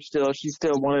college group still. She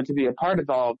still wanted to be a part of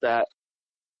all of that.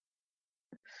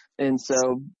 And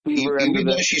so we were even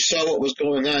though she saw what was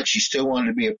going on, she still wanted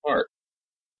to be a part.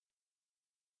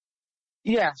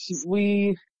 Yeah, she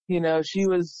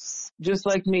was just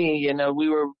like me. You know, we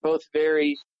were both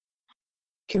very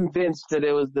convinced that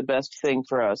it was the best thing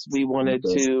for us. We wanted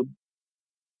to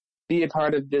be a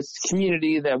part of this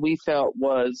community that we felt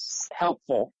was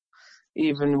helpful,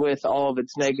 even with all of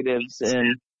its negatives.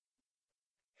 And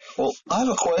well, I have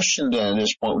a question then at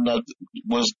this point. Now,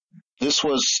 was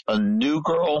a new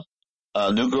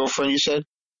girlfriend, you said?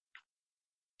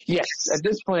 Yes, at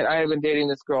this point, I have been dating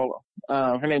this girl.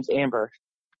 Her name's Amber.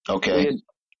 Okay.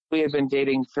 We had been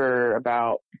dating for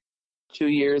about 2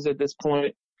 years at this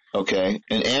point. Okay.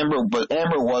 And Amber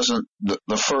wasn't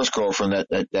the first girlfriend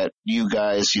that you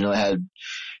guys, you know, had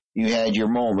your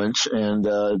moments and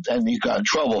you got in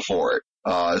trouble for it.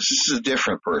 This is a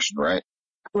different person, right?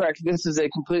 Correct. This is a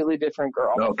completely different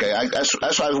girl. Okay. That's what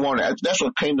I was wondering. That's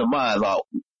what came to mind about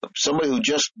somebody who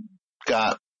just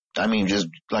got, I mean, just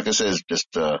like I said, just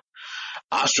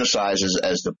ostracized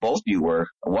as the both of you were.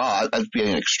 Wow, that'd be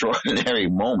an extraordinary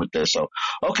moment there. So,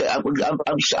 okay,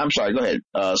 I'm sorry. Go ahead.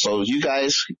 So you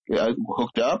guys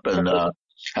hooked up and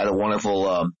had a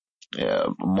wonderful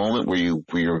moment where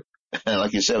you're,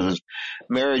 like you said, it was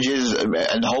marriages and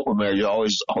the hope of marriage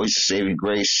always saving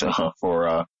grace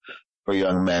for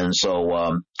young men.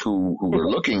 So who were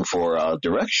looking for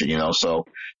direction, you know. So.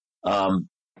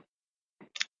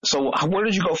 So where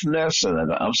did you go from there, son?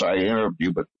 I'm sorry to interrupt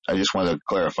you, but I just wanted to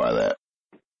clarify that.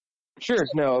 Sure.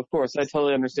 No, of course. I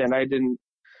totally understand. I didn't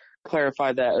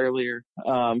clarify that earlier.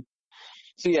 So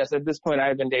yes, at this point, I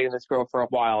had been dating this girl for a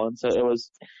while, and so it was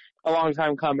a long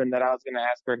time coming that I was going to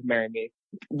ask her to marry me.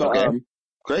 But, okay.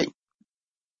 Great.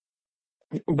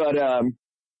 But,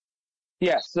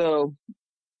 yeah, so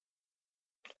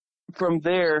from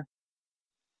there,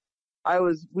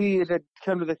 we had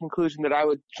come to the conclusion that I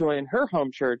would join her home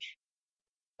church,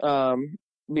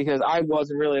 because I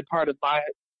wasn't really a part of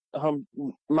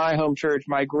my home church,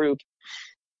 my group.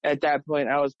 At that point,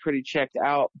 I was pretty checked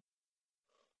out.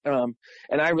 And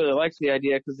I really liked the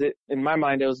idea because in my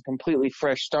mind, it was a completely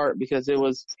fresh start because it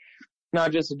was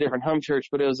not just a different home church,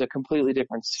 but it was a completely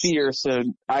different sphere. So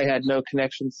I had no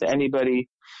connections to anybody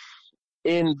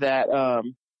in that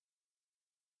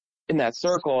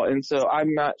circle. And so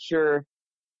I'm not sure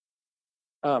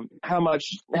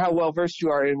how well versed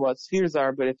you are in what spheres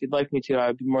are, but if you'd like me to,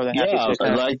 I'd be more than happy to. Yeah,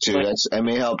 I'd like to.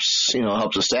 It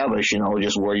helps establish,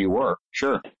 just where you were.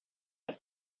 Sure.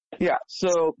 Yeah.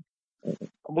 So the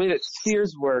way that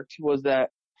spheres worked was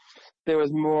that there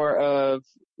was more of,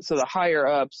 so the higher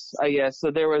ups, I guess.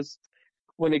 So there was,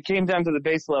 when it came down to the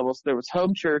base levels, there was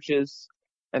home churches,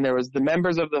 and there was the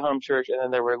members of the home church, and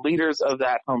then there were leaders of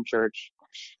that home church.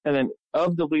 And then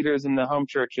of the leaders in the home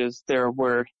churches, there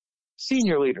were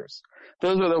senior leaders.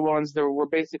 Those were the ones that were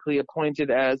basically appointed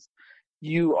as,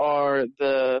 you are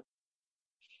the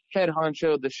head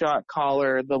honcho, the shot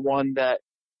caller, the one that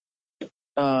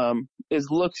is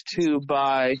looked to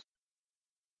by,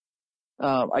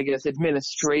 I guess,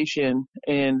 administration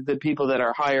and the people that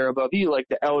are higher above you, like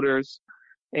the elders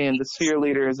and the sphere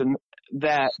leaders, and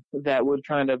that would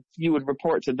you would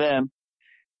report to them,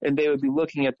 and they would be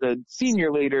looking at the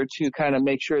senior leader to kind of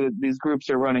make sure that these groups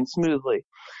are running smoothly.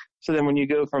 So then when you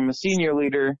go from a senior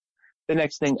leader, the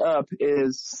next thing up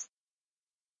is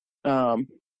a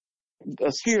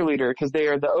sphere leader, because they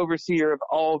are the overseer of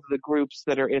all of the groups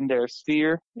that are in their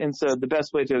sphere. And so the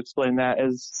best way to explain that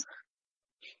is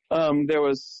there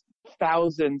was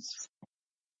thousands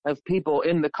of people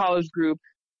in the college group,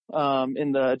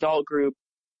 in the adult group,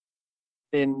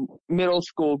 in middle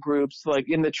school groups, like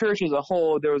in the church as a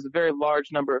whole, there was a very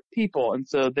large number of people. And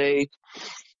so they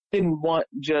didn't want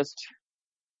just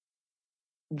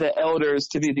the elders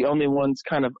to be the only ones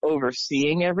kind of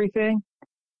overseeing everything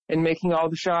and making all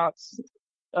the shots.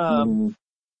 And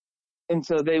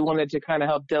so they wanted to kind of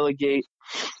help delegate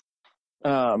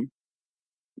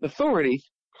authority.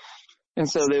 And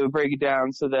so they would break it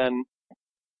down. So then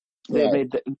they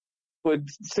would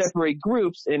separate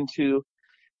groups into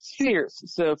spheres.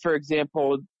 So, for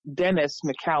example, Dennis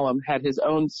McCallum had his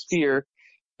own sphere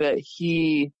that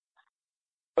he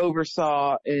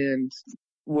oversaw and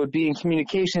would be in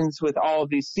communications with all of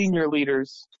these senior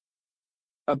leaders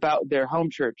about their home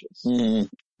churches.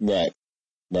 Right.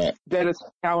 Dennis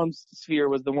McCallum's sphere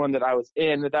was the one that I was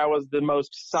in. That was the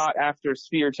most sought after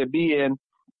sphere to be in,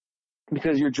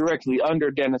 because you're directly under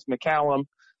Dennis McCallum,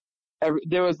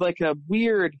 there was like a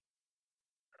weird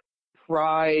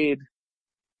pride,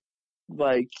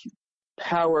 like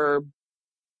power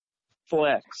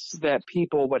flex that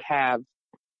people would have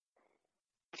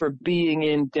for being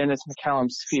in Dennis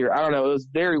McCallum's sphere. I don't know. It was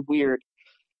very weird,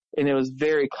 and it was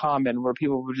very common where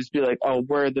people would just be like, "Oh,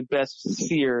 we're the best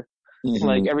sphere." Mm-hmm.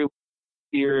 Like every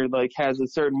sphere like has a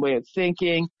certain way of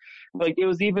thinking. Like it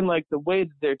was even like the way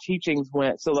that their teachings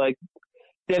went. So like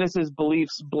Dennis's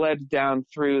beliefs bled down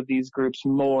through these groups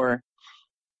more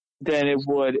than it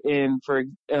would in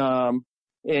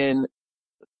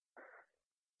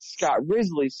Scott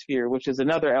Risley's sphere, which is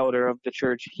another elder of the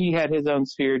church. He had his own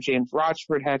sphere. James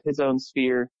Rochford had his own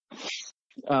sphere.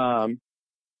 I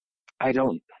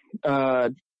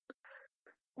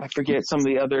forget some of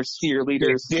the other sphere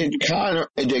leaders. Did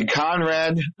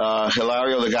Conrad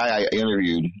Hilario, the guy I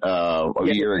interviewed a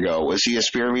year ago, was he a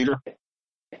sphere leader?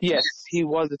 Yes, he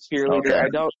was a sphere leader. Okay.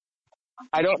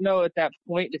 I don't know at that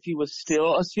point if he was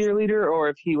still a sphere leader or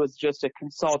if he was just a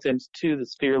consultant to the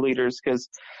sphere leaders, because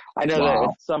I know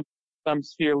that some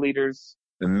sphere leaders.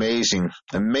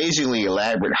 Amazingly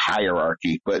elaborate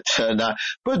hierarchy, but not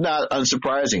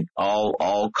unsurprising.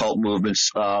 All cult movements,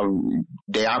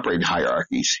 they operate in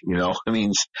hierarchies, you know.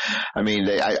 I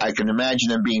can imagine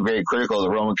them being very critical of the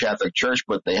Roman Catholic Church,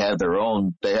 but they have their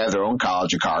own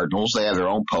College of Cardinals, they have their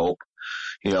own Pope.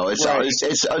 You know, it's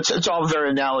all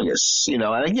very analogous, you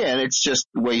know, and again, it's just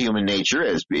the way human nature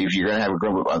is. If you're going to have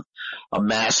a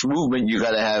mass movement, you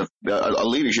got to have a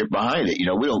leadership behind it. You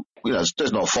know,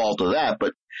 there's no fault to that,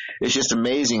 but it's just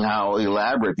amazing how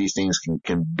elaborate these things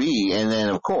can be. And then,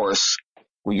 of course,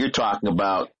 when you're talking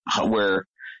about where,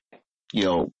 you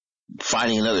know,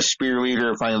 finding another sphere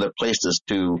leader, finding another place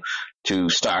to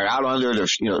start out under, to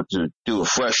do a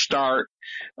fresh start.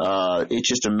 It's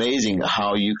just amazing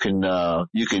how you can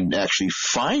actually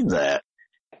find that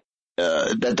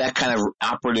kind of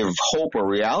operative hope or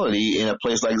reality in a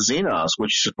place like Xenos,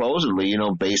 which supposedly, you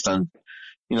know, based on,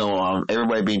 you know,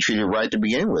 everybody being treated right to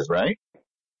begin with, right?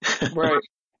 Right.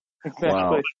 Exactly.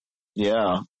 Wow.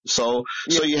 Yeah. So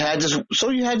you had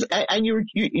and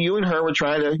you and her were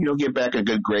trying to, you know, get back in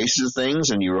good graces of things,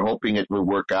 and you were hoping it would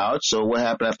work out. So what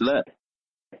happened after that?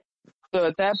 So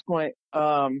at that point,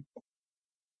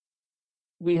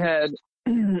 we had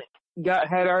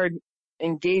our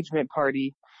engagement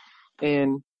party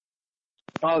and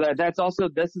all that.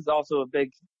 This is also a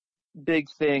big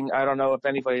thing. I don't know if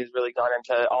anybody's really gone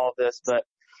into all of this, but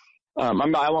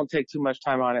I won't take too much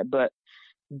time on it, but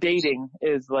dating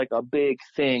is like a big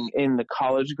thing in the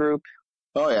college group.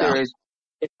 Oh yeah. There is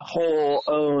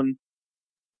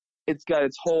it's got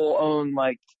its whole own,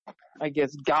 like, I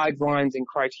guess, guidelines and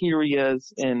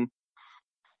criterias, and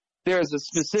there's a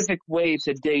specific way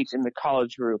to date in the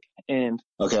college group, and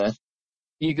okay,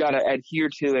 you got to adhere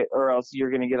to it, or else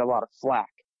you're going to get a lot of flack.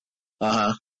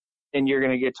 And you're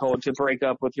going to get told to break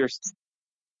up with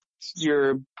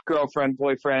your girlfriend,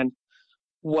 boyfriend,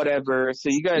 whatever. So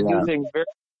you got to do things very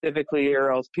specifically,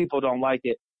 or else people don't like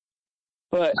it.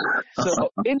 But so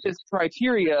in this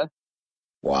criteria,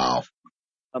 wow.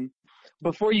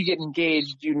 Before you get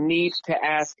engaged, you need to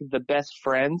ask the best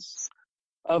friends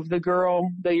of the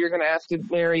girl that you're going to ask to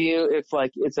marry you if,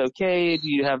 like, it's okay. Do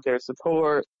you have their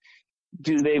support?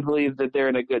 Do they believe that they're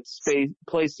in a good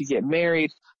place to get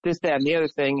married? This, that, and the other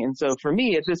thing. And so for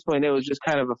me, at this point, it was just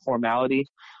kind of a formality.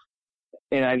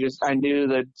 And I knew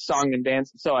the song and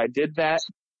dance, so I did that.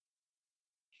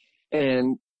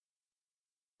 And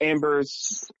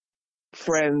Amber's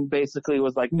friend basically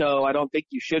was like, no, I don't think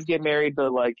you should get married,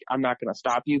 but, like, I'm not going to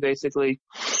stop you, basically.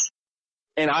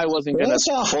 And I wasn't going to. That's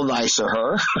awful nice of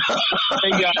her.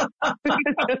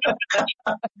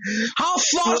 How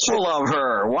thoughtful of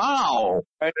her. Wow.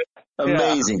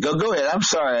 Amazing. Yeah. Go ahead. I'm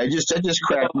sorry. That just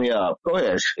cracked me up. Go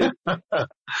ahead.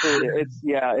 It's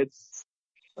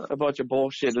a bunch of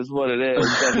bullshit is what it is.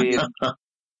 I mean,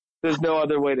 there's no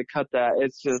other way to cut that.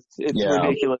 It's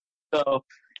ridiculous. So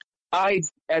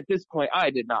at this point,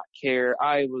 I did not care.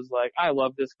 I was like, I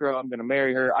love this girl. I'm going to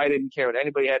marry her. I didn't care what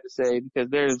anybody had to say, because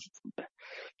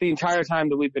the entire time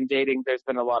that we've been dating, there's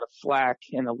been a lot of flack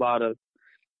and a lot of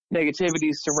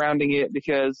negativity surrounding it,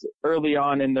 because early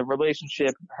on in the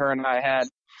relationship, her and I had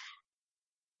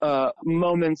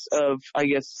moments of, I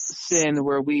guess, sin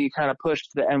where we kind of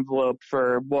pushed the envelope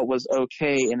for what was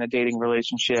okay in a dating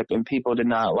relationship, and people did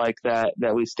not like that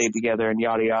we stayed together and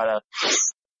yada yada.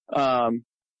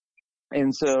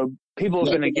 And so people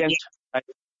have been against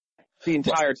the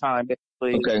entire time,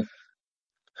 basically. Okay.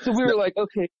 So we were like,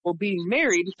 okay, well, being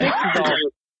married fixes all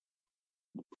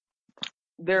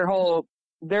this. Their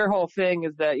whole thing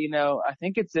is that, you know, I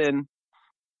think it's in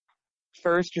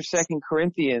 1st or 2nd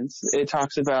Corinthians, it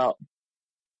talks about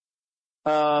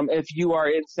If you are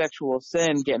in sexual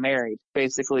sin, get married,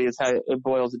 basically is how it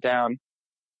boils it down.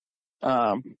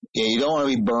 Yeah, you don't want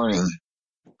to be burning.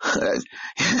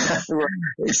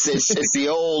 It's the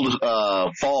old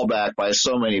fallback by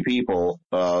so many people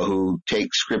who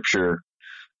take scripture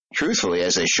truthfully,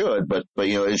 as they should, but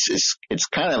it's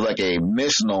kind of like a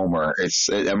misnomer. It's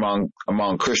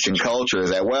among Christian culture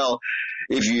that, well,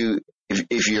 if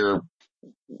you're,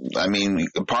 I mean,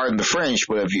 pardon the French,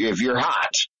 but if you're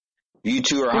hot, you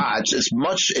two are hot. It's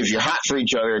much, if you're hot for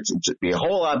each other, it'd be a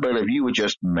whole lot better if you would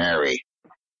just marry.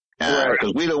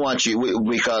 Because we don't want you,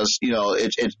 because,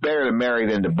 it's better to marry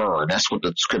than to burn. That's what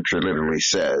the scripture literally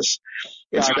says.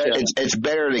 It's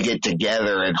better to get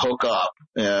together and hook up,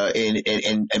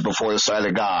 and before the sight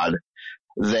of God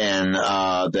than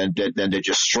to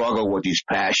just struggle with these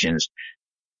passions.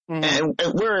 Mm-hmm.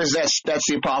 And whereas that's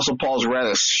the Apostle Paul's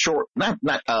rather short,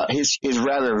 his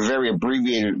rather very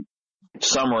abbreviated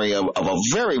summary of a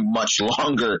very much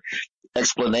longer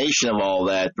explanation of all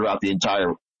that throughout the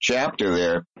entire chapter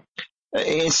there.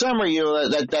 In summary,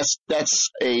 that's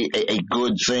a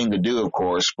good thing to do, of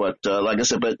course. But like I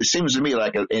said, but it seems to me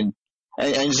like and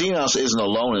Xenos isn't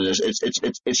alone in this.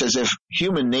 It's as if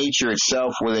human nature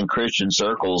itself within Christian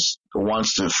circles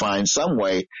wants to find some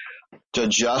way to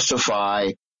justify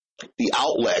the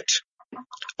outlet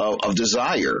of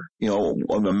desire.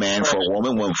 A man for a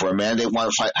woman for a man. They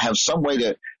want to have some way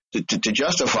to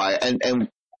justify and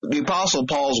the Apostle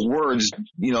Paul's words,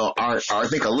 are I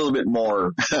think a little bit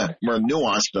more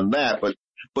nuanced than that, but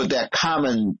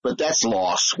that's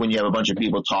lost when you have a bunch of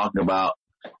people talking about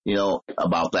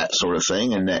that sort of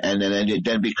thing, and then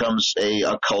it becomes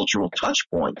a cultural touch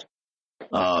point.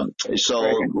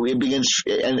 It begins,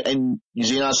 and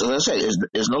Xenos, as I say,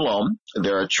 isn't alone.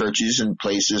 There are churches and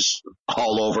places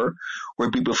all over where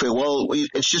people feel, well,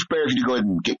 it's just better if you go ahead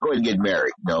and get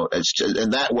married.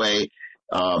 And that way,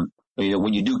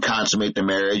 when you do consummate the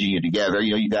marriage and you're together,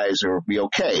 you guys will be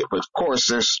okay. But of course,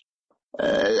 there's,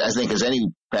 I think, as any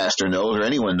pastor knows, or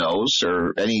anyone knows,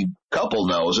 or any couple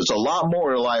knows, it's a lot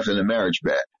more to life than a marriage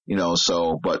bed.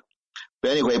 But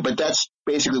anyway, but that's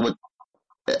basically what,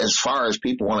 as far as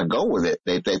people want to go with it.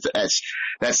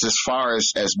 That's as far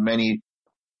as many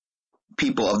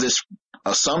people of this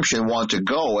assumption want to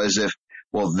go, as if,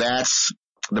 well, that's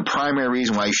the primary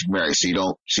reason why you should marry, so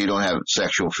you don't have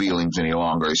sexual feelings any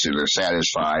longer, so they're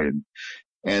satisfied.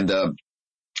 And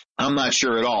I'm not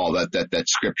sure at all that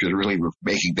scripture is really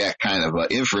making that kind of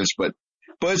inference, but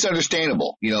it's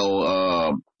understandable,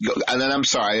 And then I'm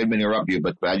sorry, I didn't mean to interrupt you,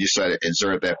 but I just tried to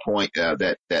insert that point,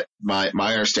 that my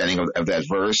understanding of that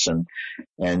verse,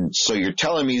 and so you're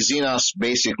telling me Xenos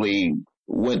basically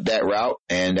went that route,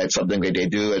 and that's something that they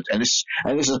do, and this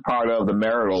is part of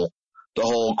the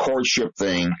whole courtship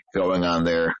thing going on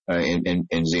there in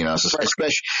Xenos.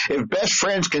 Especially if best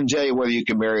friends can tell you whether you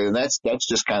can marry them, that's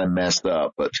just kind of messed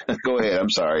up. But go ahead. I'm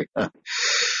sorry. No,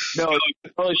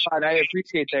 totally fine. I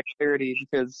appreciate that clarity,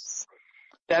 because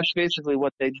that's basically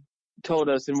what they told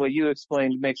us, and what you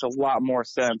explained makes a lot more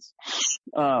sense.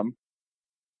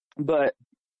 But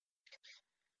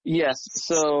yes,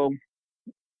 so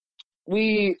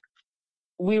we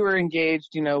were engaged,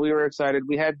 we were excited.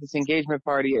 We had this engagement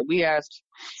party. We asked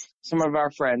some of our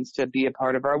friends to be a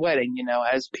part of our wedding,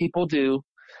 as people do.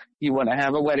 You want to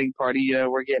have a wedding party.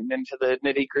 We're getting into the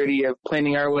nitty gritty of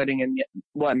planning our wedding and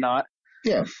whatnot.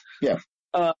 Yeah. Yeah.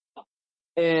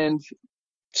 And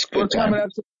we're coming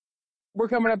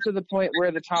up to the point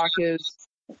where the talk is,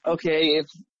 okay, if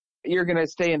you're going to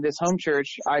stay in this home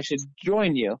church, I should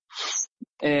join you.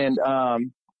 And,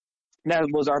 that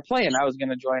was our plan. I was going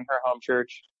to join her home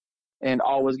church, and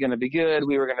all was going to be good.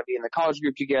 We were going to be in the college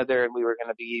group together, and we were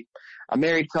going to be a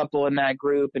married couple in that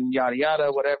group, and yada,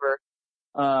 yada, whatever.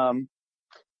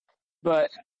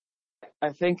 But I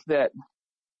think that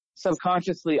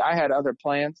subconsciously I had other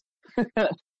plans.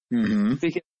 Mm-hmm.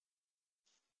 Because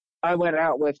I went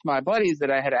out with my buddies that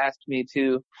I had asked me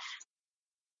to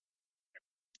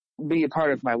be a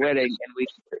part of my wedding, and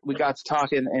we got to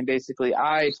talking, and basically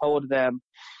I told them,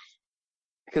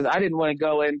 because I didn't want to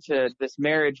go into this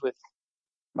marriage with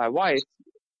my wife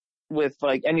with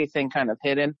like anything kind of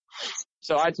hidden.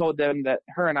 So I told them that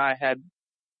her and I had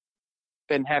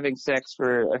been having sex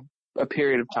for a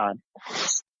period of time.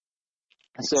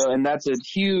 So, and that's a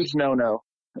huge no-no,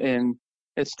 and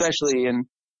especially in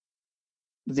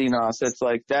Xenos, it's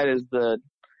like that is the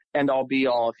end-all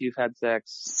be-all. If you've had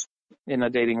sex in a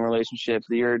dating relationship,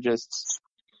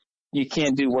 you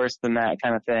can't do worse than that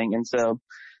kind of thing. And so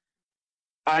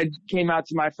I came out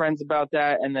to my friends about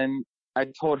that, and then I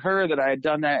told her that I had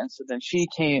done that, and so then she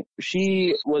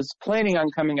was planning on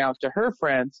coming out to her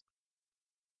friends,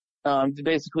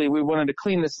 Basically, we wanted to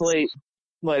clean the slate,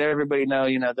 let everybody know,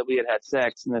 that we had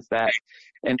sex and this, that.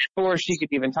 And before she could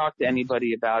even talk to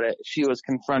anybody about it, she was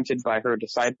confronted by her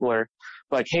discipler,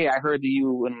 like, hey, I heard that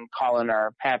you and Colin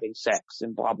are having sex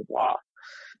and blah, blah, blah.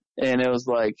 And it was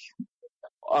like,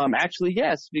 actually,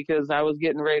 yes, because I was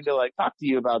getting ready to, like, talk to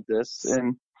you about this.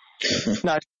 And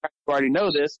not sure you already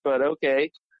know this, but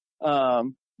okay.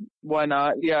 Why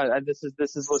not? Yeah, this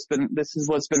is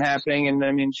what's been happening. And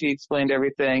I mean, she explained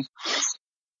everything.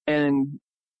 And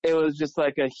it was just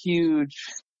like a huge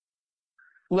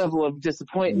level of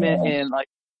disappointment and like,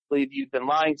 I believe you've been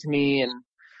lying to me. And,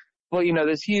 well,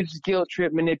 this huge guilt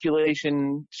trip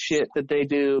manipulation shit that they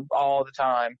do all the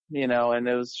time, and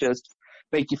it was just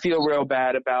make you feel real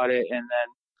bad about it. And then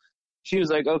she was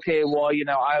like, okay, well,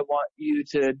 I want you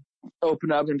to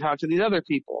open up and talk to these other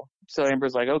people. So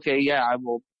Amber's like, okay, yeah, I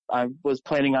will. I was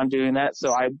planning on doing that.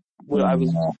 So I'm going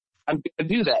to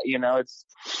do that, it's,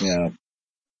 yeah.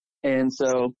 And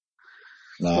so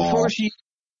before she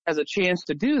has a chance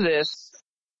to do this,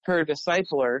 her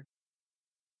discipler,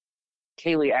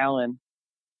 Kaylee Allen,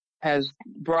 has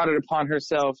brought it upon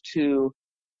herself to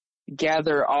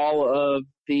gather all of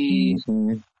the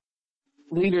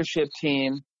leadership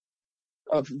team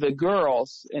of the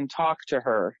girls and talk to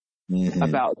her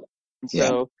about it. And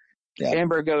so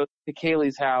Amber goes to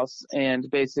Kaylee's house, and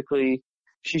basically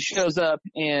she shows up,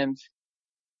 and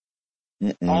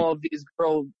all of these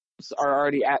girls are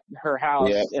already at her house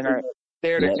and are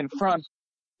there to confront.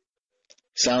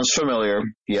 Sounds familiar.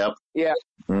 Yep. Yeah.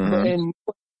 And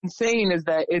what's insane is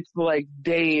that it's like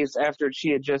days after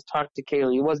she had just talked to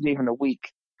Kaylee. It wasn't even a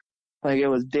week. Like, it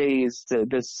was days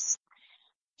that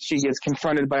she gets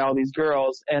confronted by all these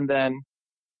girls. And then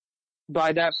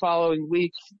by that following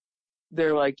week,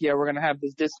 they're like, yeah, we're going to have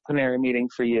this disciplinary meeting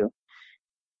for you.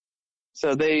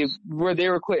 So they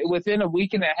were within a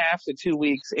week and a half to 2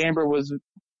 weeks. Amber was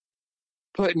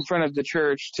put in front of the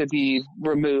church to be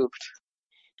removed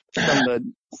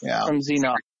from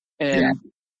Xenos. And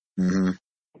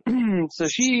so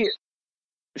she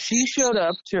showed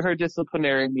up to her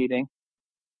disciplinary meeting,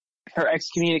 her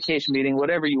excommunication meeting,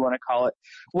 whatever you want to call it.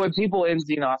 What people in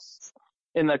Xenos,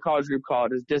 in the college group, call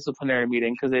it is disciplinary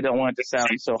meeting because they don't want it to sound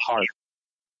so hard.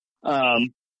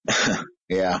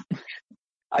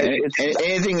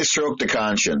 Anything to stroke the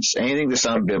conscience, anything to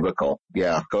sound biblical.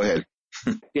 Yeah, go ahead.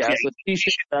 So she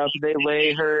showed up. They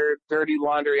lay her dirty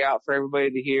laundry out for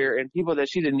everybody to hear, and people that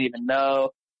she didn't even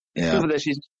know, people that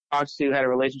she's talked to, had a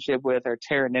relationship with, are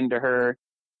tearing into her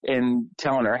and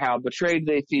telling her how betrayed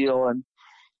they feel and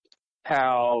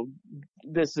how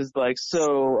this is like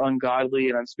so ungodly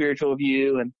and unspiritual of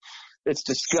you, and it's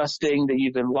disgusting that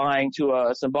you've been lying to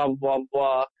us, and blah, blah, blah,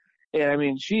 blah. And I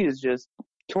mean, she is just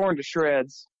torn to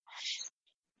shreds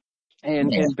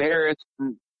and embarrassed.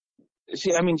 And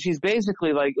she's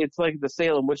basically like, it's like the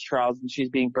Salem witch trials, and she's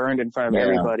being burned in front of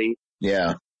everybody.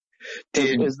 Yeah.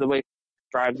 Is the way she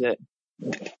describes it.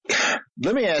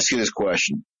 Let me ask you this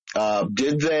question.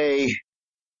 Did they,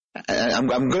 I'm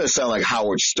going to sound like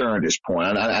Howard Stern at this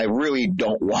point. I really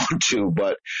don't want to,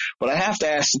 but I have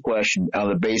to ask the question on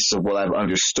the basis of what I've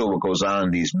understood what goes on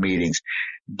in these meetings.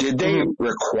 Did they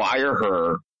require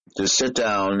her to sit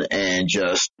down and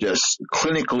just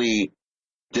clinically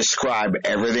describe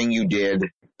everything you did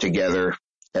together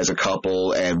as a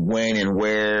couple, and when and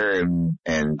where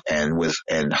and with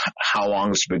and how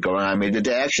long it's been going on? I mean, did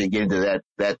they actually get into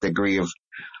that degree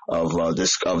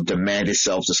of demanded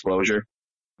self-disclosure?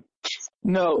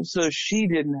 No, so she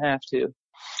didn't have to.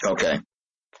 Okay.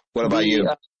 What about you?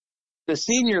 The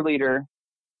senior leader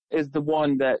is the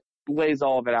one that lays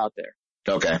all of it out there.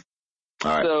 Okay.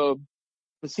 All right. So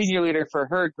the senior leader for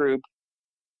her group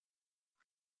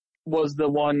was the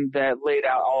one that laid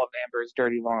out all of Amber's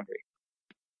dirty laundry.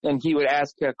 And he would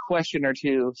ask a question or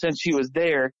two since she was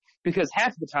there, because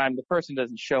half the time the person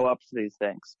doesn't show up to these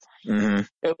things.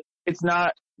 It's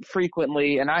not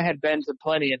frequently, and I had been to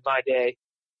plenty in my day.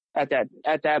 At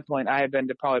that point, I had been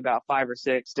to probably about 5 or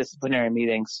 6 disciplinary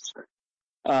meetings,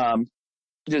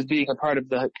 just being a part of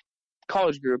the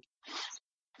college group.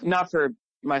 Not for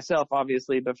myself,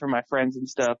 obviously, but for my friends and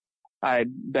stuff. I'd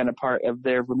been a part of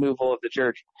their removal of the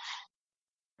church.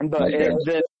 But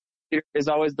this is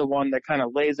always the one that kind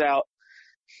of lays out,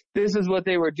 this is what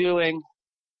they were doing,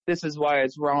 this is why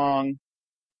it's wrong,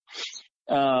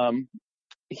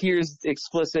 here's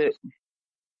explicit,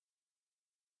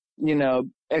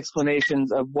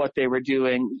 explanations of what they were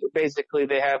doing. Basically,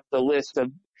 they have the list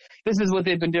of, this is what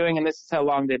they've been doing and this is how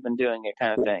long they've been doing it,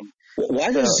 kind of thing.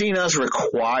 Why does Xenos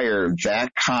require that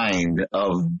kind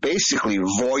of basically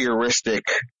voyeuristic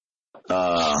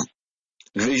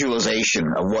visualization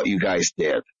of what you guys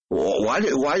did? Why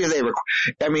do they?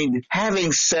 I mean,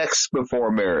 having sex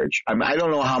before marriage. I mean, I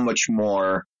don't know how much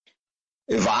more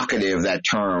evocative that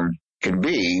term can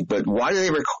be, but why do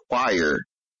they require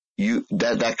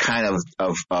that kind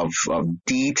of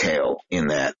detail in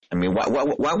that? I mean,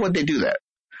 why would they do that?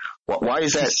 Why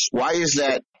is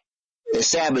that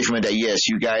establishment that yes,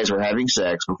 you guys were having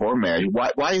sex before marriage?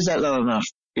 Why is that not enough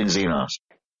in Xenos?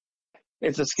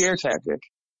 It's a scare tactic.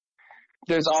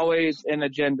 There's always an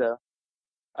agenda.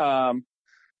 For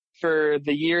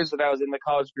the years that I was in the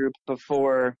college group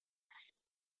before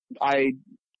I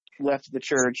left the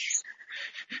church,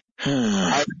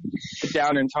 I sit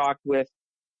down and talk with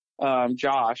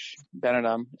Josh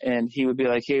Benedum, and he would be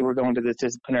like, hey, we're going to this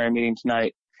disciplinary meeting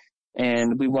tonight,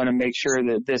 and we want to make sure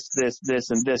that this,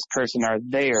 and this person are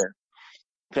there,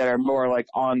 that are more like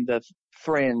on the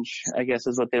fringe, I guess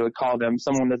is what they would call them,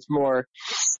 someone that's more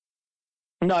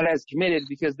not as committed,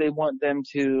 because they want them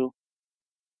to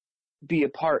be a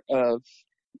part of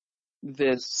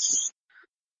this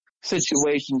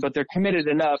situation, but they're committed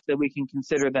enough that we can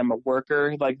consider them a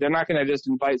worker. Like, they're not going to just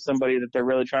invite somebody that they're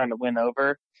really trying to win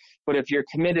over, but if you're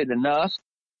committed enough,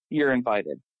 you're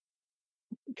invited,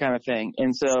 kind of thing.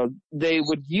 And so they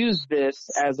would use this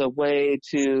as a way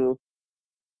to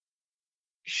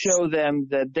show them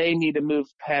that they need to move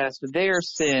past their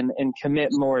sin and commit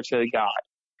more to God.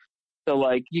 So,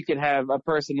 like, you could have a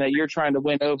person that you're trying to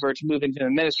win over to move into a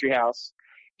ministry house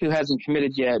who hasn't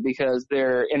committed yet because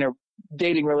they're in a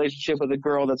dating relationship with a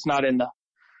girl that's not in the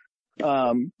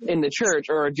church,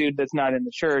 or a dude that's not in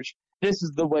the church. This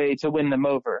is the way to win them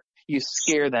over. You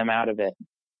scare them out of it.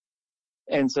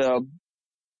 And so,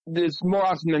 there's more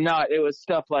often than not, it was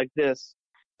stuff like this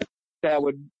that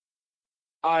would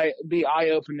be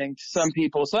eye-opening to some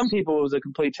people. Some people it was a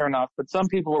complete turnoff, but some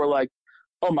people were like,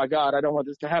 oh my God, I don't want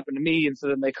this to happen to me. And so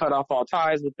then they cut off all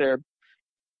ties with their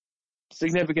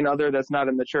significant other that's not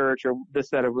in the church, or this,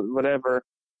 that, or whatever.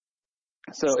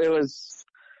 So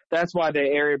that's why they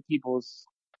air people's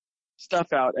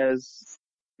stuff out as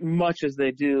much as they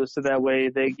do, so that way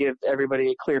they give everybody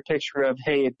a clear picture of,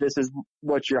 hey, if this is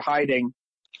what you're hiding,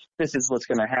 this is what's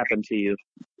going to happen to you.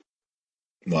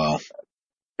 Wow.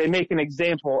 They make an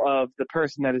example of the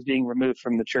person that is being removed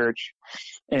from the church.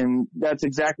 And that's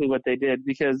exactly what they did,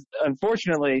 because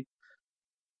unfortunately,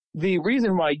 the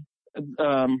reason why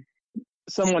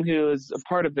someone who is a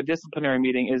part of the disciplinary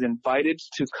meeting is invited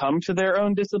to come to their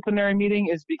own disciplinary meeting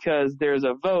is because there's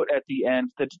a vote at the end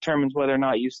that determines whether or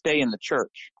not you stay in the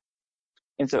church.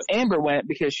 And so Amber went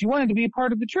because she wanted to be a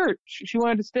part of the church. She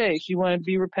wanted to stay. She wanted to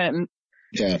be repentant.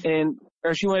 Yeah.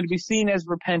 Or she wanted to be seen as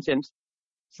repentant,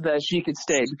 so that she could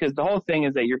stay, because the whole thing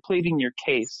is that you're pleading your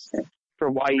case for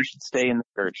why you should stay in the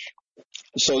church.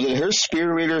 So did her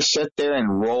spirit reader sit there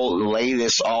and lay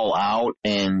this all out?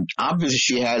 And obviously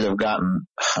she had to have gotten,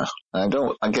 I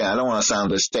don't want to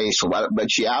sound distasteful,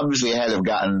 but she obviously had to have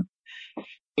gotten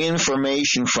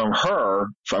information from her,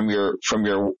 from your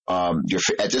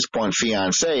at this point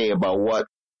fiance, about what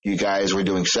you guys were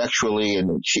doing sexually,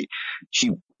 and she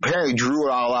apparently drew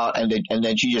it all out, and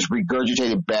then she just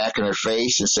regurgitated back in her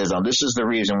face and says, "Oh, this is the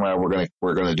reason why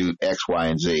we're gonna do X, Y,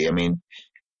 and Z." I mean,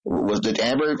 did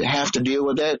Amber have to deal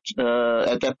with that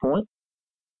at that point?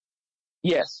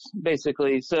 Yes,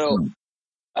 basically. So,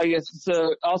 I guess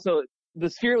so. Also, the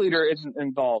sphere leader isn't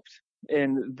involved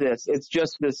in this. It's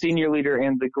just the senior leader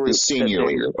and the group. The senior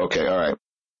leader. Okay, all right.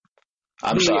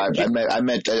 I'm sorry. I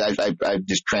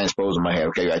just transposed in my head.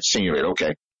 Okay, that's senior leader.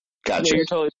 Okay, gotcha. Yeah, you're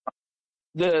totally fine.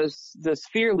 The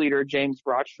sphere leader, James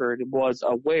Rochford, was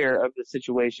aware of the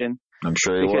situation. I'm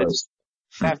sure he was.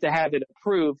 You have to have it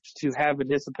approved to have a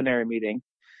disciplinary meeting,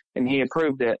 and he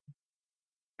approved it.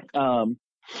 So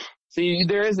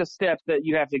there is a step that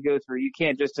you have to go through. You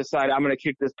can't just decide, I'm going to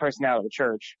kick this person out of the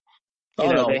church.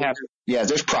 No. Yeah,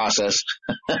 there's process.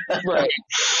 Right.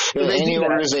 Any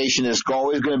organization is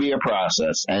always going to be a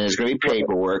process, and there's going to be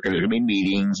paperwork, and there's going to be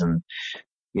meetings, and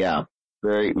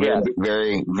very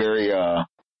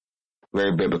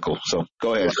biblical. So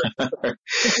go ahead.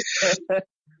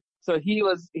 So he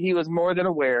was more than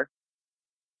aware,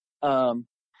 So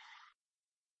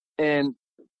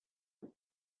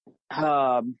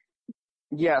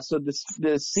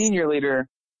the senior leader,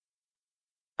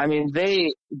 I mean,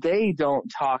 they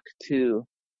don't talk to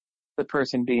the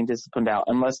person being disciplined out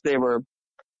unless they were,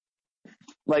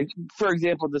 like, for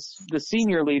example, the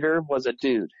senior leader was a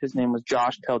dude. His name was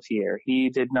Josh Peltier. He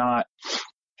did not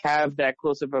have that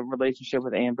close of a relationship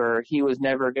with Amber. He was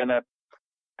never going to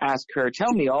ask her,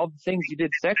 tell me all the things you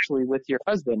did sexually with your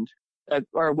husband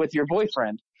or with your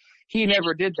boyfriend. He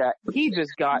never did that. He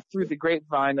just got through the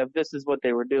grapevine of this is what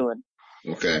they were doing.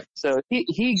 Okay. So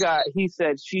he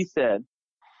said, she said,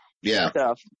 Yeah.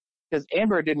 stuff. Because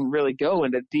Amber didn't really go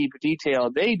into deep detail.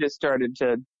 They just started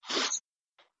to,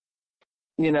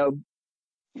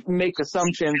 make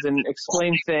assumptions and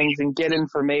explain things and get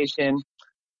information.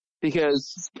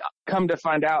 Because come to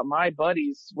find out, my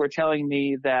buddies were telling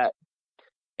me that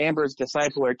Amber's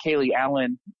discipler, Kaylee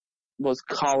Allen, was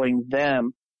calling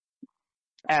them,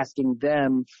 asking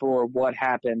them for what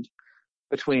happened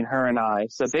between her and I.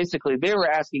 So basically, they were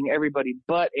asking everybody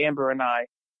but Amber and I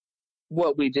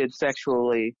what we did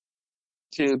sexually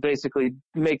to basically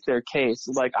make their case.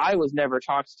 Like, I was never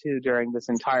talked to during this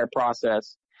entire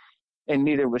process, and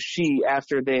neither was she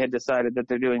after they had decided that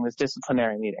they're doing this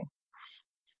disciplinary meeting.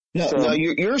 Now,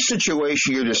 your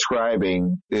situation you're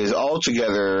describing is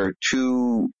altogether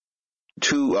too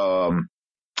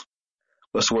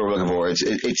what's the word we're looking for?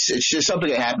 It's just something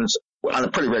that happens on a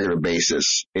pretty regular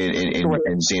basis in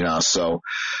Xenos. So,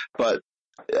 but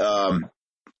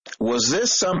was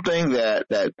this something that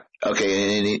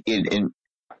okay? In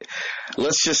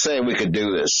let's just say we could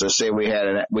do this. Let's say we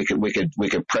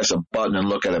could press a button and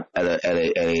look at a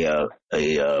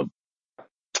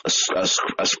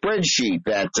spreadsheet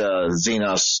that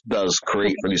Xenos does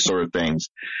create for these sort of things,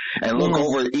 and look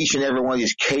over each and every one of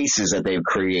these cases that they've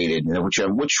created, which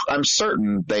I'm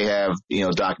certain they have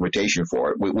documentation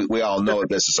for it. We all know that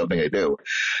this is something they do.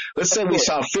 Let's say we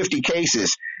saw 50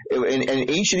 cases, and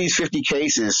each of these 50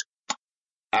 cases,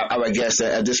 I would guess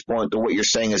that at this point what you're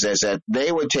saying is that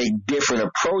they would take different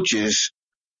approaches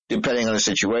depending on the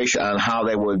situation on how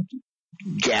they would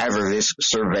gather this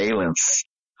surveillance.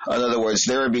 In other words,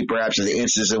 there would be perhaps an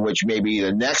instance in which maybe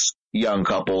the next young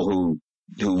couple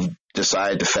who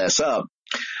decide to fess up,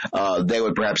 they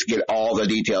would perhaps get all the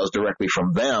details directly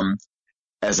from them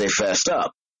as they fessed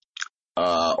up.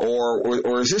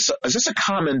 Or is this a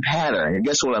common pattern? I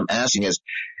guess what I'm asking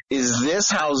is this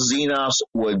how Xenos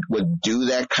would do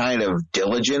that kind of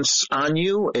diligence on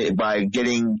you, by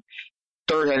getting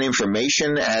third-hand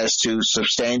information as to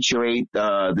substantiate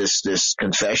this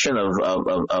confession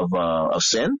of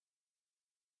sin?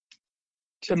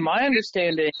 To my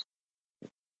understanding,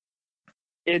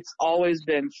 it's always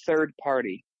been third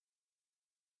party.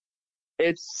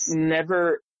 It's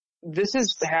never. This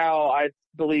is how I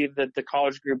believe that the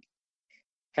college group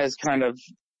has kind of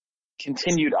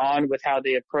continued on with how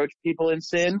they approach people in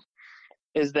sin,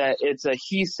 is that it's a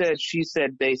he said, she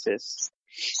said basis.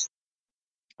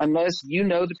 Unless you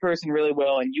know the person really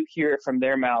well and you hear it from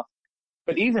their mouth.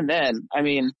 But even then, I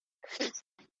mean,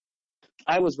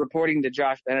 I was reporting to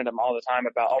Josh Bennett all the time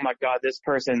about, oh my God, this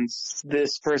person's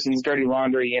dirty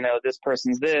laundry, this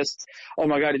person's this. Oh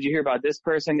my God, did you hear about this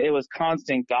person? It was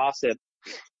constant gossip.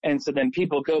 And so then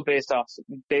people go based off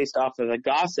of the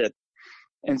gossip.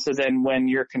 And so then when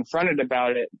you're confronted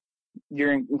about it,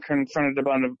 you're confronted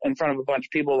in front of a bunch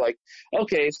of people like,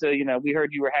 okay, so, we heard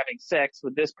you were having sex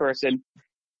with this person.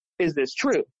 Is this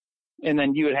true? And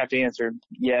then you would have to answer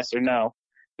yes or no,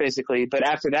 basically. But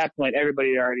after that point,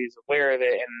 everybody already is aware of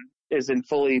it and is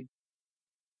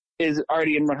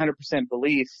already in 100%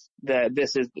 belief that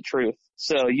this is the truth.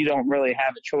 So you don't really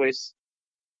have a choice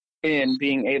in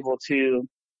being able to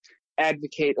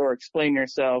advocate or explain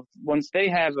yourself. Once they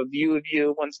have a view of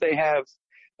you, once they have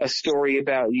a story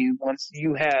about you, once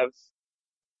you have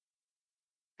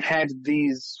had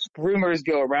these rumors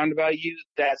go around about you,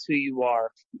 that's who you are.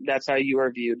 That's how you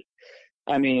are viewed.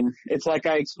 I mean, it's like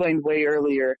I explained way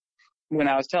earlier when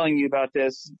I was telling you about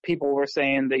this. People were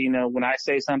saying that, when I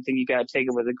say something, you got to take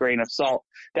it with a grain of salt.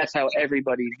 That's how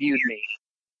everybody viewed me.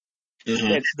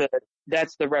 Mm-hmm.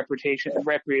 That's the reputation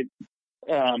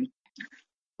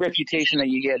that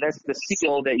you get. That's the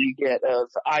seal that you get of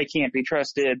I can't be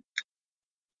trusted.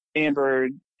 Amber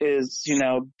is,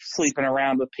 sleeping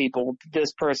around with people.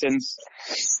 This person's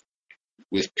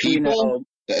with people.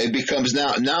 It becomes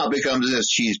now it becomes this.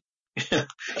 She's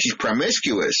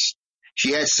promiscuous.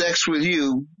 She had sex with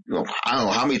you. I don't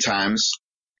know how many times.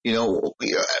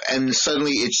 And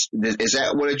suddenly is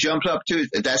that what it jumps up to?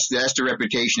 That's the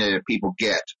reputation that people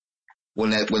get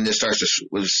when this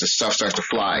stuff starts to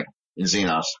fly in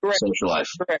Xenos social life.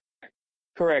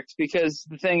 Correct. Because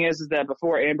the thing is that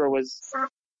before Amber was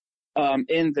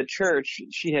in the church,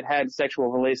 she had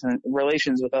sexual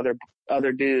relations with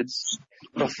other dudes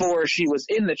before she was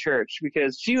in the church,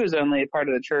 because she was only a part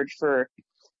of the church for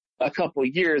a couple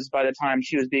years by the time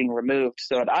she was being removed.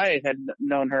 So I had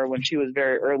known her when she was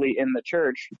very early in the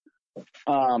church,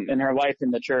 in her life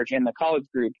in the church, in the college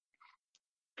group.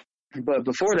 But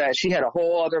before that, she had a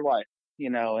whole other life,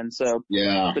 and so,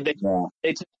 yeah. But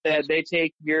they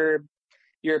take your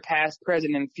past,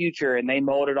 present, and future, and they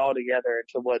mold it all together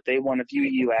to what they want to view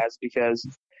you as, because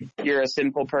you're a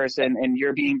sinful person and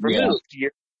you're being removed. Yeah.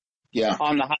 Yeah.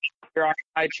 on the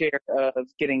high chair of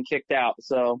getting kicked out.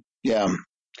 So Yeah.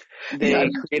 they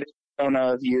created a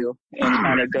persona of you and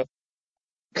kind of go.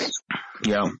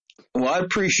 Yeah. Well, I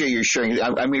appreciate your sharing.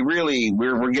 I mean, really,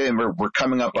 we're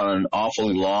coming up on an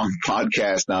awfully long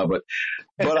podcast now, but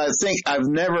I think I've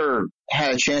never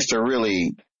had a chance to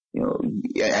really,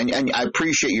 and I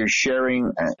appreciate your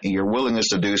sharing, your willingness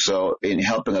to do so in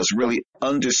helping us really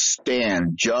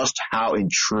understand just how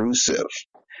intrusive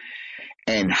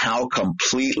and how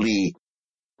completely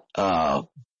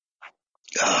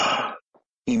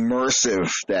immersive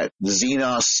that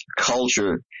Xenos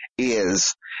culture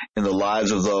is in the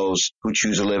lives of those who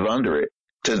choose to live under it.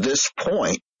 To the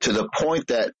point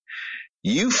that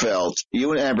you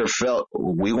and Amber felt,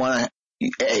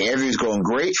 hey, everything's going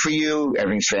great for you,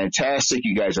 everything's fantastic,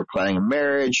 you guys are planning a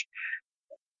marriage,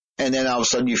 and then all of a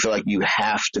sudden you feel like you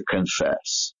have to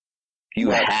confess. You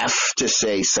have to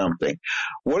say something.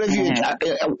 What if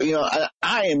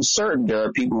I am certain there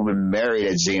are people who've been married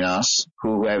at Xenos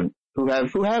who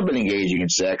have been engaging in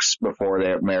sex before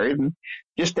they're married and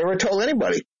just never told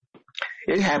anybody.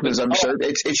 It happens. I'm certain.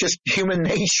 It's just human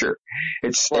nature.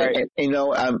 It's right.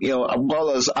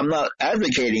 Well as I'm not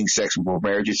advocating sex before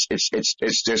marriage. It's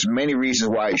there's many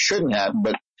reasons why it shouldn't happen.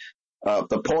 But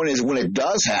the point is, when it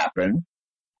does happen,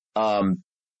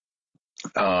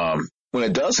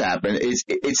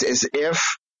 it's as if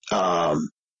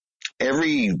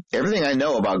everything I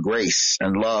know about grace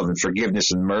and love and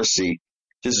forgiveness and mercy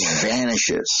just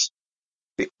vanishes.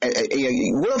 What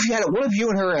if you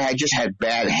and her had just had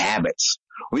bad habits?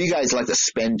 Or you guys like to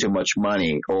spend too much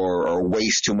money or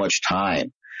waste too much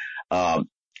time? I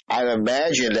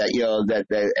imagine that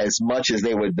that as much as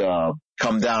they would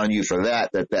come down on you for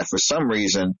that for some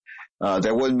reason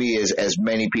there wouldn't be as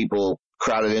many people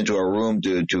crowded into a room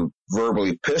to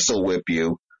verbally pistol whip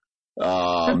you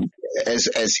as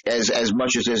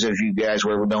much as if you guys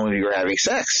were known you were having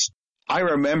sex. I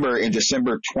remember in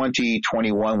December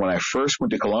 2021 when I first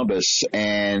went to Columbus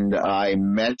and I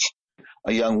met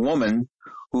a young woman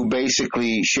who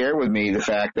basically shared with me the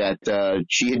fact that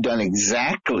she had done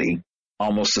exactly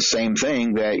almost the same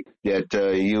thing that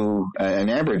you and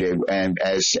Amber did. And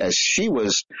as she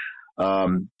was,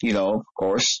 of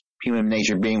course, human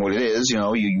nature being what it is,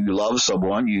 you love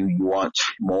someone, you want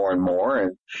more and more,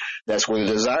 and that's where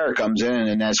the desire comes in,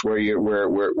 and that's where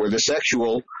where the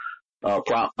sexual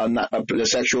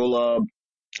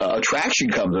attraction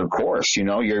comes. Of course,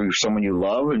 you're someone you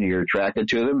love and you're attracted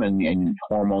to them, and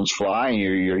hormones fly, and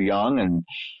you're young, and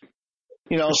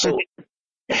so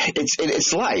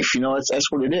it's life. That's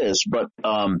what it is. But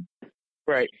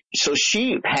right. So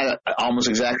she had almost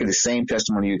exactly the same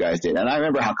testimony you guys did, and I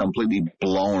remember how completely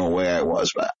blown away I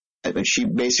was by it. And she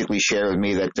basically shared with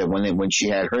me that when she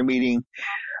had her meeting,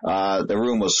 the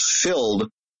room was filled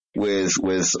with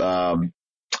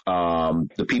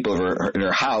the people in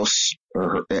her house,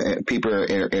 or people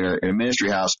in her ministry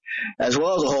house, as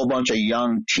well as a whole bunch of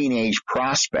young teenage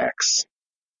prospects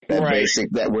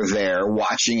that were there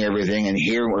watching everything and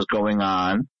hearing what was going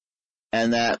on,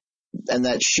 and that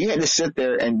she had to sit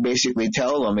there and basically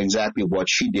tell them exactly what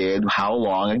she did, how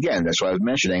long. Again, that's what I was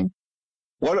mentioning,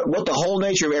 what the whole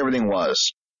nature of everything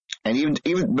was. And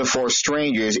even before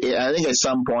strangers, I think at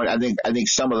some point, I think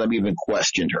some of them even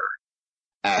questioned her.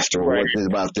 Asked her, what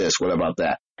about this? What about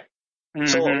that? Mm-hmm.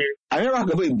 So I remember how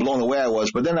completely blown away I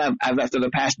was. But then after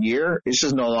the past year, this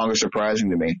is no longer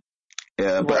surprising to me.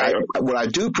 But what I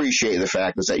do appreciate the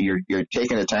fact is that you're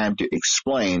taking the time to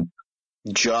explain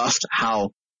just how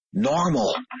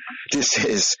normal this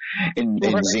is in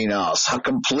Xenos, how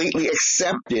completely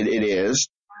accepted it is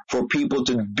for people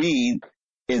to be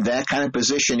in that kind of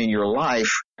position in your life,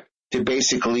 to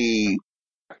basically,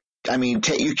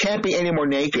 you can't be any more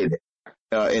naked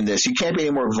in this. You can't be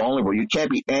any more vulnerable. You can't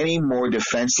be any more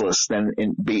defenseless than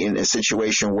be in a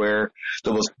situation where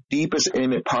the most deepest,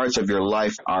 intimate parts of your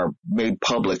life are made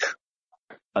public.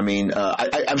 I'm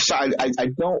sorry, I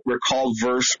don't recall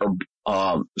verse or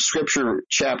scripture,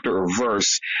 chapter or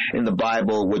verse in the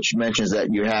Bible which mentions that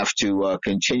you have to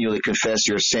continually confess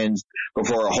your sins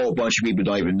before a whole bunch of people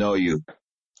don't even know you.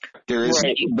 There is,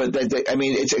 but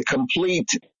it's a complete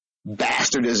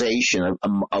bastardization,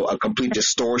 a complete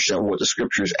distortion of what the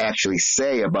scriptures actually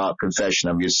say about confession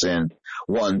of your sin,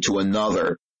 one to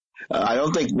another. I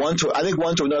think one to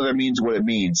another means what it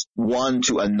means, one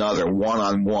to another, one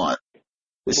on one.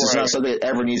 This is not something that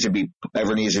ever needs to be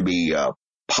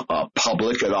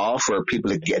public at all for people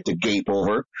to get to gape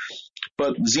over.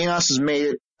 But Xenos has made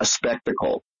it a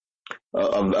spectacle,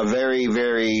 a very,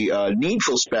 very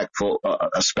needful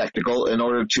spectacle in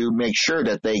order to make sure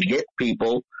that they get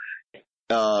people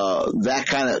that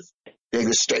kind of to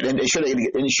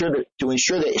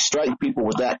ensure they strike people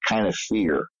with that kind of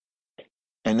fear.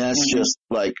 And that's just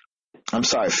like, I'm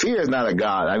sorry, fear is not a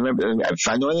God. I remember, if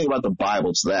I know anything about the Bible,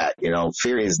 it's that,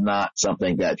 fear is not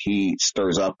something that he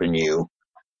stirs up in you,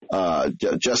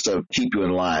 just to keep you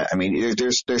in line. I mean,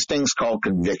 there's things called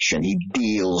conviction. He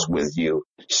deals with you.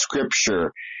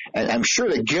 Scripture. And I'm sure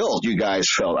the guilt you guys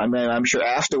felt. I mean, I'm sure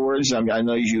afterwards, I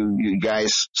know you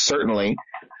guys certainly,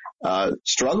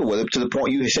 struggled with it to the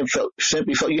point you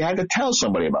simply felt you had to tell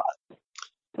somebody about it.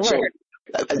 Right.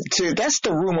 So that's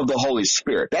the room of the Holy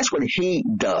Spirit. That's what he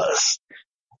does.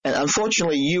 And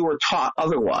unfortunately, you were taught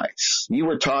otherwise. You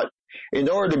were taught in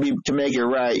order to make it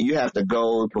right, you have to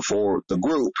go before the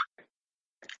group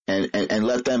and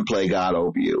let them play God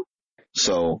over you.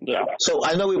 So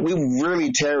I know we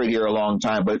really tarried here a long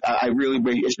time, but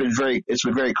it's been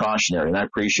very cautionary, and I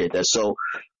appreciate that. So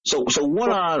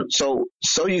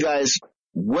you guys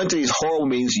went to these horrible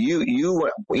meetings. You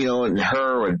and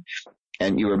her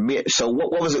and you were. So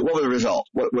what was it? What was the result?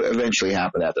 What eventually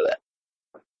happened after that?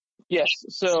 Yes.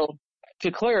 So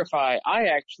to clarify, I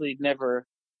actually never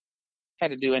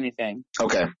had to do anything.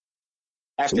 Okay.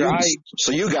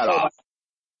 So you got off.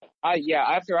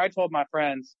 After I told my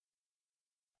friends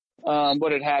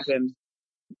what had happened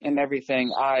and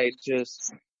everything, I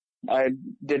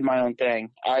did my own thing.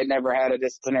 I never had a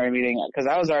disciplinary meeting because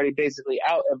I was already basically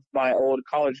out of my old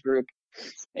college group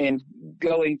and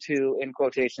going to, in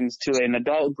quotations, to an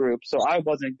adult group. So I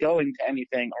wasn't going to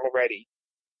anything already.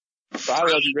 So I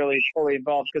wasn't really fully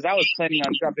involved because I was planning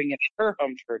on jumping into her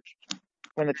home church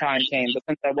when the time came. But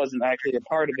since I wasn't actually a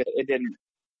part of it,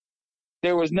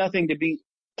 there was nothing to be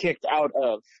kicked out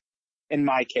of in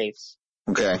my case.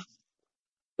 Okay.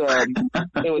 So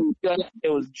it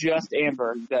was just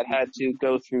Amber that had to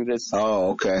go through this.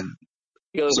 Oh, okay.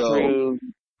 Through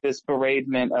this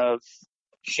bereavement of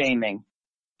shaming.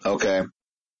 Okay.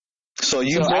 So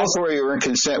both were in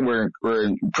consent, were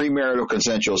in premarital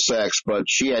consensual sex, but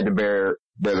she had to bear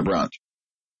the brunt.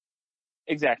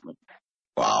 Exactly.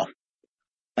 Wow.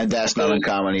 And that's not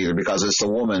uncommon either, because it's the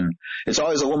woman. It's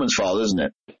always a woman's fault, isn't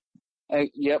it?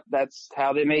 Yep, that's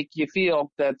how they make you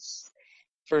feel. That's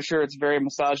for sure. It's a very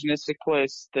misogynistic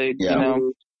place. She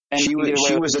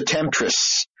was a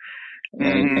temptress,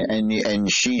 and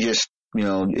she just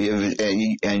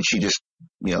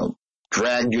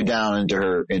dragged you down into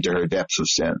her depths of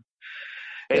sin.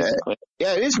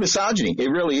 It is misogyny. It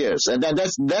really is, and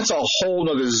that's a whole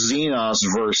other Xenos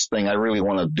verse thing I really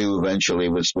want to do eventually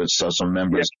with some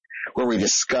members, where we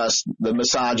discuss the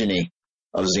misogyny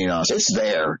of Xenos. It's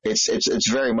there. It's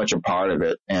very much a part of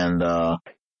it, and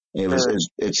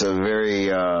it's a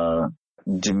very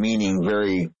demeaning,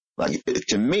 very, like,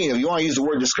 to me, if you want to use the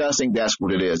word disgusting, that's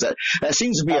what it is. That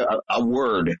seems to be a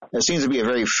word. That seems to be a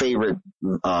very favorite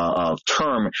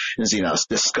term in Xenos,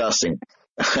 disgusting.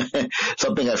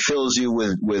 Something that fills you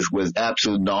with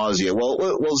absolute nausea. Well,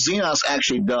 Xenos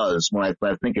actually does when I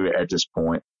think of it at this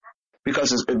point,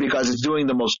 because it's doing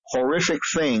the most horrific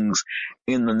things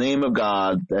in the name of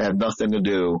God that have nothing to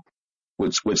do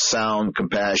with sound,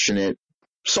 compassionate,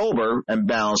 sober, and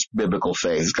balanced biblical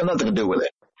faith. It's got nothing to do with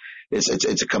it.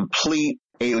 It's a complete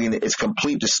alien. It's a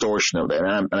complete distortion of that.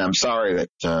 And I'm sorry that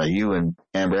you and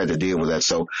Amber had to deal with that.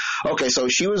 So, okay, so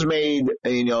she was made,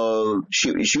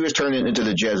 she was turned into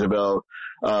the Jezebel.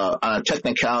 On a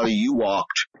technicality, you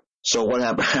walked. So what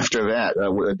happened after that?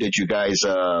 Did you guys,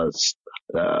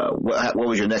 what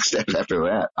was your next step after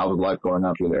that? How was life going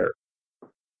on through there?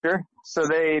 Sure. So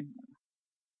they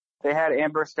had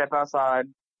Amber step outside.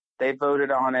 They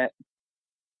voted on it,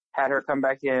 had her come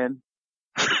back in,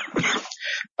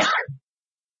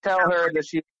 tell her that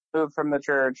she moved from the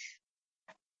church.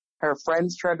 Her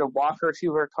friends tried to walk her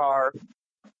to her car.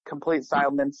 Complete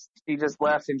silence. She just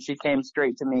left, and she came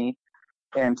straight to me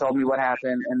and told me what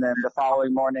happened. And then the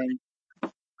following morning,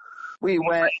 we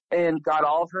went and got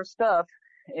all of her stuff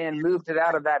and moved it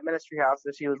out of that ministry house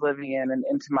that she was living in and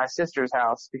into my sister's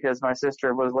house, because my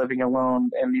sister was living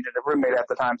alone and needed a roommate at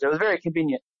the time. So it was very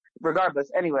convenient. Regardless,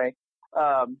 anyway,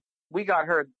 we got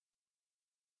her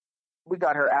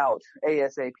out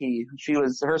ASAP.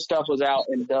 Her stuff was out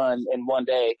and done in one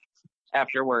day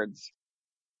afterwards,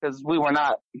 because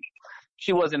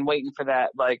she wasn't waiting for that.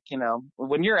 Like,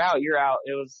 when you're out, you're out.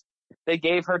 They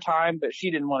gave her time, but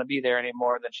she didn't want to be there any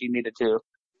more than she needed to.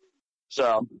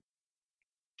 So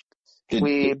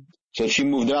so she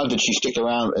moved out. Did she stick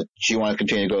around? She want to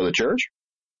continue to go to the church?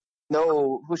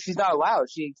 No, she's not allowed.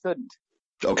 She couldn't.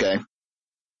 Okay.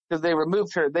 Because they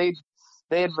removed her. They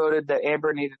had voted that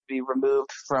Amber needed to be removed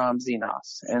from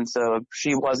Xenos, and so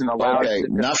she wasn't allowed. Okay,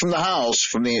 not from the house,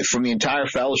 from the entire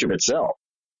fellowship itself.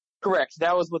 Correct.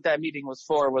 That was what that meeting was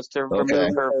for, was to Okay.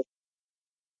 remove her.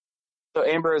 So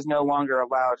Amber is no longer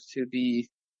allowed to be,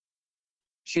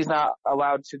 she's not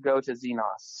allowed to go to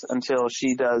Xenos until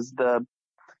she does the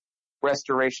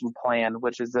restoration plan,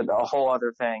 which is a whole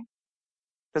other thing.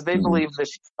 Because they believe that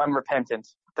she's unrepentant.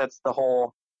 That's the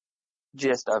whole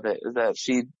gist of it, is that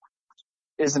she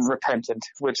isn't repentant,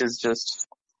 which is just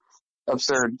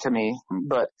absurd to me.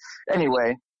 But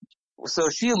anyway, so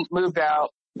she moved out.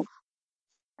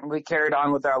 We carried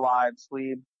on with our lives.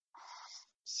 We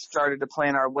started to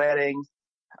plan our wedding.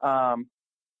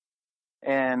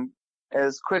 And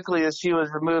as quickly as she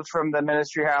was removed from the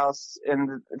ministry house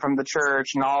and from the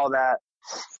church and all of that,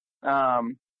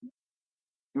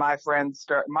 my friends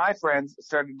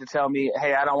started to tell me,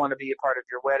 hey, I don't want to be a part of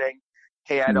your wedding.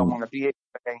 Hey, I don't want to be at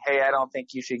your wedding. Hey, I don't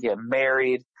think you should get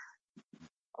married.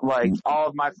 Like, all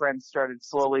of my friends started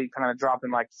slowly kind of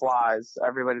dropping like flies.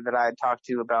 Everybody that I had talked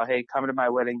to about, hey, come to my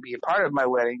wedding, be a part of my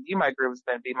wedding, be my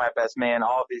groomsman, be my best man.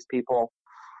 All of these people,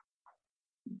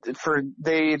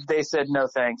 they said, no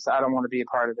thanks. I don't want to be a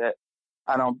part of it.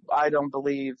 I don't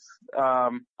believe,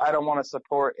 I don't want to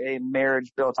support a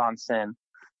marriage built on sin,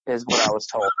 is what I was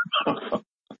told.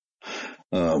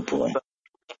 Oh boy. So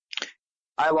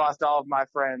I lost all of my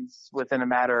friends within a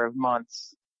matter of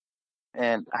months,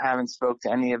 and I haven't spoke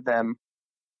to any of them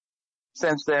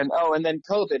since then. Oh, and then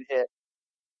COVID hit,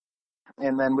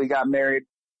 and then we got married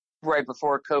right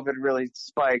before COVID really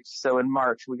spiked. So in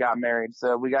March we got married.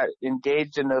 So we got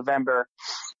engaged in November.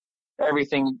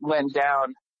 Everything went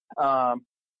down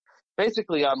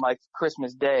basically on like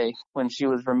Christmas Day when she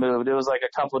was removed. It was like a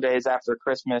couple of days after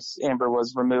Christmas, Amber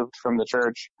was removed from the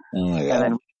church. Oh my God.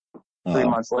 And then 3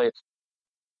 months later.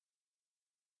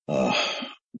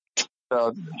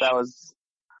 So that was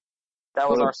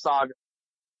our saga.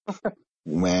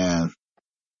 Man.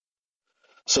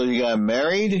 So you got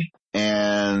married,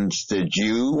 and did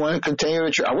you want to continue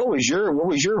with what was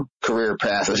your career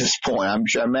path at this point? I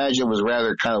imagine it was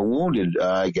rather kind of wounded,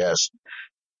 I guess.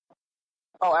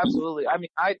 Oh, absolutely. I mean,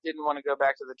 I didn't want to go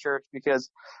back to the church because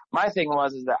my thing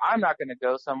is that I'm not going to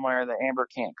go somewhere that Amber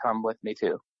can't come with me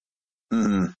to.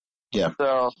 Mm-hmm. Yeah.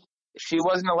 So she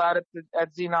wasn't allowed at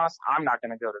Xenos. I'm not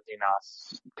going to go to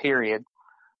Xenos, period.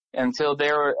 Until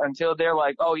they're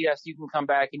like, oh yes, you can come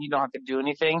back and you don't have to do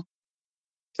anything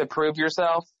to prove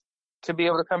yourself to be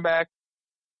able to come back.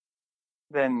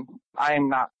 Then I'm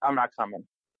not coming.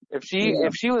 If she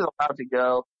was allowed to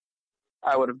go,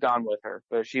 I would have gone with her,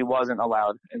 but she wasn't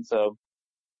allowed, and so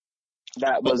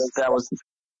that was so out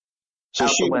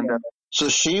she, the window. So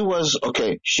she was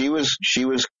okay. She was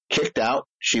kicked out.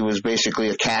 She was basically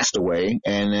a castaway,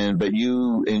 but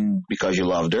because you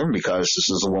loved her, because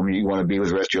this is the woman you want to be with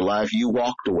the rest of your life, you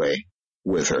walked away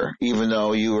with her, even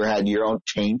though you had your own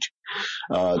taint.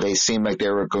 They seemed like they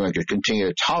were going to continue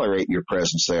to tolerate your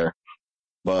presence there.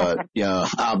 But,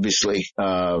 obviously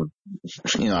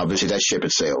that ship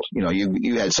had sailed.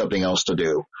 You had something else to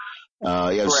do.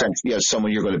 You have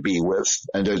someone you're going to be with,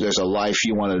 and there's a life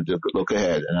you want to look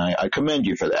ahead. And I commend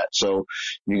you for that. So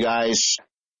you guys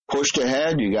pushed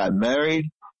ahead, you got married,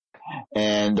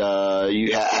 and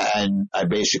you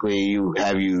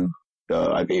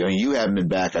haven't been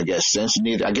back, I guess, since.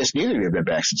 Neither of you have been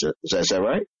back since. Is that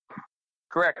right?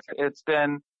 Correct. It's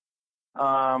been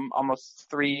almost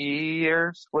 3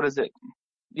 years. What is it?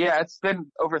 Yeah, it's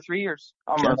been over 3 years.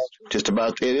 Almost. Yeah, just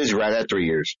about. It is right at 3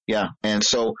 years. Yeah. And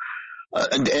so,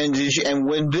 and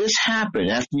when this happened,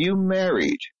 after you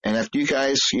married, and after you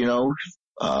guys, were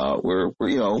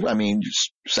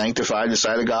sanctified in the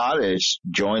sight of God, it's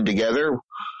joined together,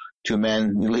 two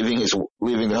men leaving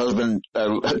the husband,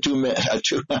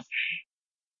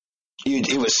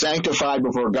 it was sanctified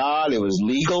before God. It was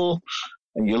legal.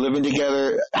 And you're living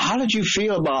together. How did you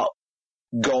feel about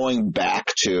going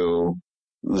back to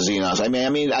Xenos? I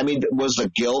mean, was the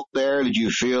guilt there? Did you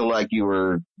feel like you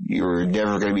were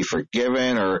never going to be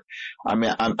forgiven? Or,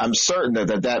 I'm certain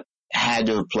that had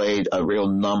to have played a real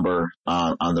number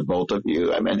on the both of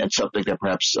you. I mean, it's something that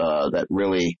perhaps that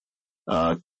really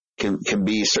can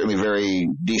be certainly very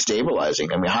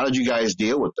destabilizing. I mean, how did you guys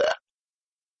deal with that?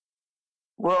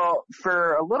 Well,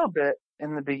 for a little bit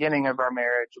in the beginning of our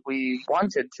marriage, we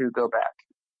wanted to go back.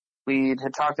 We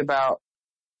had talked about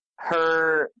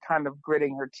her kind of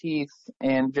gritting her teeth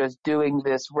and just doing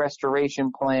this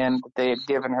restoration plan that they had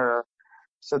given her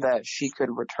so that she could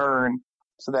return,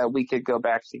 so that we could go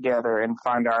back together and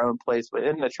find our own place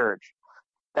within the church.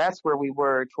 That's where we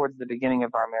were towards the beginning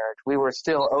of our marriage. We were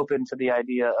still open to the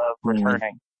idea of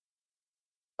returning.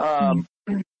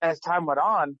 As time went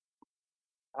on,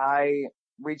 I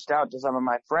reached out to some of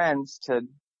my friends to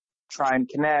try and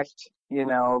connect,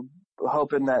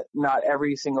 hoping that not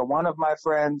every single one of my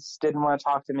friends didn't want to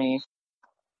talk to me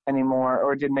anymore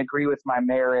or didn't agree with my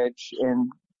marriage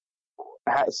and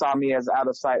saw me as out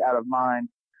of sight, out of mind.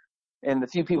 And the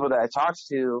few people that I talked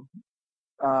to,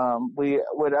 we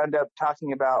would end up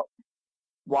talking about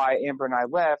why Amber and I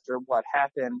left or what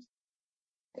happened,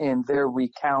 and their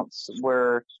recounts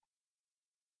were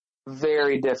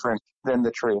very different than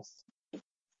the truth.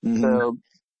 Mm-hmm. So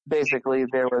basically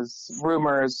there was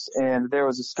rumors and there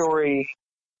was a story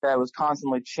that was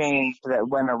constantly changed that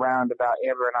went around about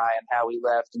Amber and I and how we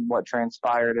left and what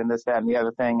transpired and this, that, and the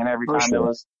other thing. And every time it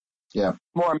was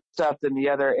more messed up than the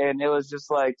other. And it was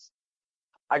just like,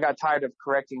 I got tired of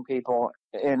correcting people,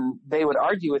 and they would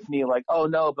argue with me like, oh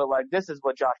no, but like this is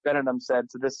what Josh Benedum said,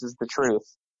 so this is the truth.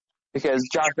 Because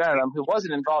Josh Benedum, who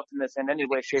wasn't involved in this in any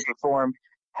way, shape, or form,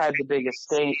 had the biggest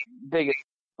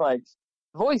like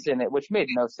voice in it, which made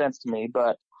no sense to me.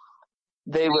 But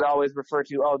they would always refer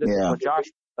to, oh, this is what Josh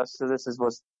does, so this is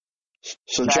what's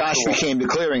So Josh became the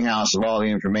clearinghouse of all the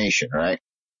information, right?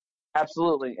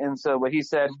 Absolutely. And so what he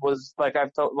said was, like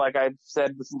I've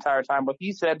said this entire time, what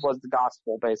he said was the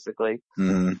gospel, basically.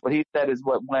 Mm-hmm. What he said is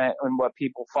what went and what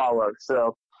people followed.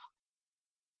 So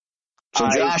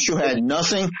Joshua had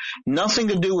nothing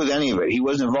to do with any of it. He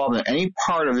wasn't involved in any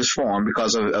part of this forum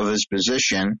because of his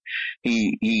position.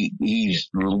 He's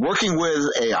working with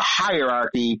a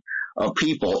hierarchy of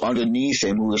people underneath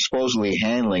him who are supposedly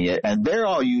handling it, and they're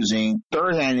all using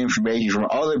third-hand information from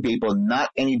other people, not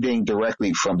anything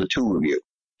directly from the two of you.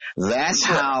 That's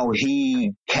how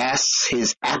he casts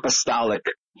his apostolic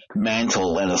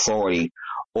mantle and authority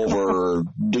over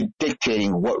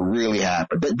dictating what really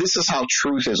happened. This is how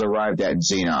truth is arrived at in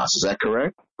Xenos. Is that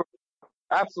correct?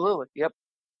 Absolutely. Yep.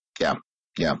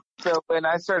 Yeah. So when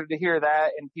I started to hear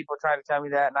that and people trying to tell me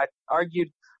that, and I argued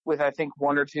with, I think,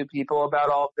 one or two people about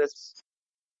all of this,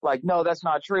 like, no, that's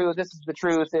not true. This is the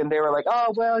truth. And they were like,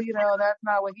 oh, well, that's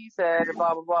not what he said, and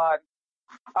blah, blah, blah.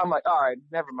 I'm like, all right,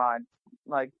 never mind.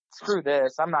 Like, screw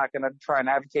this. I'm not going to try and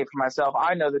advocate for myself.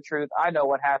 I know the truth. I know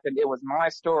what happened. It was my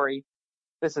story.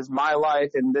 This is my life,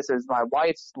 and this is my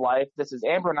wife's life. This is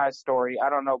Amber and I's story.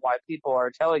 I don't know why people are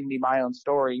telling me my own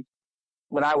story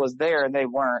when I was there and they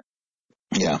weren't.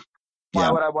 Yeah. Why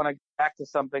would I want to get back to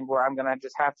something where I'm going to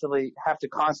just have to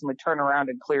constantly turn around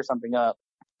and clear something up?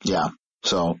 Yeah.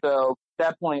 So at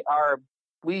that point,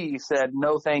 we said,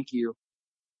 no, thank you.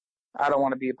 I don't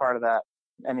want to be a part of that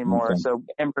anymore. Okay. So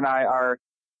Amber and I are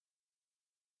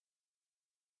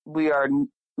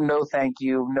no, thank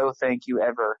you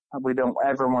ever. We don't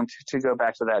ever want to go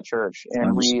back to that church.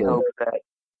 And we hope that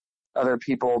other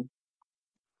people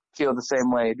feel the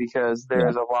same way, because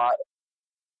there's a lot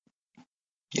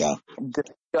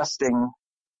disgusting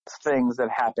things that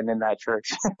happen in that church.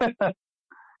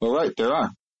 Well, right, there are.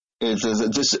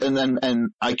 And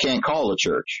I can't call it a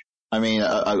church. I mean,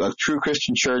 a true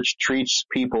Christian church treats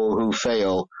people who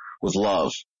fail with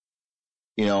love.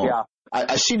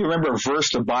 I seem to remember a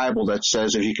verse in the Bible that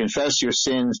says, if you confess your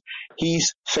sins,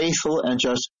 he's faithful and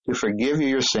just to forgive you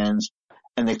your sins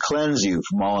and to cleanse you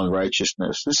from all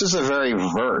unrighteousness. This is the very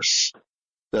verse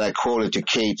that I quoted to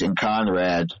Kate and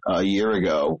Conrad a year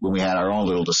ago when we had our own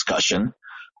little discussion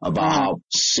about how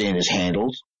sin is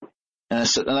handled. And I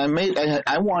said,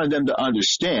 I wanted them to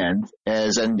understand,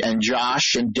 and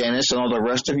Josh and Dennis and all the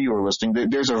rest of you are listening,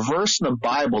 there's a verse in the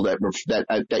Bible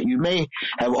that you may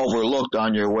have overlooked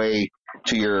on your way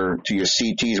to your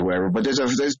CTs or whatever, but there's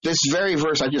this very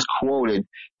verse I just quoted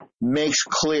makes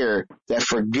clear that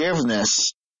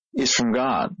forgiveness is from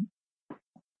God.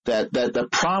 That the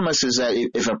promise is that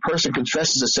if a person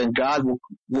confesses a sin, God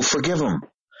will forgive them.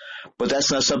 But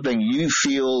that's not something you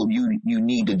feel you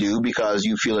need to do because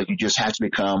you feel like you just have to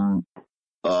become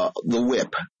the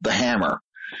whip, the hammer.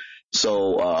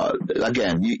 So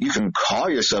again, you can call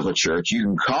yourself a church, you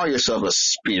can call yourself a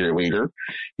spirit leader,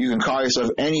 you can call yourself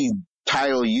any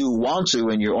title you want to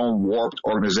in your own warped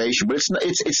organization, but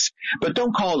but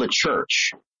don't call it a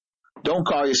church. Don't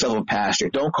call yourself a pastor.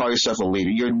 Don't call yourself a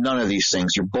leader. You're none of these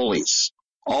things. You're bullies.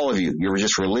 All of you. You're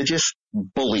just religious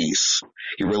bullies.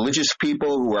 You're religious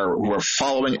people who are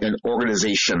following an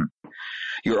organization.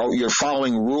 You're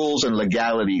following rules and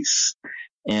legalities.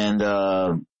 And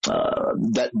that's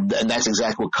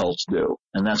exactly what cults do.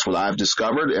 And that's what I've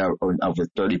discovered over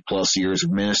 30 plus years of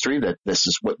ministry, that this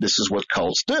is what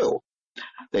cults do.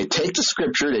 They take the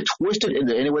scripture, they twist it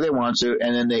into any way they want to,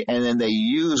 and then they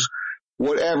use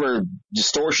whatever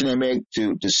distortion they make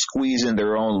to squeeze in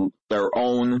their own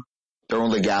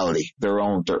legality, their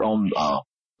own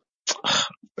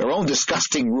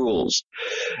disgusting rules,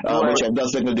 which have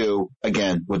nothing to do,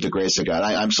 again, with the grace of God.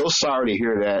 I'm so sorry to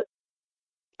hear that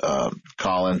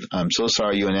Colin. I'm so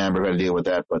sorry you and Amber got to deal with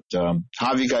that, but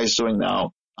how are you guys doing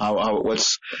now?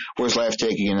 Where's life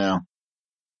taking you now?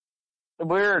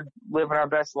 We're living our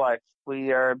best life.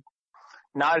 We are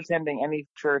not attending any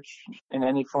church in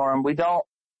any form. We don't,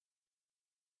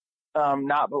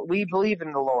 but we believe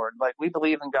in the Lord. Like, we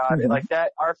believe in God. Mm-hmm. Like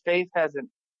that, our faith hasn't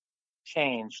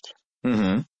changed.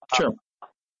 Mm-hmm. Sure.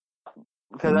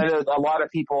 Because I know a lot of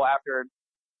people, after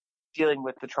dealing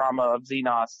with the trauma of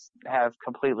Xenos, have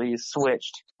completely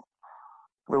switched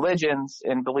religions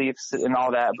and beliefs and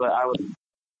all that. But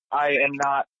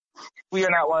we are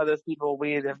not one of those people.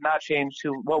 We have not changed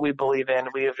to what we believe in.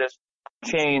 We have just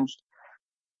changed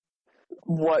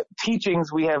what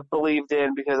teachings we have believed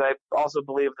in, because I also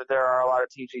believe that there are a lot of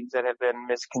teachings that have been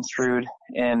misconstrued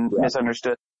and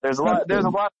misunderstood. There's a lot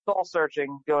of soul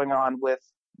searching going on with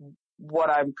what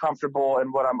I'm comfortable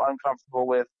and what I'm uncomfortable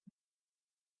with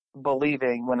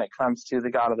believing when it comes to the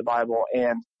God of the Bible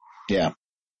and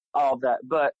all of that.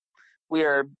 But we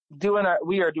are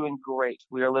doing great.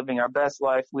 We are living our best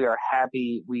life. We are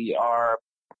happy. We are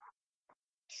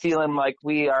feeling like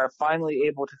we are finally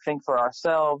able to think for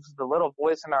ourselves. The little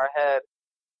voice in our head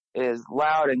is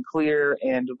loud and clear,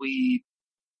 and we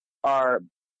are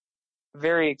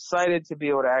very excited to be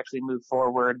able to actually move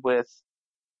forward with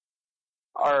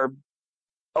our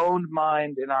own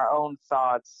mind and our own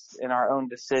thoughts and our own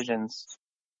decisions,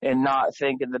 and not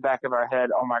think in the back of our head,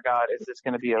 oh my God, is this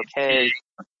going to be okay?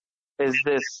 Is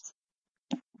this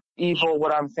evil,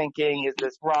 what I'm thinking? Is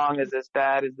this wrong? Is this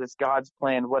bad? Is this God's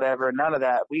plan? Whatever. None of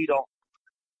that.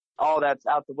 All that's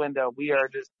out the window. We are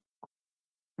just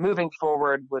moving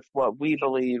forward with what we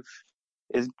believe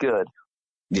is good.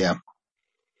 Yeah.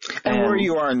 And where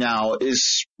you are now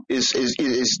is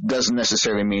doesn't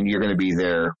necessarily mean you're going to be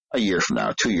there a year from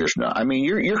now, 2 years from now. I mean,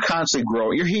 you're constantly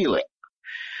growing. You're healing.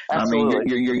 Absolutely.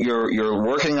 I mean, you're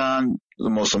working on the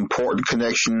most important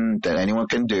connection that anyone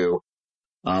can do.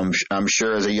 I'm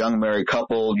sure as a young married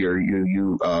couple,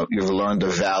 you've learned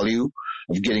the value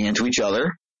of getting into each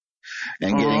other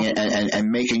and getting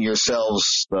and making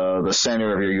yourselves the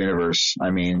center of your universe. I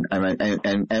mean,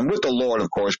 and with the Lord, of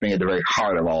course, being at the very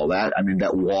heart of all that. I mean,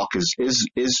 that walk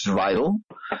is vital.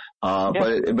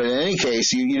 But in any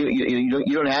case, you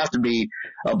don't have to be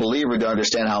a believer to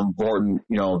understand how important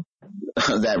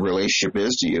that relationship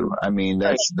is to you. I mean,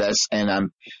 and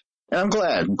I'm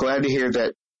glad to hear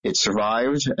that it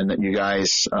survived and that you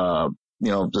guys,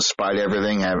 despite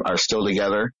everything, are still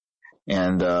together.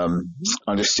 And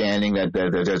understanding that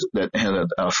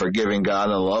a forgiving God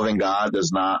and a loving God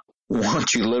does not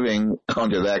want you living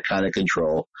under that kind of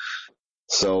control.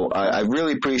 So I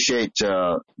really appreciate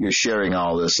your sharing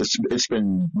all this. It's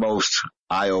been most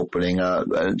eye-opening.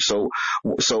 So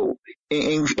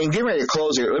in getting ready to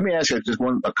close here, let me ask you just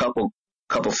a couple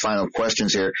final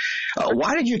questions here.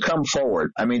 Why did you come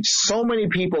forward? I mean, so many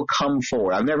people come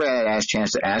forward. I've never had a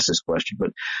chance to ask this question,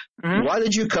 but why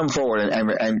did you come forward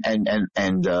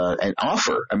and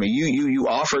offer? I mean, you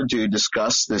offered to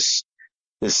discuss this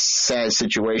sad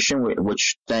situation,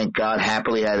 which thank God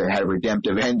happily had a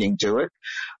redemptive ending to it.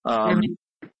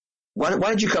 Why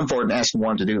did you come forward and ask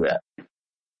someone to do that?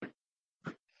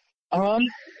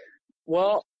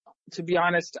 Well, to be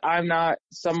honest, I'm not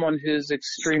someone who's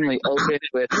extremely open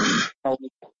with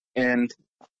and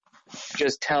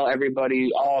just tell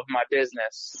everybody all of my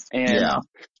business. And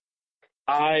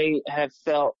I have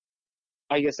felt,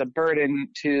 I guess, a burden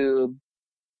to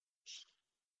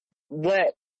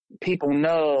let people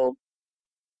know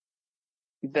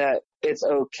that it's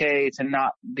okay to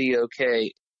not be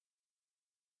okay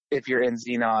if you're in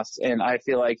Xenos. And I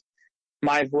feel like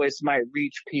my voice might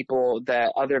reach people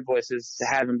that other voices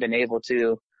haven't been able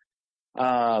to.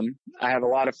 I have a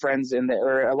lot of friends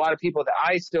or a lot of people that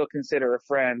I still consider a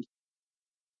friend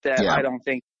that I don't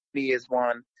think me is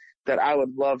one that I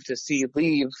would love to see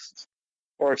leave,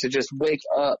 or to just wake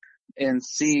up and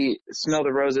smell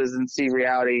the roses and see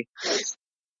reality.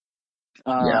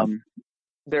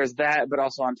 There's that, but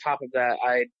also on top of that,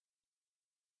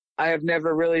 I have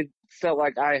never really felt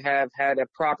like I have had a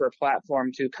proper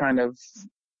platform to kind of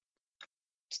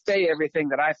say everything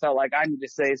that I felt like I need to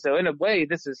say. So in a way,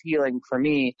 this is healing for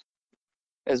me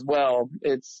as well.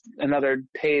 It's another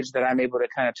page that I'm able to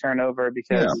kind of turn over,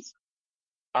 because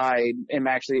I am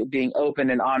actually being open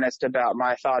and honest about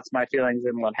my thoughts, my feelings,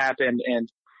 and what happened, and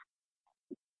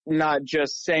not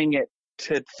just saying it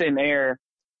to thin air.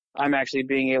 I'm actually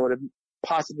being able to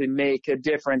possibly make a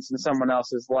difference in someone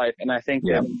else's life. And I think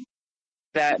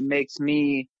that makes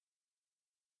me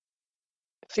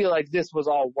feel like this was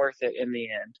all worth it in the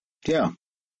end. Yeah.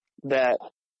 That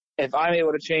if I'm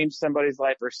able to change somebody's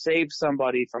life or save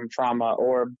somebody from trauma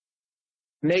or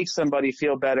make somebody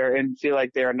feel better and feel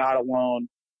like they're not alone,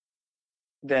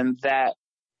 then that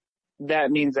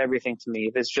means everything to me.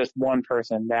 If it's just one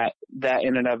person, that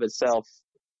in and of itself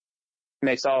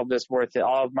makes all of this worth it.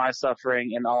 All of my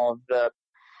suffering and all of the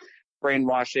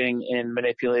brainwashing and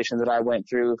manipulation that I went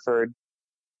through for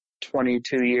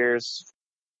 22 years.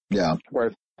 Yeah.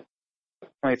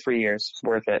 23 years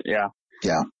worth it. Yeah.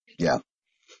 Yeah. Yeah.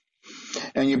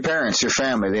 And your parents, your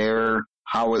family,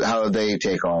 how did they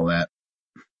take all that?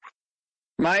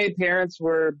 My parents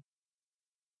were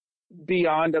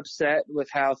beyond upset with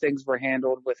how things were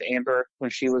handled with Amber when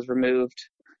she was removed.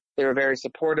 They were very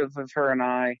supportive of her and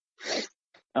I.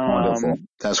 Wonderful.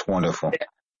 That's wonderful.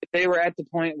 They were at the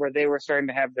point where they were starting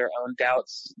to have their own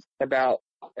doubts about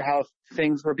how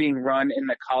things were being run in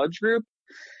the college group.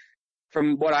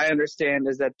 From what I understand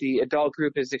is that the adult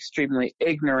group is extremely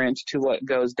ignorant to what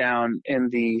goes down in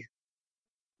the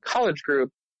college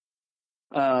group.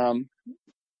 And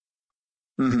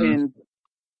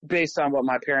based on what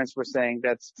my parents were saying,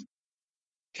 that's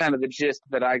kind of the gist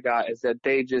that I got, is that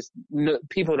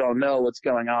people don't know what's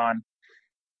going on.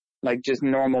 Like just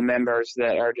normal members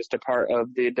that are just a part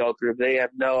of the adult group, they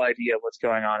have no idea what's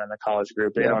going on in the college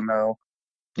group. They don't know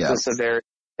the severity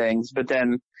of things. But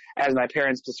then as my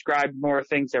parents described more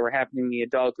things that were happening in the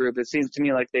adult group, it seems to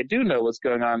me like they do know what's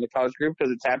going on in the college group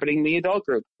because it's happening in the adult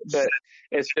group. But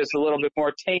it's just a little bit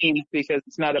more tame because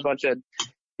it's not a bunch of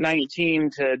 19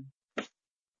 to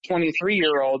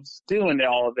 23-year-olds doing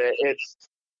all of it. It's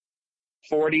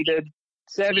 40 to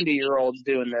 70-year-olds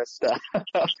doing this stuff.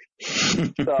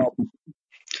 So,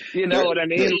 you know what I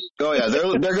mean? Oh yeah,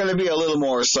 they're going to be a little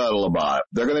more subtle about it.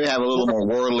 They're going to have a little more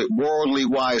worldly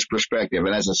wise perspective.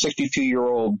 And as a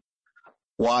 62-year-old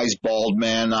wise bald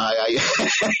man, I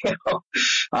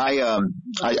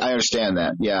understand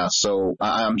that. Yeah, so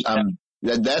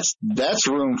that's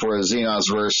room for a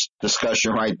Xenos verse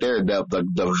discussion right there.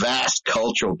 The vast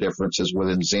cultural differences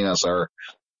within Xenos are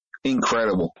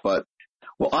incredible. But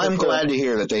well, I'm glad to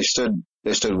hear that they stood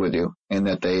with you and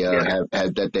that they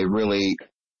that they really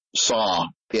saw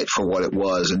it for what it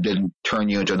was and didn't turn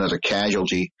you into another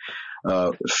casualty,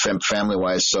 family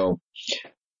wise. So,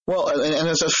 well, and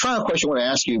as a final question, I want to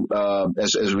ask you,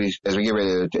 as we get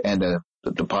ready to end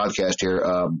the podcast here,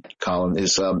 Colin,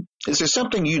 is there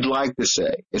something you'd like to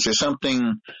say? Is there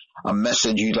a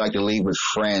message you'd like to leave with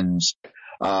friends,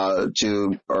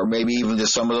 or maybe even to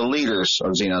some of the leaders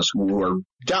of Xenos who are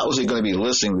doubtlessly going to be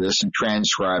listening to this and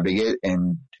transcribing it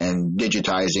and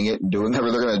digitizing it and doing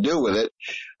whatever they're going to do with it?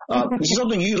 Is there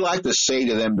something you'd like to say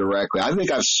to them directly? I think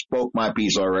I've spoke my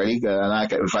piece already,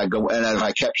 and if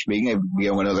I kept speaking, it'd be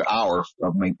another hour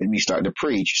of me starting to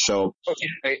preach. So,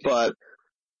 but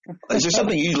is there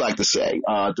something you'd like to say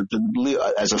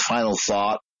as a final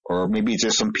thought, or maybe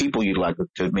there's some people you'd like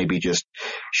to maybe just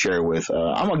share with?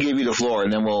 I'm gonna give you the floor,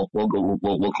 and then we'll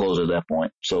close at that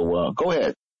point. So go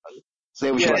ahead,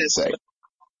 say what you'd like to say.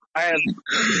 I have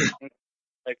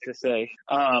like to say.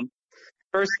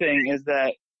 First thing is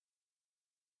that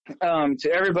to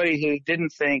everybody who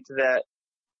didn't think that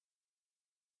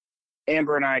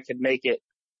Amber and I could make it,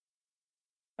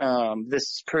 this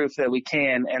is proof that we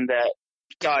can, and that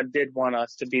God did want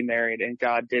us to be married, and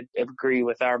God did agree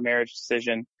with our marriage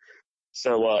decision.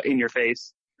 So, in your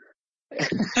face. And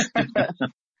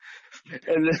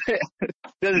it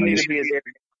doesn't need to be as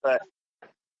arrogant, but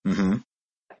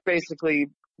basically,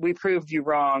 we proved you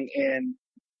wrong, and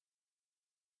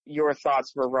your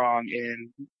thoughts were wrong,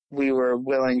 and we were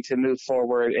willing to move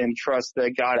forward and trust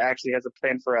that God actually has a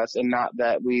plan for us, and not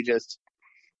that we just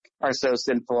are so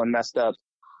sinful and messed up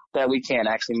that we can't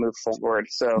actually move forward.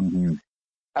 So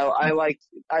I like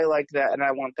that, and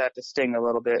I want that to sting a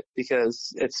little bit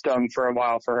because it stung for a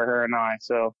while for her and I.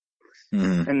 So,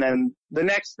 and then the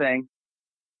next thing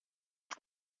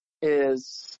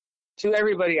is to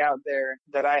everybody out there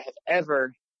that I have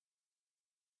ever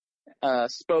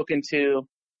spoken to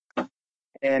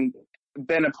and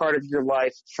been a part of your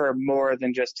life for more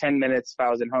than just 10 minutes. If I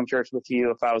was in home church with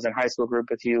you, if I was in high school group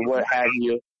with you, what have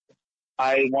you,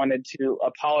 I wanted to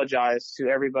apologize to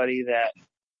everybody that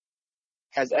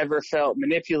has ever felt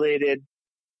manipulated,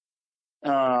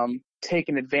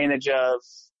 taken advantage of,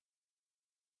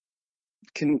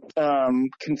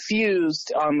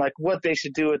 confused on like what they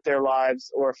should do with their lives,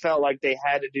 or felt like they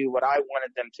had to do what I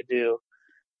wanted them to do.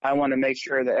 I want to make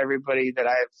sure that everybody that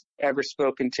I've ever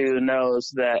spoken to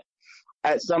knows that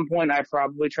at some point I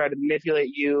probably tried to manipulate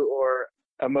you or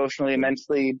emotionally and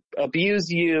mentally abuse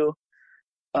you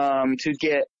to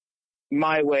get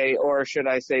my way, or should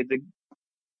I say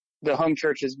the home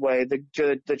church's way,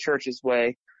 the church's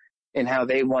way, and how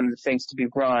they wanted things to be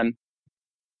run.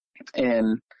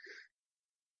 And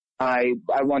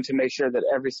I want to make sure that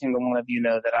every single one of you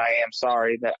know that I am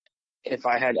sorry, that if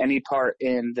I had any part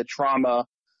in the trauma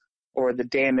or the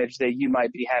damage that you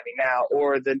might be having now,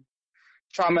 or the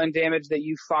trauma and damage that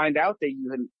you find out that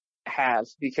you have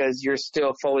because you're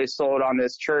still fully sold on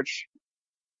this church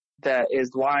that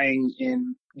is lying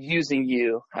and using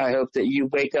you. I hope that you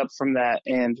wake up from that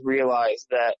and realize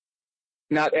that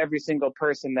not every single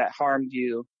person that harmed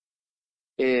you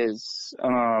is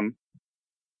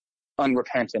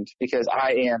unrepentant, because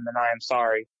I am, and I am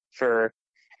sorry for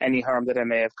any harm that I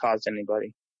may have caused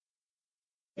anybody.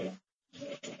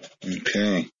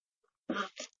 Okay.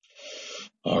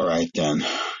 All right then.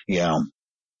 Yeah.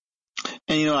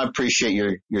 And I appreciate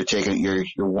you're taking you're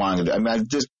wanting to. I mean,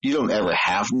 you don't ever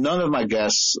have. None of my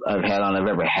guests I've had on have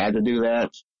ever had to do that.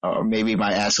 Or maybe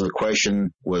my ask of the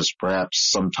question was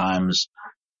perhaps sometimes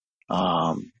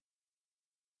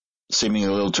seeming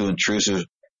a little too intrusive.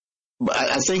 But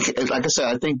I think, like I said,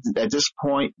 I think at this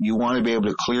point you want to be able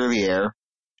to clear the air,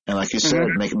 and like you said,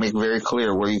 make very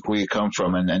clear where you come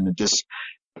from, and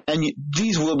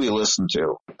these will be listened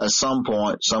to at some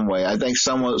point, some way. I think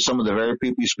some of the very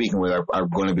people you're speaking with are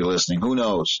going to be listening. Who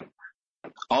knows?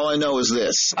 All I know is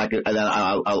this.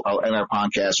 I'll end our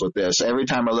podcast with this. Every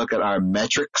time I look at our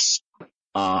metrics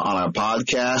on our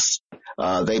podcast,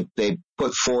 they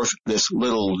put forth this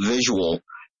little visual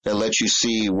that lets you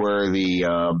see where the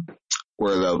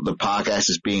podcast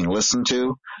is being listened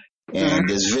to. And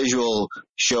this visual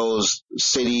shows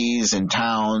cities and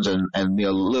towns and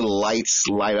little lights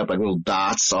light up like little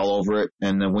dots all over it.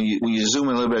 And then when you zoom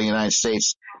in a little bit of the United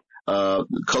States,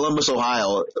 Columbus,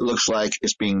 Ohio, looks like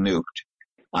it's being nuked.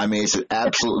 I mean, it's an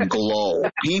absolute glow.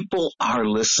 People are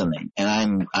listening,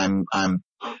 and I'm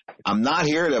not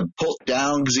here to put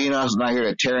down Xenos. I'm not here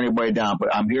to tear anybody down,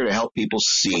 but I'm here to help people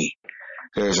see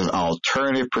there's an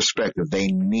alternative perspective. They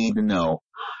need to know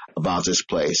about this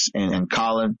place. And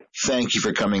Colin, thank you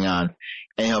for coming on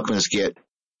and helping us get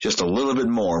just a little bit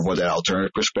more of what that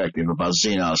alternative perspective about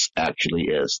Xenos actually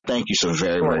is. Thank you so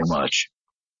very, very much.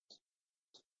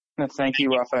 Thank you,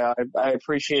 Raphael. I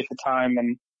appreciate the time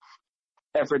and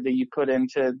effort that you put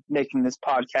into making this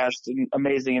podcast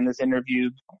amazing and this interview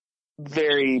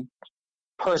very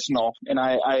personal. And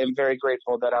I am very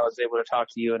grateful that I was able to talk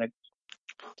to you and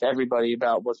to everybody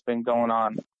about what's been going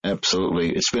on.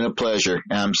 Absolutely. It's been a pleasure.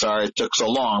 And I'm sorry it took so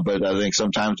long, but I think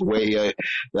sometimes the way,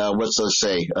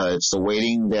 it's the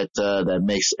waiting that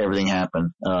makes everything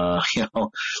happen.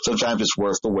 Sometimes it's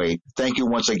worth the wait. Thank you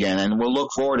once again. And we'll look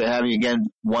forward to having you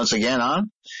once again on.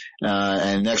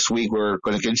 And next week we're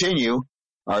going to continue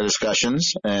our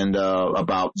discussions and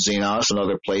about Xenos and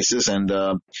other places. And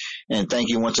thank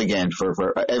you once again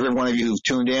for every one of you who've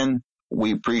tuned in.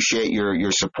 We appreciate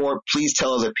your support. Please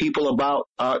tell other people about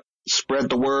spread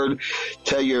the word.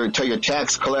 Tell your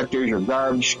tax collectors, your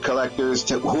garbage collectors,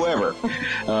 to whoever.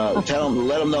 Let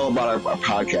them know about our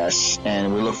podcasts,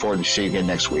 and we look forward to seeing you again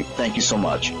next week. Thank you so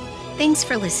much. Thanks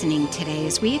for listening today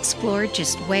as we explore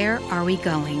just where are we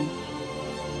going.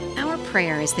 Our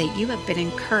prayer is that you have been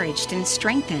encouraged and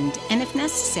strengthened, and if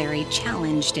necessary,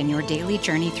 challenged in your daily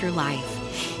journey through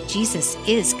life. Jesus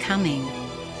is coming.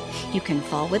 You can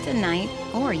fall with the night,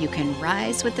 or you can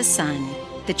rise with the sun.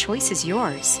 The choice is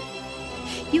yours.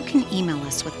 You can email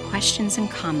us with questions and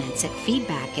comments at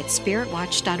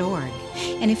feedback@spiritwatch.org.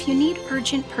 And if you need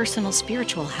urgent personal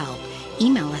spiritual help,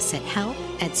 email us at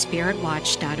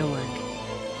help@spiritwatch.org.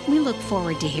 We look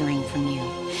forward to hearing from you.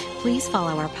 Please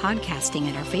follow our podcasting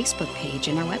at our Facebook page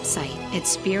and our website at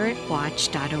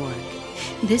spiritwatch.org.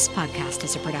 This podcast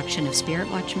is a production of Spirit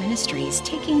Watch Ministries,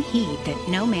 taking heed that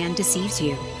no man deceives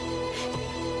you.